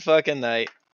enough. Good fucking night.